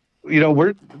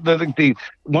 We're the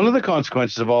one of the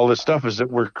consequences of all this stuff is that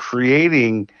we're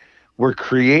creating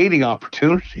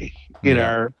opportunity in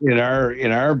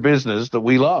our business that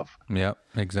we love. Yep,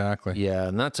 exactly. Yeah,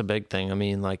 and that's a big thing. I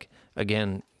mean, like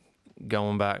again,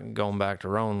 going back to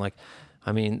Rowan, like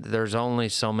I mean, there's only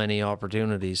so many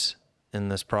opportunities in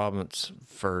this province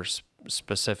for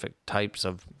specific types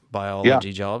of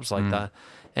biology jobs like that,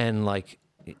 and like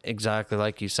exactly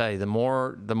like you say, the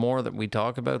more that we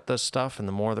talk about this stuff, and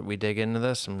the more that we dig into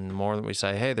this, and the more that we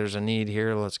say, hey, there's a need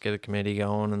here, let's get a committee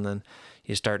going, and then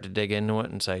you start to dig into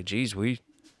it and say, geez, we've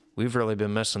really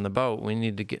been missing the boat. We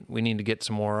need to get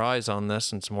some more eyes on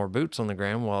this and some more boots on the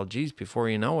ground. Well, geez, before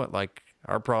you know it, like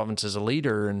our province is a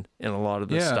leader in a lot of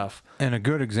this stuff. And a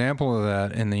good example of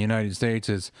that in the United States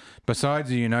is, besides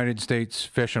the United States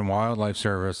Fish and Wildlife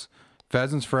Service,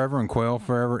 Pheasants Forever and Quail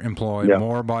Forever employ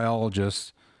more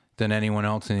biologists than anyone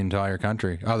else in the entire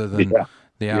country, other than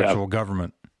the actual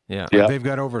government. Yeah. Yeah. They've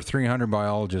got over 300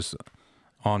 biologists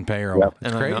on payroll. Yep.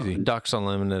 It's And I know crazy. Ducks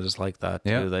Unlimited is like that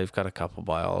too. Yeah. They've got a couple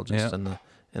biologists Yeah.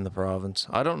 in the province.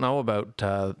 I don't know about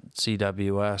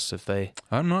CWS if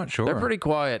I'm not sure. they're pretty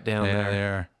quiet down Yeah, there. they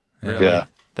are. Really. Yeah.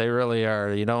 They really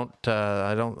are. You don't.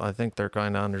 I think they're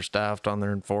kind of understaffed on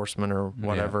their enforcement or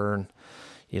whatever, and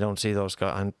you don't see those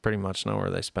guys. I pretty much know where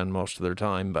they spend most of their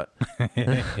time, but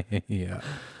Yeah.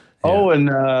 Oh,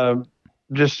 and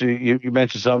just you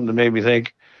mentioned something that made me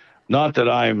think. Not that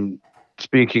I'm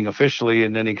speaking officially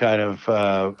in any kind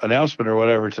of announcement or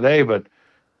whatever today, but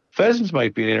pheasants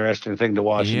might be an interesting thing to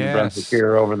watch in New Brunswick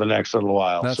here over the next little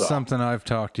while. That's so. something I've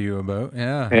talked to you about.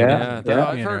 Yeah.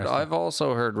 Yeah. I've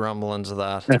also heard rumblings of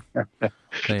that.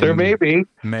 There may be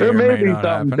or may not something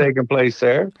happen. taking place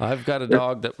there. I've got a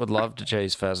dog that would love to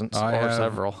chase pheasants, I or have,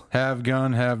 several. Have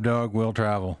gun, have dog, will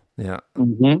travel. Yeah.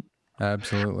 Mm-hmm.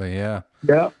 Absolutely. Yeah.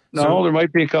 Yeah. No, So- there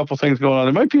might be a couple things going on.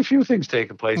 There might be a few things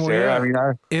taking place Well, there. yeah. I mean,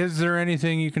 Is there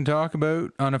anything you can talk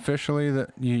about unofficially that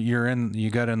you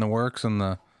got in the works in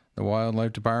the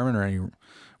wildlife department, or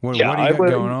what do you got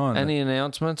going on? Any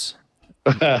announcements?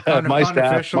 my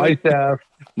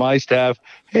staff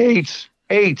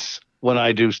hates when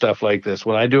I do stuff like this.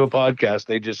 When I do a podcast,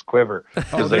 they just quiver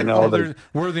because they know that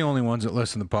we're the only ones that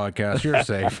listen to the podcast. You're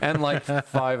safe. And like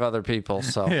 5 other people.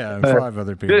 So Yeah, and 5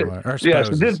 other people are yeah,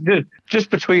 so spouses. just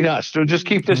between us. So just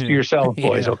keep this to yourself,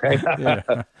 boys. Yeah. Okay.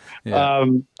 Yeah.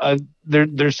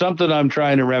 There's something I'm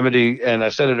trying to remedy, and I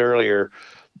said it earlier.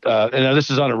 And now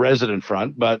this is on a resident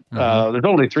front, but there's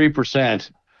only 3%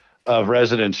 of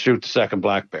residents shoot the second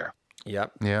black bear.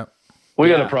 Yep. Yeah. We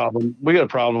got a problem. We got a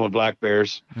problem with black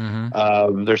bears.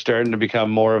 They're starting to become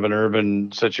more of an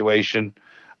urban situation.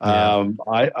 I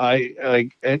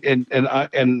like, and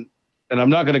I'm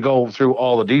not going to go through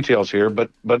all the details here, but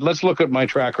let's look at my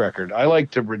track record. I like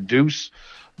to reduce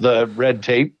the red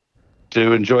tape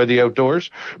to enjoy the outdoors.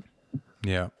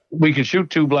 Yeah. We can shoot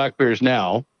 2 black bears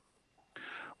now.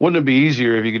 Wouldn't it be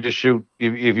easier if you could just shoot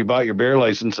if you bought your bear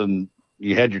license and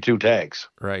you had your 2 tags?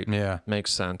 Right. Yeah.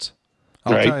 Makes sense.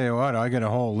 I'll Right. tell you what, I got a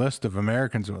whole list of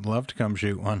Americans that would love to come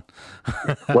shoot one.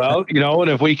 Well, and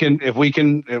if we can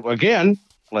again,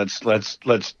 let's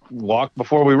walk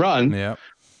before we run. Yeah.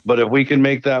 But if we can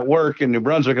make that work in New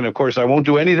Brunswick, and of course I won't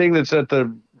do anything that's at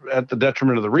the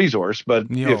detriment of the resource, but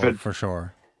For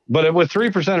sure. But with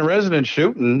 3% of residents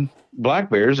shooting black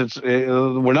bears,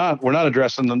 we're not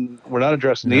addressing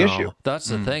the issue. That's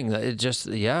the thing. That it just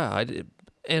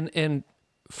and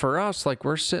for us, like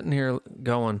we're sitting here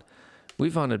going,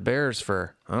 we've hunted bears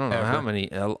for I don't know how many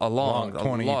a long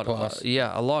 20 lot plus.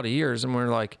 a lot of years, and we're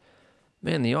like,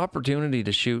 man, the opportunity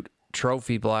to shoot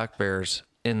trophy black bears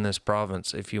in this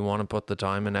province, if you want to put the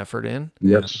time and effort in,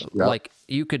 Yes, yeah. like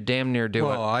you could damn near do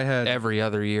Well, it every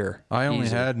other year. I only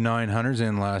easily. had 900s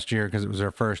in last year because it was our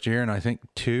first year, and I think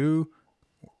 3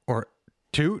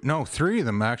 of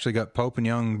them actually got Pope and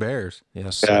Young bears.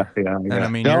 Yes, Yeah, sir. yeah. And I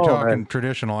mean, you're talking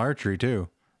traditional archery too.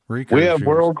 Recurve We have shooters.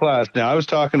 world class now. I was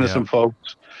talking to some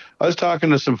folks.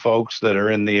 That are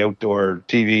in the outdoor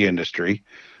TV industry,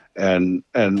 and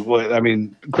I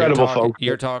mean, incredible folks.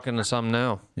 You're talking to some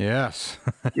now. Yes.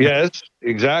 Yes,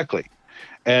 exactly.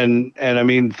 And I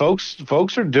mean, folks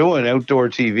are doing outdoor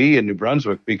TV in New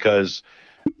Brunswick because,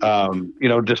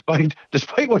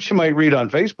 despite what you might read on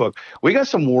Facebook, we got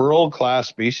some world class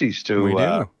species to We do.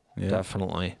 Yeah.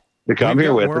 Definitely. to come We've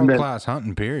here got with. And world then class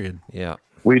hunting. Period. Yeah.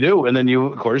 we do, and then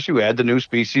you add the new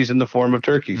species in the form of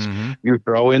turkeys. You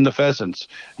throw in the pheasants.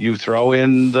 You throw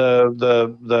in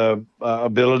the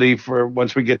ability for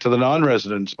once we get to the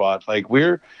non-resident spot. Like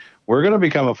we're going to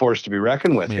become a force to be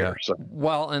reckoned with here. So.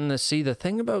 Well, and the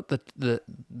thing about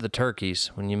the turkeys,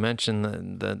 when you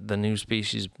mention the new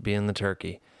species being the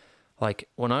turkey, like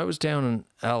when I was down in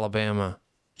Alabama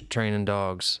training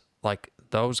dogs, like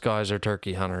those guys are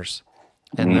turkey hunters,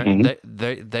 and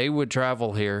they would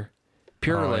travel here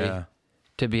purely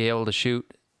to be able to shoot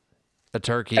a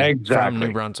turkey from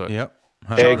New Brunswick. Yep.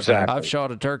 Exactly. I've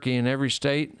shot a turkey in every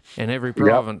state and every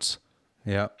province.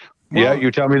 Yep. Yeah, you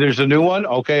tell me there's a new one.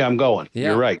 Okay, I'm going. Yeah.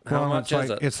 You're right. How Well, much it's is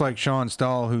like, it? It's like Sean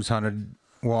Stahl, who's hunted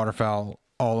waterfowl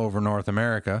all over North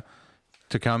America,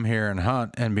 to come here and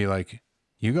hunt and be like,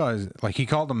 you guys, like he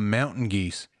called them mountain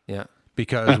geese Yeah.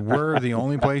 because we're the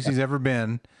only place he's ever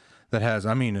been that has,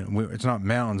 I mean, it's not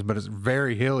mountains, but it's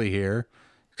very hilly here.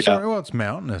 Sorry, well, it's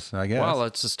mountainous, I guess. Well,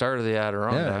 it's the start of the yeah,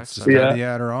 Adirondacks. it's the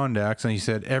Adirondacks. And he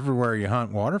said everywhere you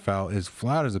hunt waterfowl is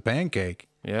flat as a pancake,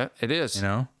 Yeah, it is. you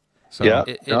know? So, Yeah.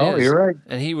 It No, is. you're right.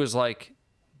 And he was like,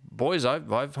 "Boys,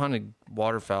 I've hunted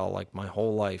waterfowl like my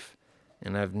whole life,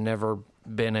 and I've never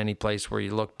been any place where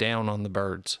you look down on the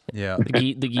birds. Yeah.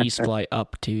 The geese fly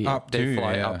up to you. Up They to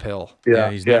fly yeah. uphill.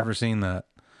 Yeah, he's never seen that.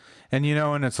 And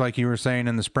and it's like you were saying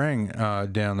in the spring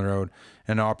down the road,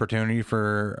 an opportunity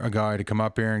for a guy to come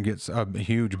up here and get a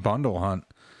huge bundle hunt.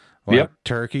 Like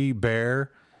turkey,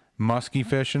 bear, muskie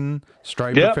fishing,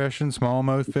 striper fishing,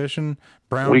 smallmouth fishing,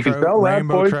 brown We trout, can sell that,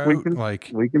 rainbow boys.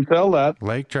 trout, We can sell that.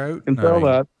 lake trout. We can sell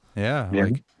that. Yeah,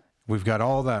 like we've got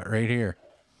all that right here.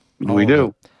 We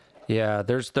do. Yeah,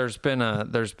 there's been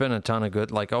a ton of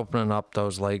good, like opening up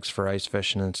those lakes for ice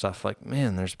fishing and stuff. Like,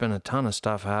 man, there's been a ton of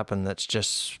stuff happen that's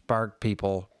just sparked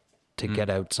people to get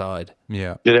outside.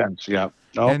 Yeah. It has, yeah.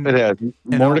 No, And- it has.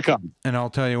 More to come. And I'll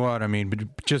tell you what, I mean,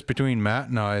 just between Matt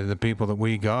and I, the people that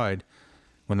we guide,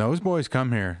 when those boys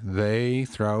come here, they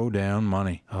throw down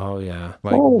money. Oh yeah.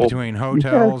 Like between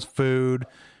hotels, food,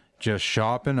 just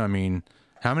shopping. I mean,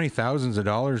 how many thousands of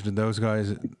dollars did those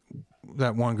guys,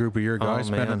 that one group of your guys,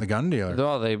 spend man. at the gun dealer?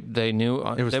 Well, they knew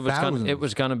thousands. it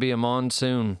was gonna be a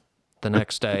monsoon the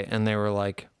next day, and they were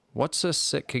like, "What's this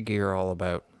Sitka gear all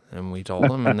about?" And we told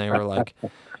them, and they were like,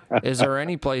 "Is there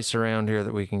any place around here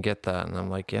that we can get that?" And I'm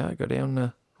like, "Yeah, go down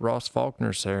to Ross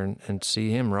Faulkner's there and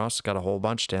see him. Ross got a whole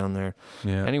bunch down there."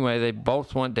 Yeah. Anyway, they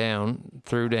both went down,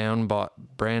 threw down,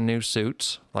 bought brand new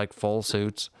suits, like full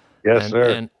suits. Yes, and,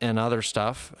 sir. and other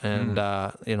stuff, and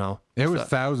It was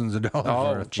thousands of dollars.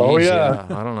 Oh, worth. geez, Oh, yeah.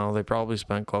 I don't know. They probably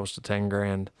spent close to 10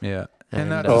 grand. Yeah. And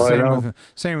And, that's Oh, I the know.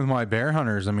 same with my bear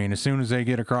hunters. I mean, as soon as they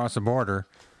get across the border,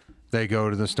 they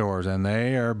go to the stores and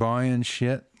they are buying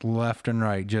shit left and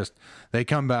right. Just they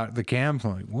come back to the camp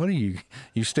like, what are you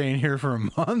staying here for a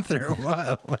month or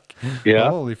what? Like, Yeah.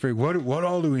 holy freak! What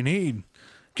all do we need?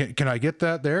 Can I get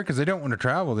that there? Because they don't want to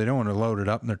travel. They don't want to load it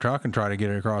up in their truck and try to get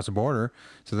it across the border.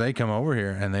 So they come over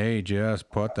here and they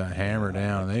just put the hammer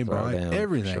down. They buy Down, for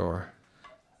everything. Sure.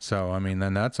 So I mean,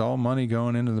 then that's all money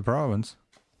going into the province.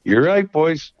 You're right,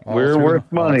 boys. All We're through- worth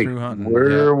all money. through hunting,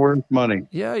 We're yeah. worth money.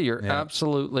 Yeah, you're Yeah.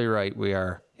 absolutely right. We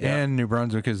are. And New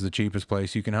Brunswick is the cheapest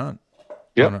place you can hunt.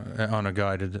 Yep. On a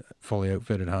guided, fully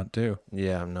outfitted hunt too.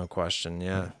 Yeah, no question.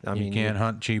 Yeah. I You mean, can't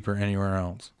hunt cheaper anywhere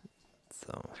else.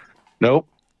 Nope.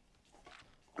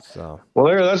 So.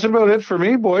 Well, that's about it for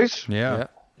me, boys. Yeah.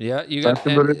 Yeah, you got That's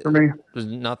about it for me. there's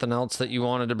nothing else that you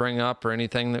wanted to bring up or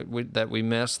anything that we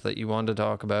missed that you wanted to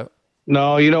talk about?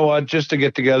 No, you know what? Just to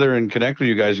get together and connect with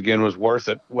you guys again was worth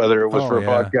it, whether it was Oh, for a yeah.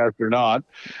 podcast or not.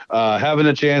 Having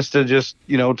a chance to just,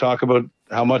 talk about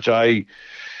how much I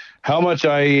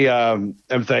am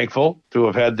thankful to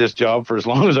have had this job for as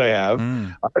long as I have.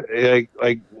 I'm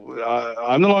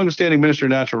the longest standing minister of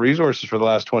natural resources for the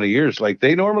last 20 years. Like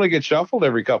they normally get shuffled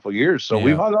every couple of years. So Yeah.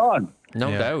 we've hung on. No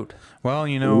Yeah. doubt. Well,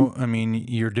 I mean,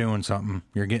 you're doing something.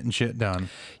 You're getting shit done.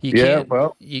 You Yeah, can't,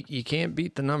 well- you can't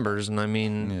beat the numbers. And I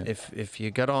mean, Yeah. if you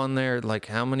got on there, like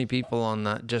how many people on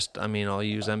that, I'll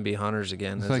use MB Hunters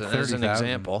again It's as, like as an 30,000.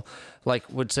 example, like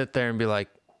would sit there and be like,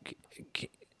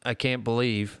 I can't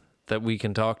believe that we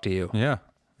can talk to you. Yeah.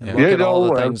 Yeah. Look at all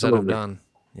no, the things that have absolutely. done.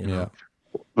 You know? Yeah.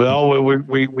 Well,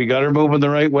 we got her moving the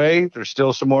right way. There's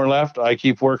still some more left. I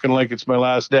keep working like it's my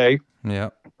last day. Yeah.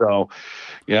 So,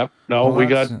 yep. No, Well, we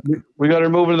got that's- her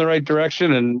moving in the right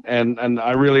direction, and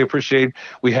I really appreciate.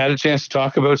 We had a chance to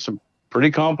talk about some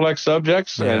pretty complex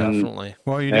subjects, Yeah, and Definitely.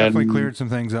 Well, you definitely And- cleared some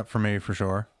things up for me for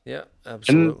sure. Yeah,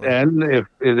 absolutely. and if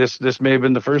this may have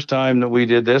been the first time that we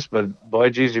did this, but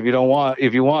boy, geez, if you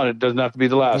want, it doesn't have to be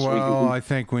the last. Well, I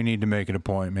think we need to make it a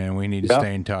point, man. We need to Yeah.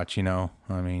 stay in touch, I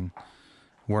mean,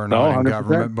 we're No, not in 100%.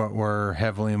 government, but we're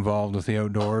heavily involved with the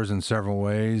outdoors in several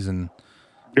ways. And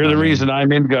You're the reason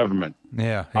I'm in government.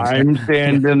 yeah, I'm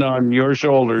standing on your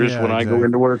shoulders Yeah, when I go exactly.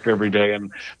 into work every day,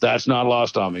 and that's not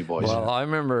lost on me, boys. Well, I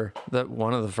remember that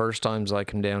one of the first times I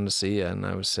come down to see you, and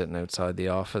I was sitting outside the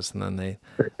office, and then they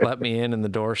let me in, and the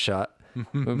door shut.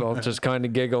 We both just kind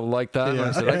of giggled like that. And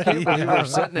I said, I can't believe we're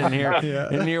sitting in here.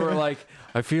 And you were like,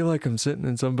 I feel like I'm sitting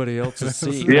in somebody else's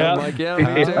seat. And Yeah. I'm like, yeah, me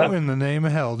How too. in the name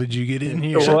of hell did you get in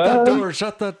here? What?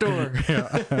 Shut that door.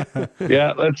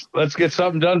 Yeah, let's get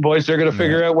something done, boys. They're gonna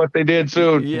figure out what they did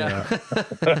soon. Yeah.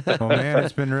 Well, man,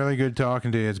 it's been really good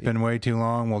talking to you. It's been way too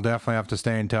long. We'll definitely have to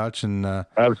stay in touch, and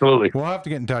Absolutely. we'll have to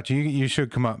get in touch. You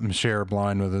should come up and share a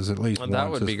blind with us at least once. That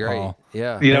would be this great. fall.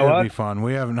 Yeah. You know It would what? be fun.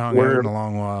 We haven't hung out in a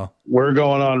long while. We're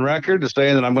going on record to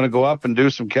saying that I'm going to go up and do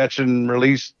some catch and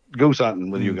release goose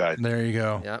hunting with you guys. There you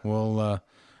go. Yeah.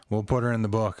 We'll put her in the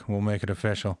book. We'll make it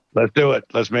official. Let's do it.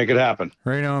 Let's make it happen.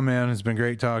 Right on, man. It's been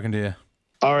great talking to you.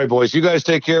 All right, boys. You guys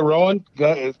take care. Rowan,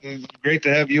 it's great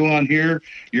to have you on here.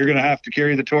 You're going to have to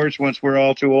carry the torch once we're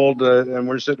all too old and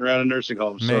we're sitting around in nursing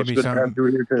homes. So Maybe it's good to have you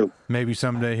here too. Maybe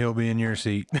someday he'll be in your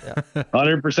seat.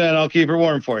 100%. I'll keep her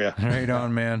warm for you. Right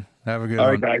on, man. Have a good All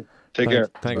one. right, guys. Take care.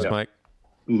 Thanks, Yeah. Mike.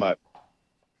 Bye.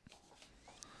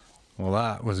 Well,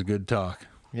 that was a good talk.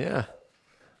 Yeah,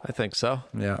 I think so.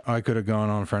 Yeah, I could have gone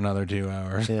on for another 2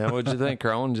 hours. Yeah, what'd you think,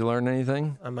 Rowan? Did you learn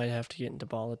anything? I might have to get into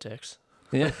politics.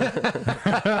 Yeah.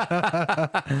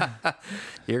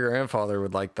 Your grandfather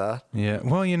would like that. Yeah.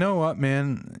 Well, you know what,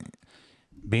 man?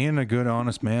 Being a good,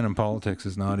 honest man in politics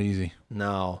is not easy.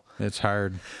 No. It's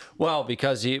hard. Well,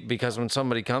 because when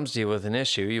somebody comes to you with an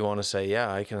issue, you want to say,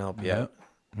 "Yeah, I can help you out."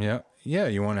 Yeah. Yeah.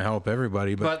 You want to help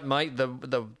everybody, but But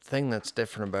the thing that's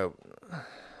different about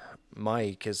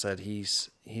Mike is that he's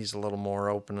a little more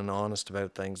open and honest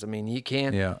about things. I mean, you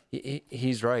can't. Yeah.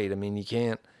 He's right. I mean, you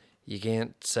can't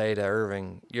say to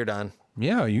Irving, "You're done."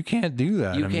 yeah, you can't do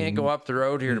that. You I can't mean, go up the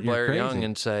road here to you're Blair Young crazy.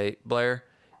 and say, "Blair,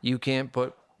 you can't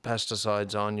put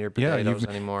pesticides on your Yeah, potatoes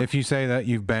anymore." if you say that,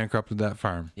 you've bankrupted that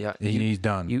farm. Yeah, he's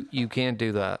done. You can't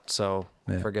do that. So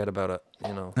forget about it.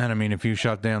 You know. And I mean, if you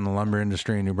shut down the lumber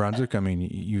industry in New Brunswick, I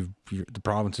mean, the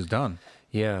province is done.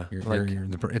 Yeah,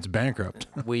 It's bankrupt.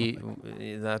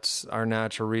 that's our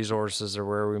natural resources are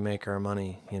where we make our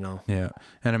money. You know. Yeah,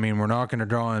 and I mean, we're not going to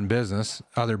draw in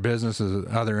other businesses,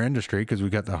 other industry, because we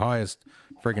got the highest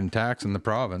freaking tax in the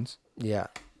province. Yeah,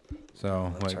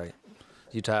 So that's right.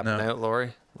 You tapping out,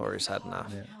 Lori? Lori's had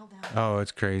enough. Oh,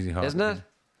 it's crazy hot, Isn't it?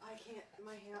 I can't.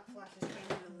 My hot flashes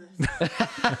came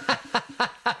to this.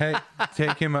 Hey,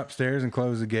 take him upstairs and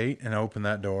close the gate and open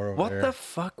that door over What there. the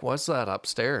fuck was that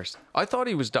upstairs? I thought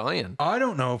he was dying. I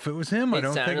don't know if it was him. I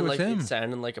don't think it was him. It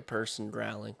sounded like a person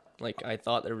growling. Like I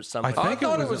thought there was somebody. I I think it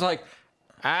thought it was was like,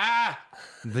 ah.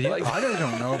 I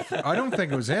don't know. I don't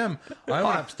think it was him. I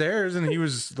went upstairs and he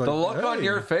was like, The look on "Hey."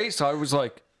 your face, I was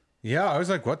like, Yeah, I was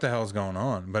like, what the hell's going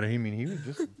on? But I mean, he was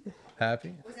just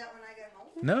happy. Was that when I got home?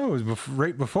 No, it was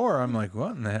right before. I'm like,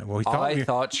 what in the hell? Well, he thought I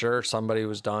thought sure somebody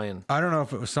was dying. I don't know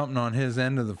if it was something on his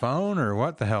end of the phone or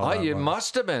what the hell. that It was.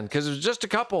 must have been because it was just a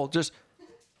couple. Just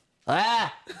Yeah,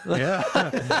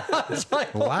 it's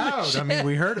like loud. shit. I mean,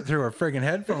 we heard it through our friggin'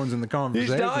 headphones in the He's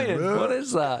conversation. dying. Ugh. What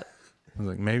is that? I was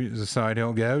like, maybe it was a side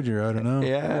hill gouger. I don't know.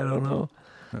 Yeah, I don't know.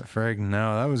 But friggin'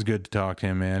 no, that was good to talk to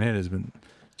him, man. It has been,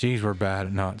 geez, we're bad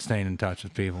at not staying in touch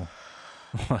with people.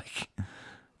 Like,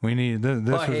 we need this.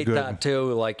 Well, Was I hate good. that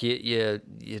too. Like you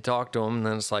talk to him, and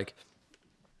then it's like,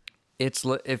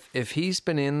 if he's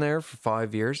been in there for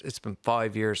 5 years, it's been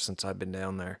 5 years since I've been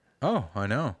down there Oh, I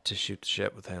know. to shoot the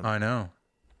shit with him. I know.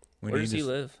 We Where need does he to-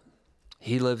 live?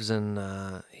 He lives in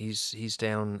he's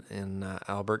down in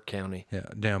Albert County. Yeah,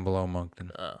 down below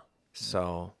Moncton.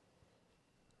 So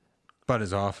But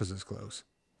his office is close.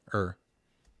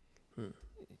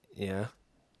 yeah,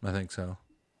 I think so.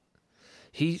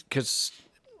 he's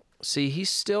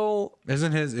still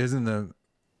Isn't the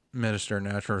Minister of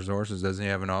Natural Resources, doesn't he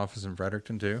have an office in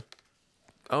Fredericton too?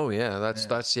 right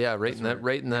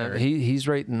in that he's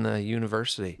right in the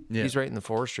university. Yeah. He's right in the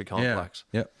forestry complex.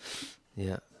 Yeah. Yep.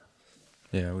 Yeah.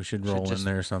 Yeah, we should roll in just-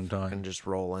 there sometime. And just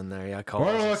roll in there. Yeah, call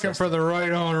We're us looking for the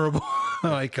right honorable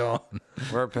icon.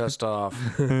 We're pissed off.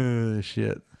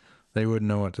 Shit. They wouldn't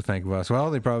know what to think of us.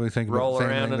 Well, they probably think about Roll the same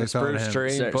around thing in they a thought of spruce him.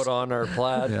 tree and put on our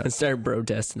plaid. And start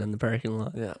protesting in the parking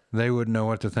lot. Yeah. They wouldn't know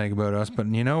what to think about us. But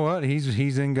you know what?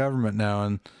 He's in government now,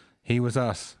 and he was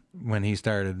us when he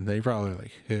started. They probably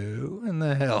like, who in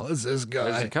the hell is this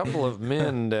There's a guy? couple of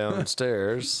men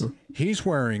downstairs. He's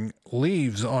wearing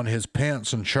leaves on his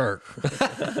pants and shirt.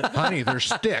 Honey,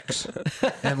 there's sticks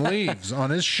and leaves on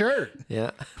his shirt.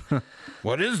 Yeah.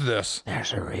 What is this?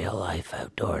 There's a real life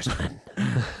outdoorsman.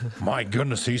 My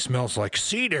goodness, he smells like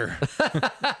cedar.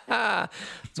 That's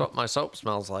what my soap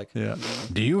smells like. Yeah.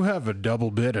 Do you have a double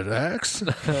bitted axe?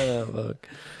 Look.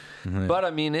 But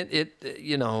I mean, it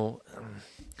you know,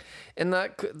 and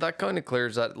that kind of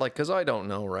clears that, like, because I don't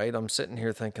know, right? I'm sitting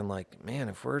here thinking, like, man,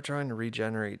 if we're trying to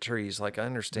regenerate trees, like, I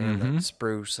understand that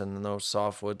spruce and those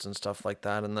softwoods and stuff like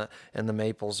that, and the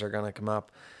maples are gonna come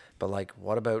up, but like,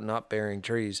 what about not bearing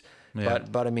trees? Yeah.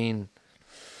 But I mean,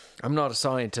 I'm not a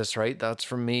scientist, right? That's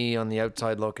from me on the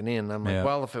outside looking in. I'm like, Yeah.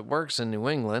 well, if it works in New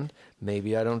England,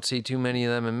 maybe I don't see too many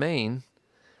of them in Maine.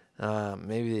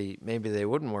 Maybe they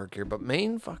wouldn't work here, but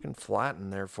Maine fucking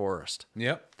flattened their forest.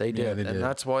 Yep. They did, Yeah, they and did.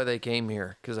 that's why they came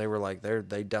here, because they were like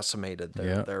they decimated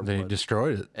their They woods.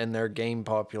 destroyed it. And their game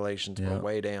populations Yeah. were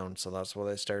way down, so that's why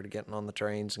they started getting on the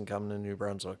trains and coming to New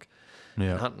Brunswick,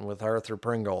 Yeah. hunting with Arthur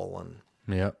Pringle and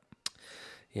Yep.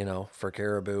 for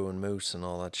caribou and moose and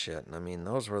all that shit. And I mean,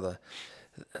 those were the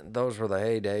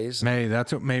heydays. Maybe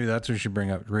that's what we should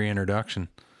bring up. Reintroduction.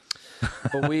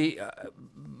 But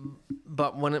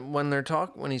but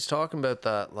when he's talking about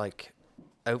that, like,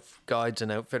 Guides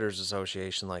and Outfitters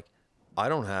Association, like, I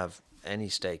don't have any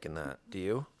stake in that. Do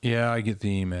you? Yeah, I get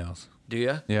the emails. Do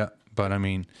you? Yeah, but I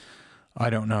mean, I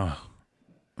don't know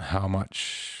how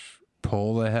much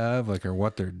pull they have, like, or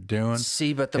what they're doing.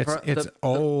 See, but It's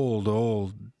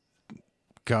old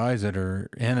guys that are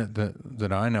in it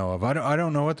that I know of. I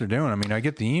don't know what they're doing. I mean, I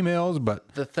get the emails,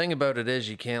 but the thing about it is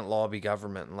you can't lobby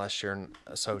government unless you're an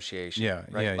association. Yeah,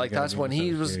 right? yeah, you Like gotta that's be when an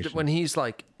he was association. when he's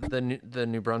like the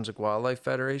New Brunswick Wildlife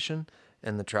Federation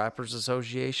and the Trappers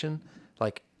Association,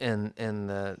 like and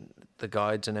the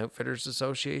Guides and Outfitters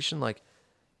Association, like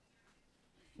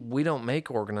we don't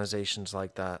make organizations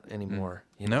like that anymore.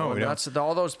 You No, know? we And don't. that's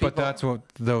all those people. but that's what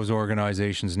those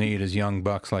organizations need is young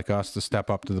bucks like us to step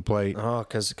up to the plate. Oh,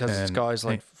 because it's And- guys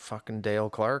like fucking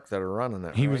Dale Clark that are running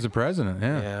it. He right? was the president,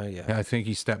 yeah. Yeah. I think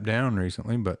he stepped down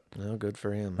recently, but No, good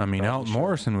for him. I mean, Probably Alton should.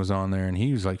 Morrison was on there, and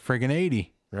he was like friggin'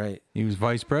 80. Right, He was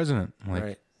vice president. Like,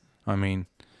 right. I mean,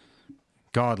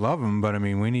 God love him, but I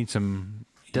mean, we need some.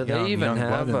 Do they even young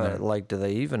have blood in a there. like? Do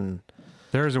they even?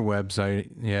 There's a website.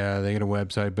 Yeah, they got a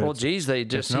website, but Well, it's- geez, he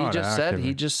not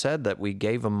just said that we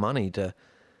gave him money to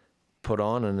put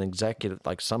on an executive,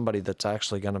 like somebody that's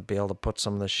actually going to be able to put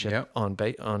some of this shit Yep.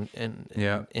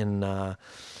 in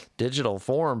digital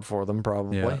form for them.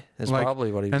 Probably is Like,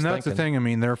 probably what he was and that's thinking. the thing. I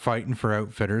mean, they're fighting for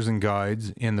outfitters and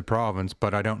guides in the province,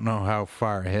 but I don't know how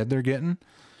far ahead they're getting.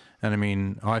 And I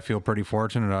mean, I feel pretty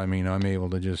fortunate. I mean, I'm able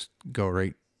to just go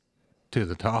right to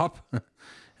the top.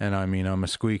 And I mean, I'm a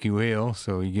squeaky wheel,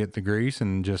 so you get the grease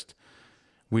and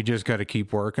we just got to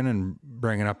keep working and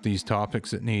bringing up these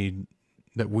topics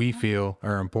that we feel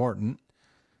are important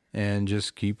and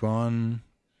just keep on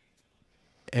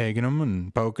egging them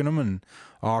and poking them and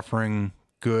offering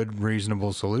good,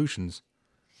 reasonable solutions.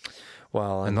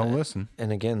 Well, And they'll listen.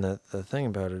 And again, the thing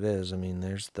about it is, I mean,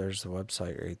 there's the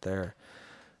website right there.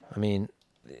 I mean,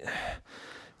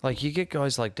 like you get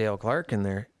guys like Dale Clark in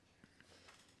there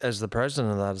as the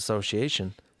president of that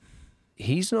association.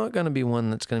 He's not going to be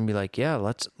one that's going to be like, yeah,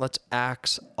 let's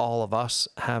axe all of us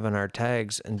having our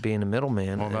tags and being a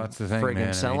middleman. Well, and that's the thing, friggin' man.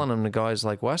 I selling mean- them to guys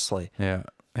like Wesley. Yeah,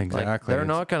 Like, exactly. they're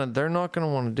not gonna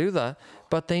want to do that,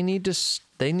 but they need to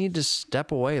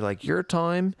step away. Like your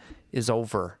time is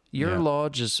over. Your Yeah.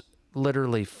 lodge is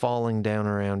literally falling down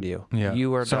around you. Yeah.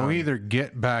 You are so done. either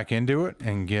get back into it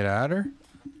and get at her,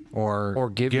 or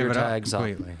give your it tags up.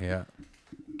 completely. Yeah.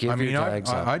 Give I mean, your tags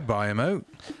up. I'd buy him out.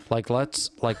 let's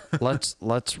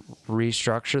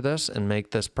restructure this and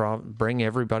make this bring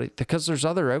everybody, because there's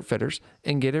other outfitters,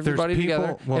 and get everybody people-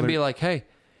 together well, and be there- like, hey,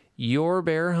 your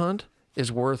bear hunt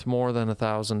is worth more than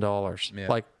 $1,000. Yeah.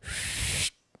 Like,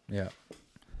 Yeah.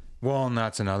 Well, and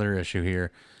that's another issue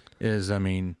here is, I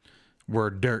mean, we're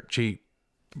dirt cheap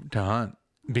to hunt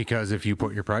because if you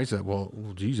put your price up, well,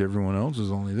 geez, everyone else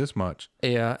is only this much.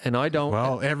 yeah, and I don't.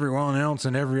 Well, everyone else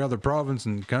in every other province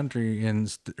and country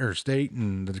or state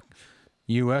in the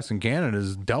U.S. and Canada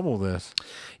is double this.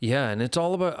 Yeah, and it's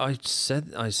all about.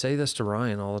 I say this to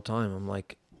Ryan all the time. I'm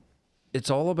like, it's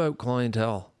all about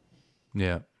clientele.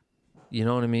 Yeah. You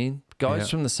know what I mean? Guys Yeah.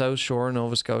 from the South Shore of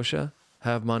Nova Scotia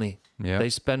have money. Yeah. They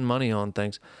spend money on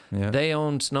things. Yeah. They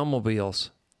own snowmobiles.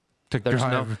 To There's no-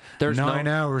 drive there's no- 9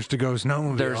 hours to go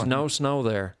snowmobile. There's no snow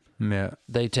there. Yeah.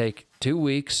 They take 2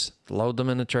 weeks, load them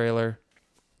in a trailer,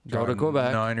 go to Drive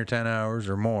Quebec, 9 or 10 hours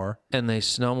or more. and they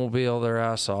snowmobile their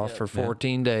ass off for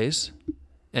 14 days,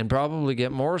 and probably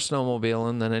get more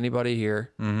snowmobiling than anybody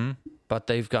here. Mm-hmm. But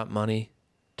they've got money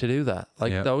to do that.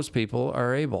 Like Yeah. those people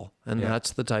are able, and Yeah.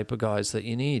 that's the type of guys that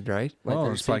you need, right? Like Well,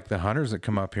 there's it's like the hunters that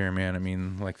come up here, man. I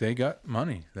mean, like they got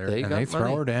money. They and got they throw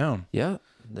money. her down. yeah,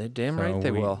 they damn So right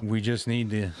they will. We just need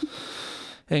to.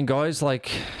 And guys like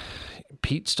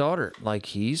Pete Stoddart, like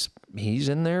he's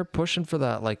in there pushing for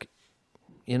that. Like,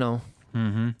 you know,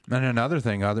 And another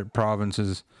thing, other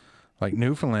provinces like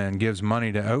Newfoundland gives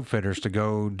money to outfitters to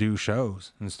go do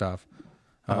shows and stuff.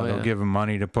 Oh, They'll yeah. give them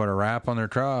money to put a wrap on their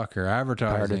truck or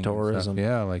advertising. Part of and stuff. tourism.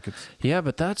 Yeah, like it's yeah,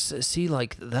 but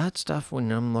like that stuff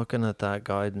when I'm looking at that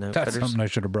guide and that's outfitters. something I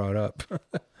should have brought up.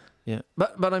 Yeah,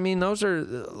 but I mean, those are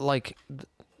like,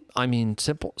 I mean,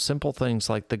 simple things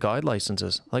like the guide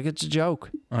licenses. Like it's a joke.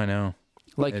 I know.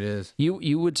 Like It is.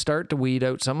 You would start to weed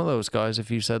out some of those guys if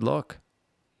you said, look,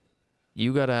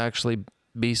 you got to actually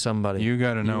be somebody. You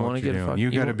got to know wanna what you're get a doing. fuck-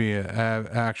 You got to wa- be an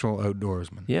actual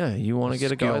outdoorsman. Yeah, you want to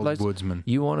get a guide skilled license. woodsman.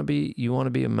 You want to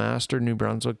be a master New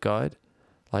Brunswick guide.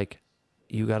 Like,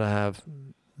 you got to have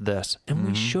this, and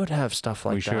we should have stuff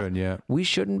like We that. should, yeah. We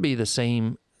shouldn't be the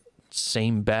same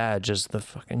badge as the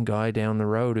fucking guy down the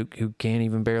road who can't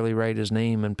even barely write his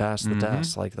name and pass the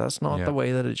test. Like that's not Yeah. the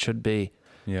way that it should be.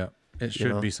 Yeah. It should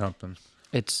know? be something.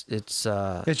 It's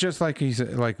It's just like he's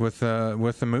like with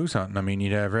the moose hunting. I mean,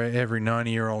 you'd have every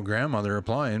 90-year-old grandmother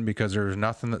applying because there's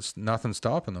nothing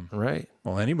stopping them. right.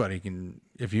 Well, anybody can.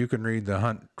 If you can read the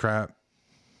hunt, trap,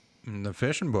 in the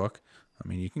fishing book, I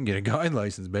mean, you can get a guide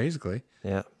license basically.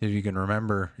 Yeah. If you can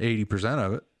remember 80%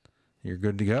 of it, you're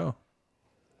good to go.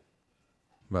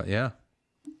 But yeah.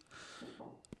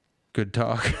 Good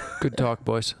talk. Good talk,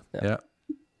 boys. Yeah.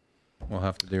 We'll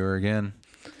have to do her again.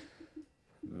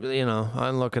 You know,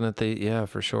 I'm looking at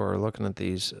for sure. Looking at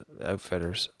these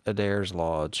outfitters. Adair's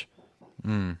Lodge.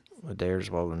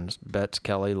 Adair's Wilderness. Betts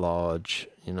Kelly Lodge,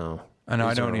 you know. And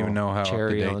I don't even know how up to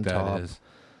Cherry on date that top. is.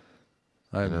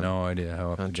 I have no idea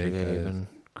how up to Country date that is. Haven,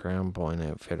 Crown Point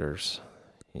Outfitters,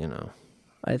 you know.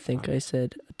 I think I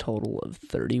said a total of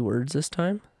 30 words this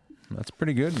time. That's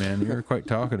pretty good, man. You're quite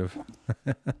talkative.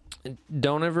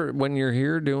 Don't ever, when you're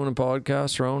here doing a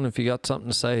podcast, Rowan, if you got something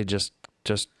to say, just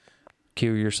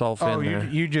cue yourself in there.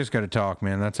 You just got to talk,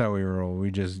 man. That's how we roll. We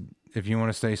just, if you want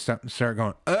to say something, start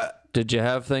going, Did you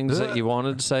have things that you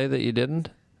wanted to say that you didn't?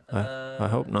 I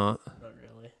hope not. Not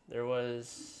really. There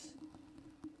was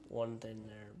one thing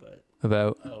there, but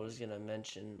About I was gonna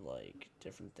mention like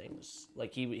different things.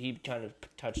 Like he kind of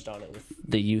touched on it with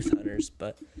the youth hunters,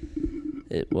 but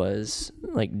it was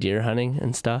like deer hunting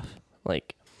and stuff.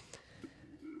 Like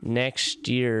next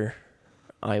year,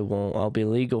 I'll be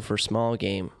legal for small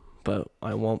game, but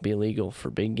I won't be legal for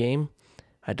big game.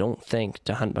 I don't think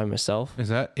to hunt by myself. is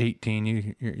that 18?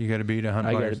 You got to be to hunt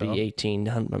I by gotta yourself? be 18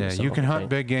 to hunt by Yeah, myself. you can I hunt think.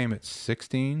 big game at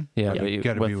 16. yeah, Yeah. but You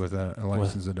got to be with a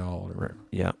licensed adult. Or,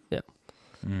 yeah.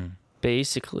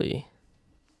 Basically,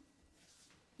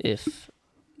 if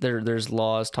there's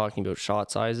laws talking about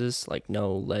shot sizes, like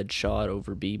no lead shot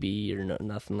over BB or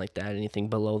nothing like that. Anything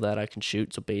below that I can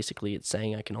shoot. So basically, it's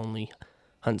saying I can only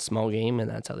hunt small game, and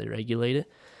that's how they regulate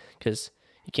it. Because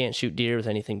you can't shoot deer with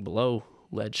anything below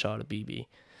lead shot of BB,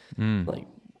 like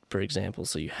for example.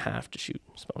 So you have to shoot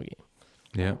small game.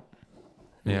 Yeah.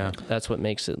 Yeah. That's what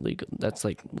makes it legal. That's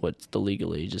like what the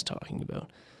legal age is talking about.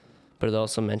 But it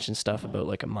also mentions stuff about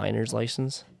like a miner's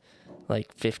license.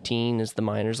 Like 15 is the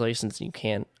miner's license. And you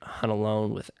can't hunt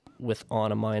alone with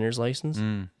on a miner's license.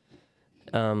 And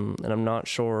I'm not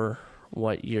sure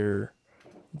what your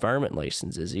varmint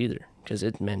license is either, because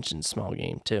it mentions small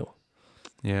game too.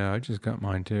 Yeah, I just got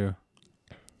mine too.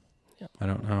 Yeah. I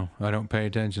don't know. I don't pay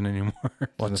attention anymore.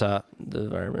 What's that? The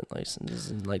varmint licenses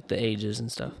and like the ages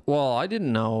and stuff. Well, I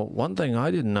didn't know. One thing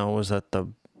I didn't know was that the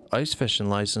ice fishing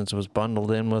license was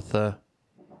bundled in with the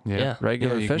Yeah.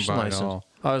 regular you can fishing buy it license. all.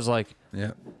 I was like,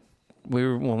 Yeah.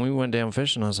 when we went down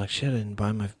fishing, I was like, shit, I didn't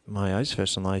buy my ice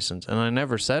fishing license, and I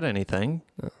never said anything.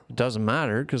 It doesn't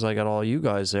matter because I got all you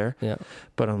guys there. Yeah.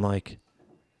 But I'm like,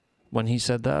 when he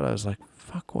said that, I was like,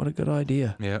 fuck, what a good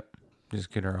idea. Yep. Just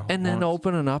get her all. And then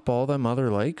opening up all them other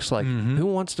lakes, like who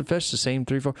wants to fish the same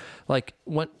 3-4? Like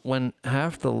when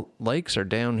half the lakes are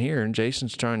down here and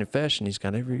Jason's trying to fish and he's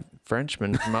got every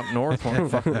Frenchman from up north want to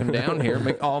fucking down here.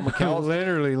 All McKell's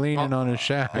literally leaning on his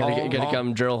shaft. Gotta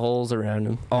come drill holes around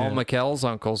him. all McKell's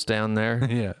uncles down there.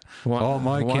 Yeah. Want, All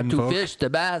my want to kinfolk. fish the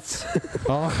bass.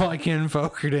 All my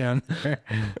kinfolk are down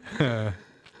there.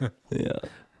 Yeah.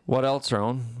 What else,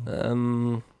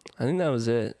 Rowan? I think that was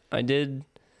it.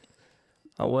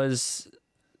 I was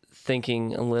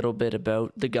thinking a little bit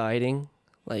about the guiding,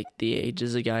 like the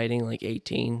ages of guiding, like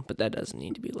 18, but that doesn't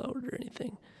need to be lowered or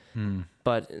anything.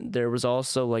 But there was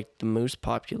also like the moose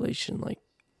population, like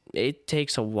it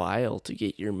takes a while to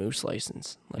get your moose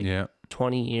license, like Yeah.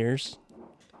 20 years,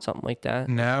 something like that.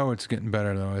 Now it's getting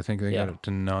better though. I think they got Yeah. up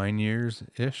to 9 years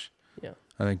ish. Yeah.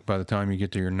 I think by the time you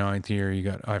get to your 9th year, you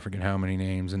got I forget how many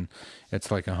names, and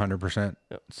it's like 100%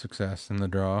 success in the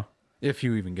draw if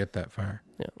you even get that far.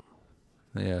 Yeah.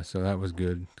 Yeah, so that was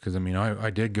good because I mean I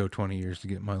did go 20 years to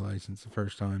get my license the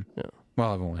first time. Yeah.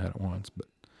 Well, I've only had it once, but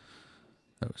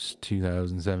that was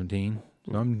 2017.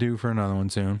 So I'm due for another one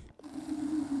soon.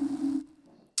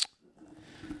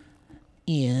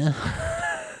 Yeah.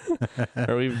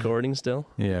 Are we recording still?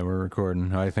 Yeah, we're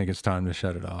recording. I think it's time to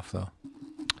shut it off though.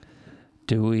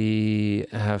 Do we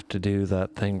have to do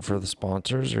that thing for the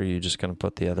sponsors, or are you just going to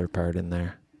put the other part in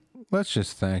there? Let's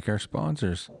just thank our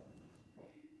sponsors.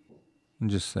 And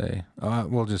just say,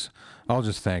 I'll just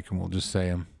thank them. We'll just say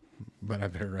them, but I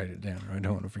better write it down. Or I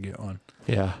don't want to forget one.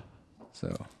 Yeah.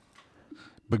 So,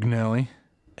 Bignelli.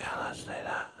 Yeah, let's say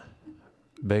that.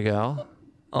 Big Al?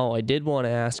 Oh, I did want to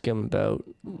ask him about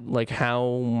like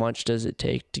how much does it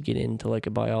take to get into like a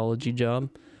biology job?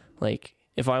 Like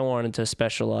if I wanted to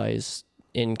specialize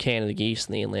in Canada geese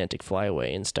and the Atlantic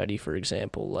flyway and study, for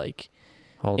example, like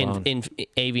Hold on. in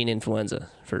avian influenza,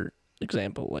 for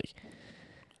example, like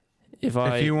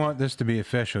if you want this to be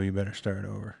official, you better start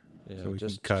over. Yeah, so we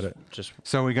just can cut it. Just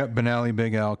So we got Benelli,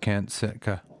 Big Al, Kent,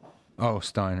 Sitka. Oh,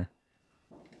 Steiner.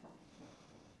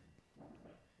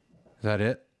 Is that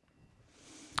it?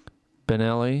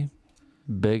 Benelli,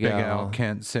 Big Al, Al.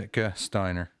 Kent, Sitka,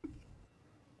 Steiner.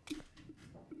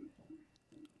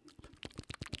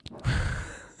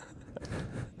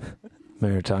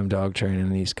 Maritime Dog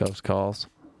Training, East Coast Calls.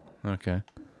 Okay.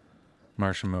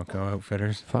 Marshall Milko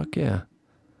Outfitters. Fuck yeah.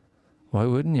 Why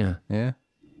wouldn't you? Yeah.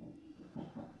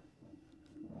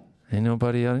 Ain't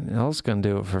nobody else gonna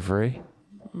do it for free.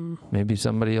 Maybe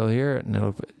somebody will hear it and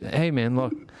it'll... Hey, man,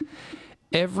 look.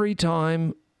 Every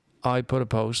time I put a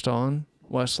post on,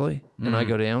 Wesley, and I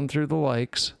go down through the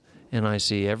likes, and I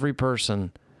see every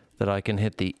person that I can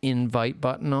hit the invite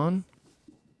button on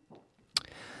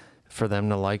for them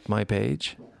to like my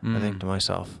page, I think to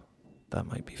myself, that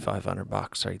might be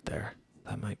 $500 right there.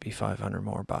 That might be 500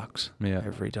 more bucks. Yeah.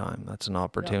 Every time. That's an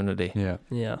opportunity. Yeah.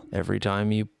 Yeah. Every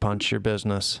time you punch your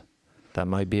business, that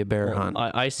might be a bear Well, hunt.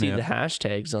 I see Yeah. the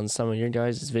hashtags on some of your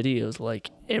guys' videos.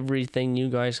 Like everything you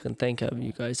guys can think of,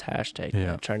 you guys hashtag.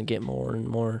 Yeah. Trying to get more and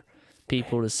more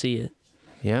people to see it.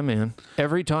 Yeah, man.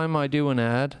 Every time I do an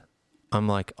ad, I'm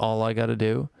like, all I got to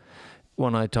do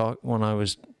when I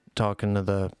was talking to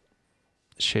the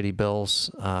Shitty Bill's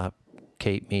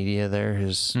Kate Media there,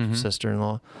 his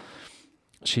sister-in-law,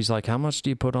 she's like, how much do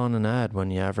you put on an ad when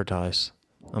you advertise?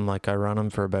 I'm like, I run them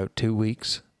for about 2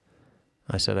 weeks.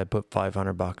 I said, I put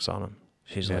 $500 on them.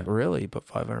 She's like, really? You put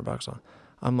 $500 on?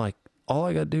 I'm like, all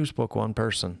I got to do is book one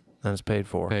person, and it's paid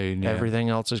for. Paid, yeah. Everything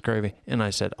else is gravy. And I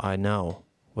said, I know.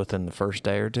 Within the first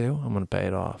day or two, I'm going to pay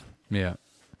it off. Yeah.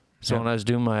 So Yeah. when I was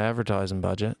doing my advertising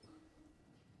budget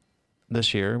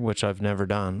this year, which I've never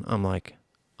done, I'm like,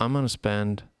 I'm going to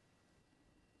spend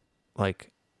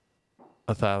like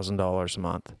 $1,000 a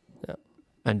month Yeah.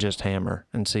 and just hammer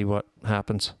and see what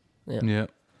happens. Yeah. Yeah.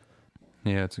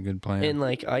 Yeah, it's a good plan. And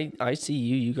like I see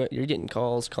you're getting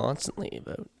calls constantly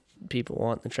about people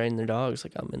wanting to train their dogs.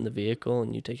 Like I'm in the vehicle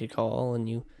and you take a call and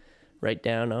you write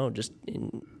down,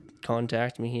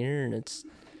 contact me here, and it's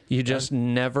You just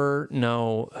never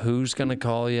know who's going to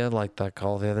call you, like that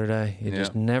call the other day. You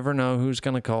just never know who's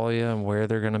going to call you and where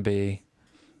they're going to be.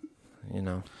 You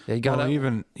know, you got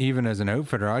well, even as an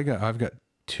outfitter, I've got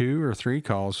 2 or 3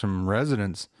 calls from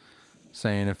residents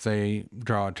saying if they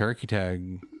draw a turkey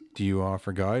tag, do you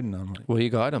offer guide? And I'm like, well, you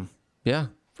got them. Yeah.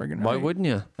 friggin' Why right. wouldn't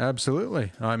you?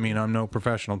 Absolutely. I mean, I'm no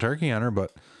professional turkey hunter,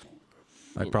 but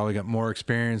I probably got more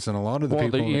experience than a lot of the Well,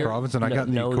 people in the you're- province, and I got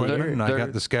the no, equipment, they're- and I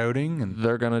got the scouting, and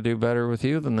They're going to do better with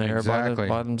you than they are Exactly.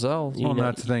 by themselves. You well, know-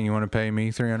 that's the thing. You want to pay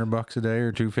me $300 a day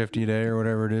or $250 a day or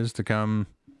whatever it is to come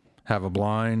have a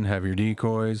blind, have your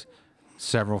decoys,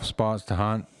 several spots to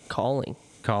hunt, calling.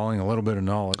 calling, a little bit of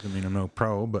knowledge. I mean, I'm no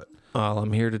pro, but Well,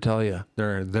 I'm here to tell you.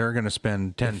 they're going to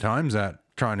spend 10 times that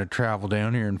trying to travel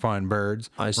down here and find birds,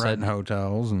 renting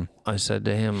hotels, and I said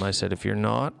to him, I said,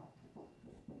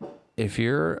 if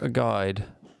you're a guide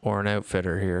or an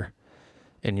outfitter here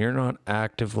and you're not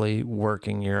actively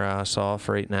working your ass off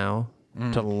right now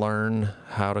to learn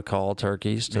how to call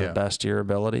turkeys to the best of your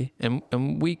ability, and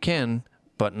we can,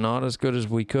 but not as good as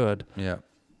we could, yeah,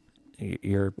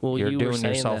 you're Well, you were doing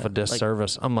saying yourself that, a like-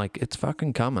 disservice. I'm like, it's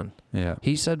fucking coming. yeah,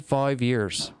 He said 5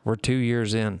 years. We're 2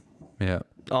 years in. yeah,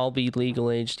 I'll be legal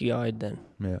age to guide then.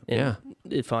 yeah. And Yeah.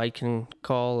 If I can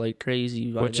call like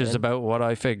crazy, by Which is then- about what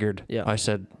I figured. Yeah. I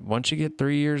said, once you get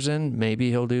 3 years in, maybe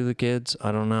he'll do the kids.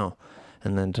 I don't know.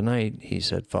 And then tonight he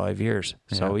said 5 years.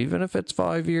 So Yeah. even if it's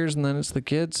 5 years and then it's the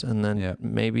kids, and then Yeah.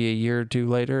 maybe a year or two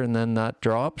later, and then that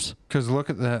drops. Because look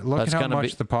at that. Look That's at how gonna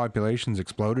much be- the population's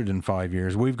exploded in 5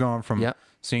 years. We've gone from Yeah.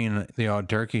 seeing the odd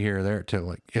turkey here or there to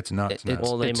like it's nuts. It's- nuts.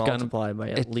 well, they it's gonna- multiply by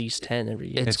at it- least 10 every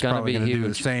year. it's gonna probably be gonna do the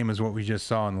huge. same as what we just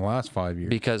saw in the last 5 years.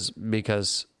 Because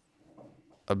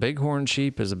a bighorn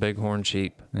sheep is a bighorn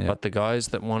sheep. Yeah. But the guys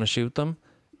that want to shoot them,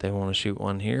 they want to shoot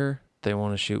one here. They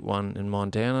want to shoot one in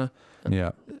Montana.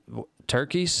 Yeah,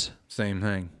 Turkeys, same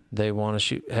thing. they want to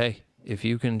shoot. Hey, if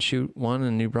you can shoot one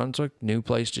in New Brunswick, new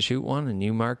place to shoot one, and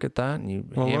you market that and you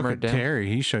Well, hammer look it at down. Terry.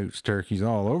 He shoots turkeys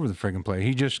all over the friggin' place.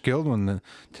 He just killed one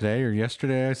today or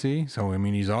yesterday, I see. So I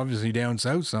mean, he's obviously down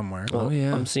south somewhere. Oh,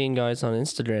 yeah. I'm seeing guys on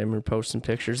Instagram who are posting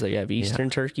pictures. They have eastern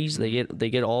turkeys. They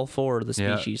get all 4 of the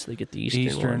Yeah. species. They get the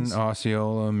eastern ones.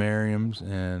 Osceola, Merriam's,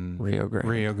 and Rio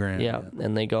Grande. Yeah,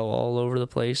 and they go all over the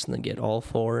place and they get all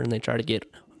 4, and they try to get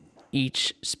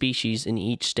each species in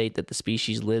each state that the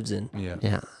species lives in. Yeah.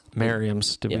 Yeah.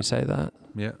 Merriam's, did Yeah. we say that?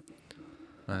 Yeah.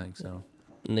 I think so.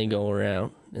 And they go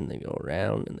around and they go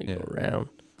around and they go around.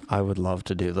 I would love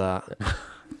to do that.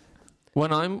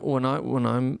 when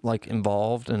I'm like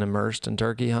involved and immersed in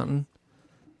turkey hunting,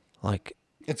 like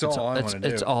It's all I want to do.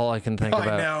 it's all I can think I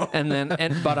about. know.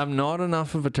 But I'm not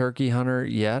enough of a turkey hunter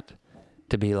yet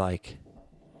to be like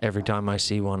every time I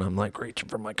see one, I'm like reaching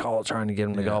for my call, trying to get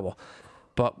him to Yeah. gobble.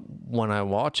 But when I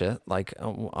watch it, like,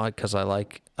 because I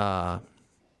like, what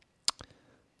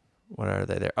are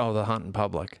they there? Oh, the Hunt in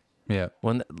Public. Yeah.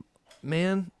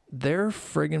 Man, their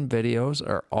friggin' videos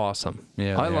are awesome.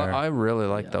 Yeah, they are. I really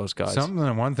like those guys.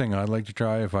 One thing I'd like to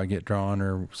try if I get drawn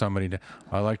or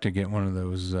I like to get one of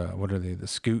those, what are they, the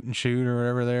scoot and shoot or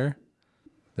whatever there?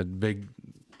 The big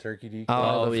turkey decoy.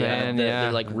 Oh, the yeah, fan,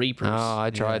 they're like reapers. Oh,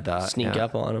 I tried that. Sneak yeah.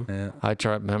 up on them. Yeah. I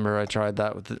tried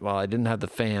that with, I didn't have the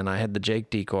fan. I had the Jake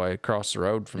decoy across the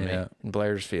road from me in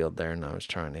Blairsfield there, and I was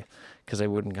trying to, because they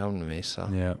wouldn't come to me, so.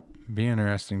 Yeah. Be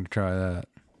interesting to try that.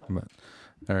 But,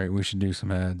 all right, we should do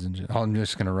some ads. I'm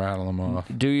just going to rattle them off.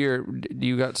 Do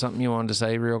you got something you wanted to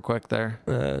say real quick there?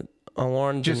 I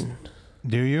wanted Just,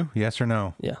 do you? Yes or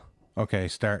no? yeah. Okay,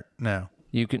 start now.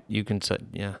 You can say,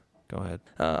 yeah, go ahead.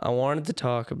 I wanted to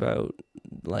talk about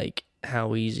like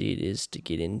how easy it is to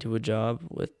get into a job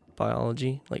with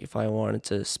biology. Like if I wanted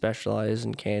to specialize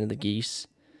in Canada geese,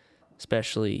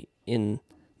 especially in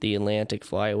the Atlantic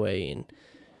flyway, and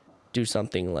do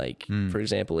something like, for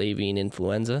example, avian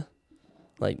influenza,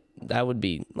 like that would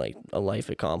be like a life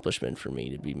accomplishment for me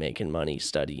to be making money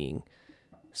studying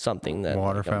something that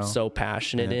like, I'm so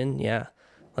passionate in. Yeah.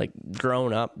 Like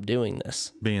grown up doing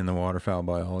this. Being the waterfowl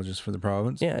biologist for the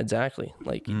province. Yeah, exactly.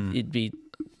 Like it'd be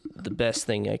the best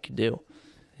thing I could do.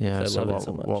 Yeah, so, love it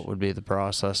so much. what would be the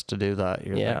process to do that?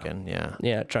 You're Yeah. thinking,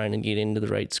 Yeah, trying to get into the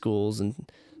right schools and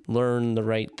learn the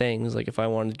right things. Like if I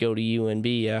wanted to go to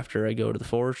UNB after I go to the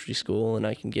forestry school and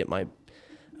I can get my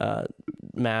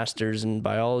master's in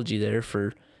biology there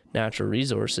for natural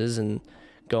resources and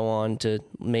go on to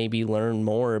maybe learn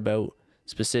more about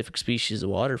specific species of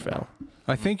waterfowl.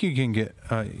 I think you can get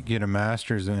a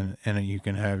master's in, and you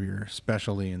can have your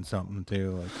specialty in something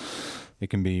too. Like it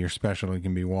can be your specialty, it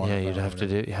can be waterfowl. Yeah,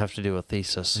 you have to do a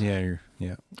thesis.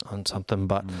 Yeah, On something,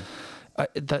 but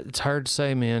it's hard to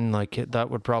say, man. Like that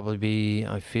would probably be.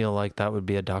 I feel like that would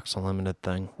be a Ducks Unlimited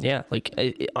thing. Yeah, like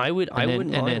I wouldn't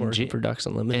mind working for Ducks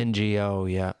Unlimited. NGO,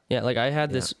 yeah. Yeah, like I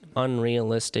had this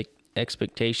unrealistic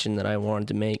expectation that I wanted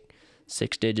to make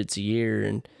 6 digits a year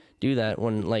and do that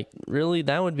when like really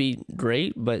that would be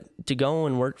great, but to go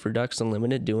and work for Ducks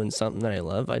Unlimited doing something that I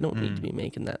love, I don't need to be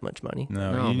making that much money.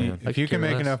 No, man. if you can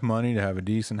make enough money to have a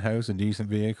decent house, a decent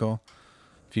vehicle,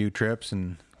 a few trips,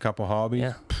 and a couple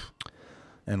hobbies,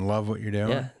 and love what you're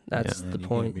doing, that's the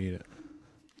point. Can't beat it.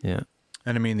 Yeah.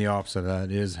 And I mean the opposite of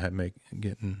that is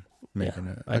making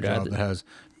a job that has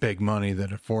big money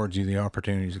that affords you the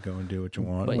opportunities to go and do what you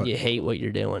want. But you hate what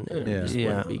you're doing. It just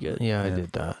wouldn't be good. Yeah, I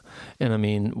did that. And I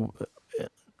mean,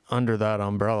 under that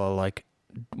umbrella, like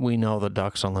we know that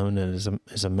Ducks Unlimited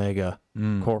is a mega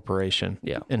corporation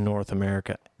in North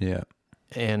America. Yeah.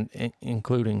 And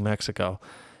including Mexico.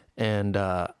 And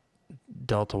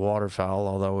Delta Waterfowl,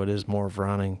 although it is more of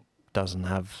running, doesn't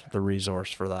have the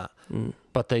resource for that.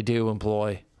 But they do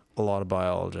employ a lot of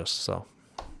biologists, so.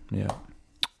 Yeah.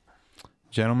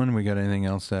 Gentlemen, we got anything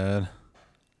else to add?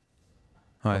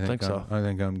 I think so. I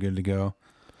think I'm good to go.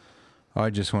 I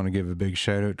just want to give a big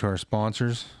shout out to our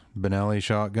sponsors, Benelli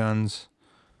Shotguns,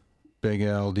 Big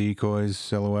L Decoys,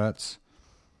 Silhouettes,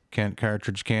 Kent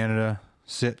Cartridge Canada,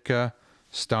 Sitka,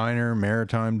 Steiner,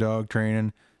 Maritime Dog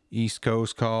Training, East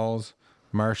Coast Calls,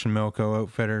 Martian Milko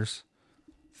Outfitters.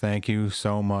 Thank you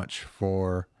so much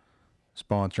for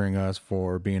sponsoring us,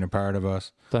 for being a part of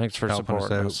us. Thanks for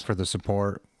supporting us. For the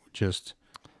support. Just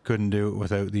couldn't do it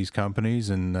without these companies,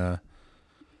 and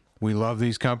we love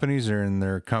these companies, and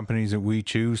they're companies that we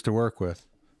choose to work with.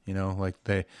 You know, like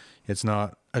it's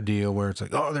not a deal where it's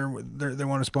like, oh, they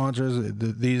want to sponsor us.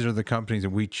 These are the companies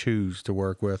that we choose to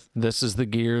work with. This is the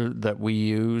gear that we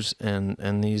use,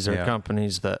 and these are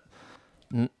companies that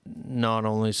not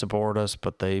only support us,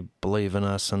 but they believe in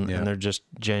us, and they're just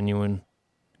genuine,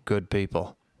 good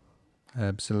people.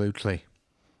 Absolutely.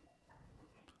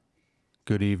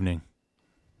 Good evening.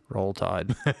 Roll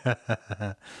Tide.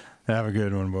 Have a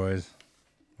good one, boys.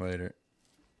 Later.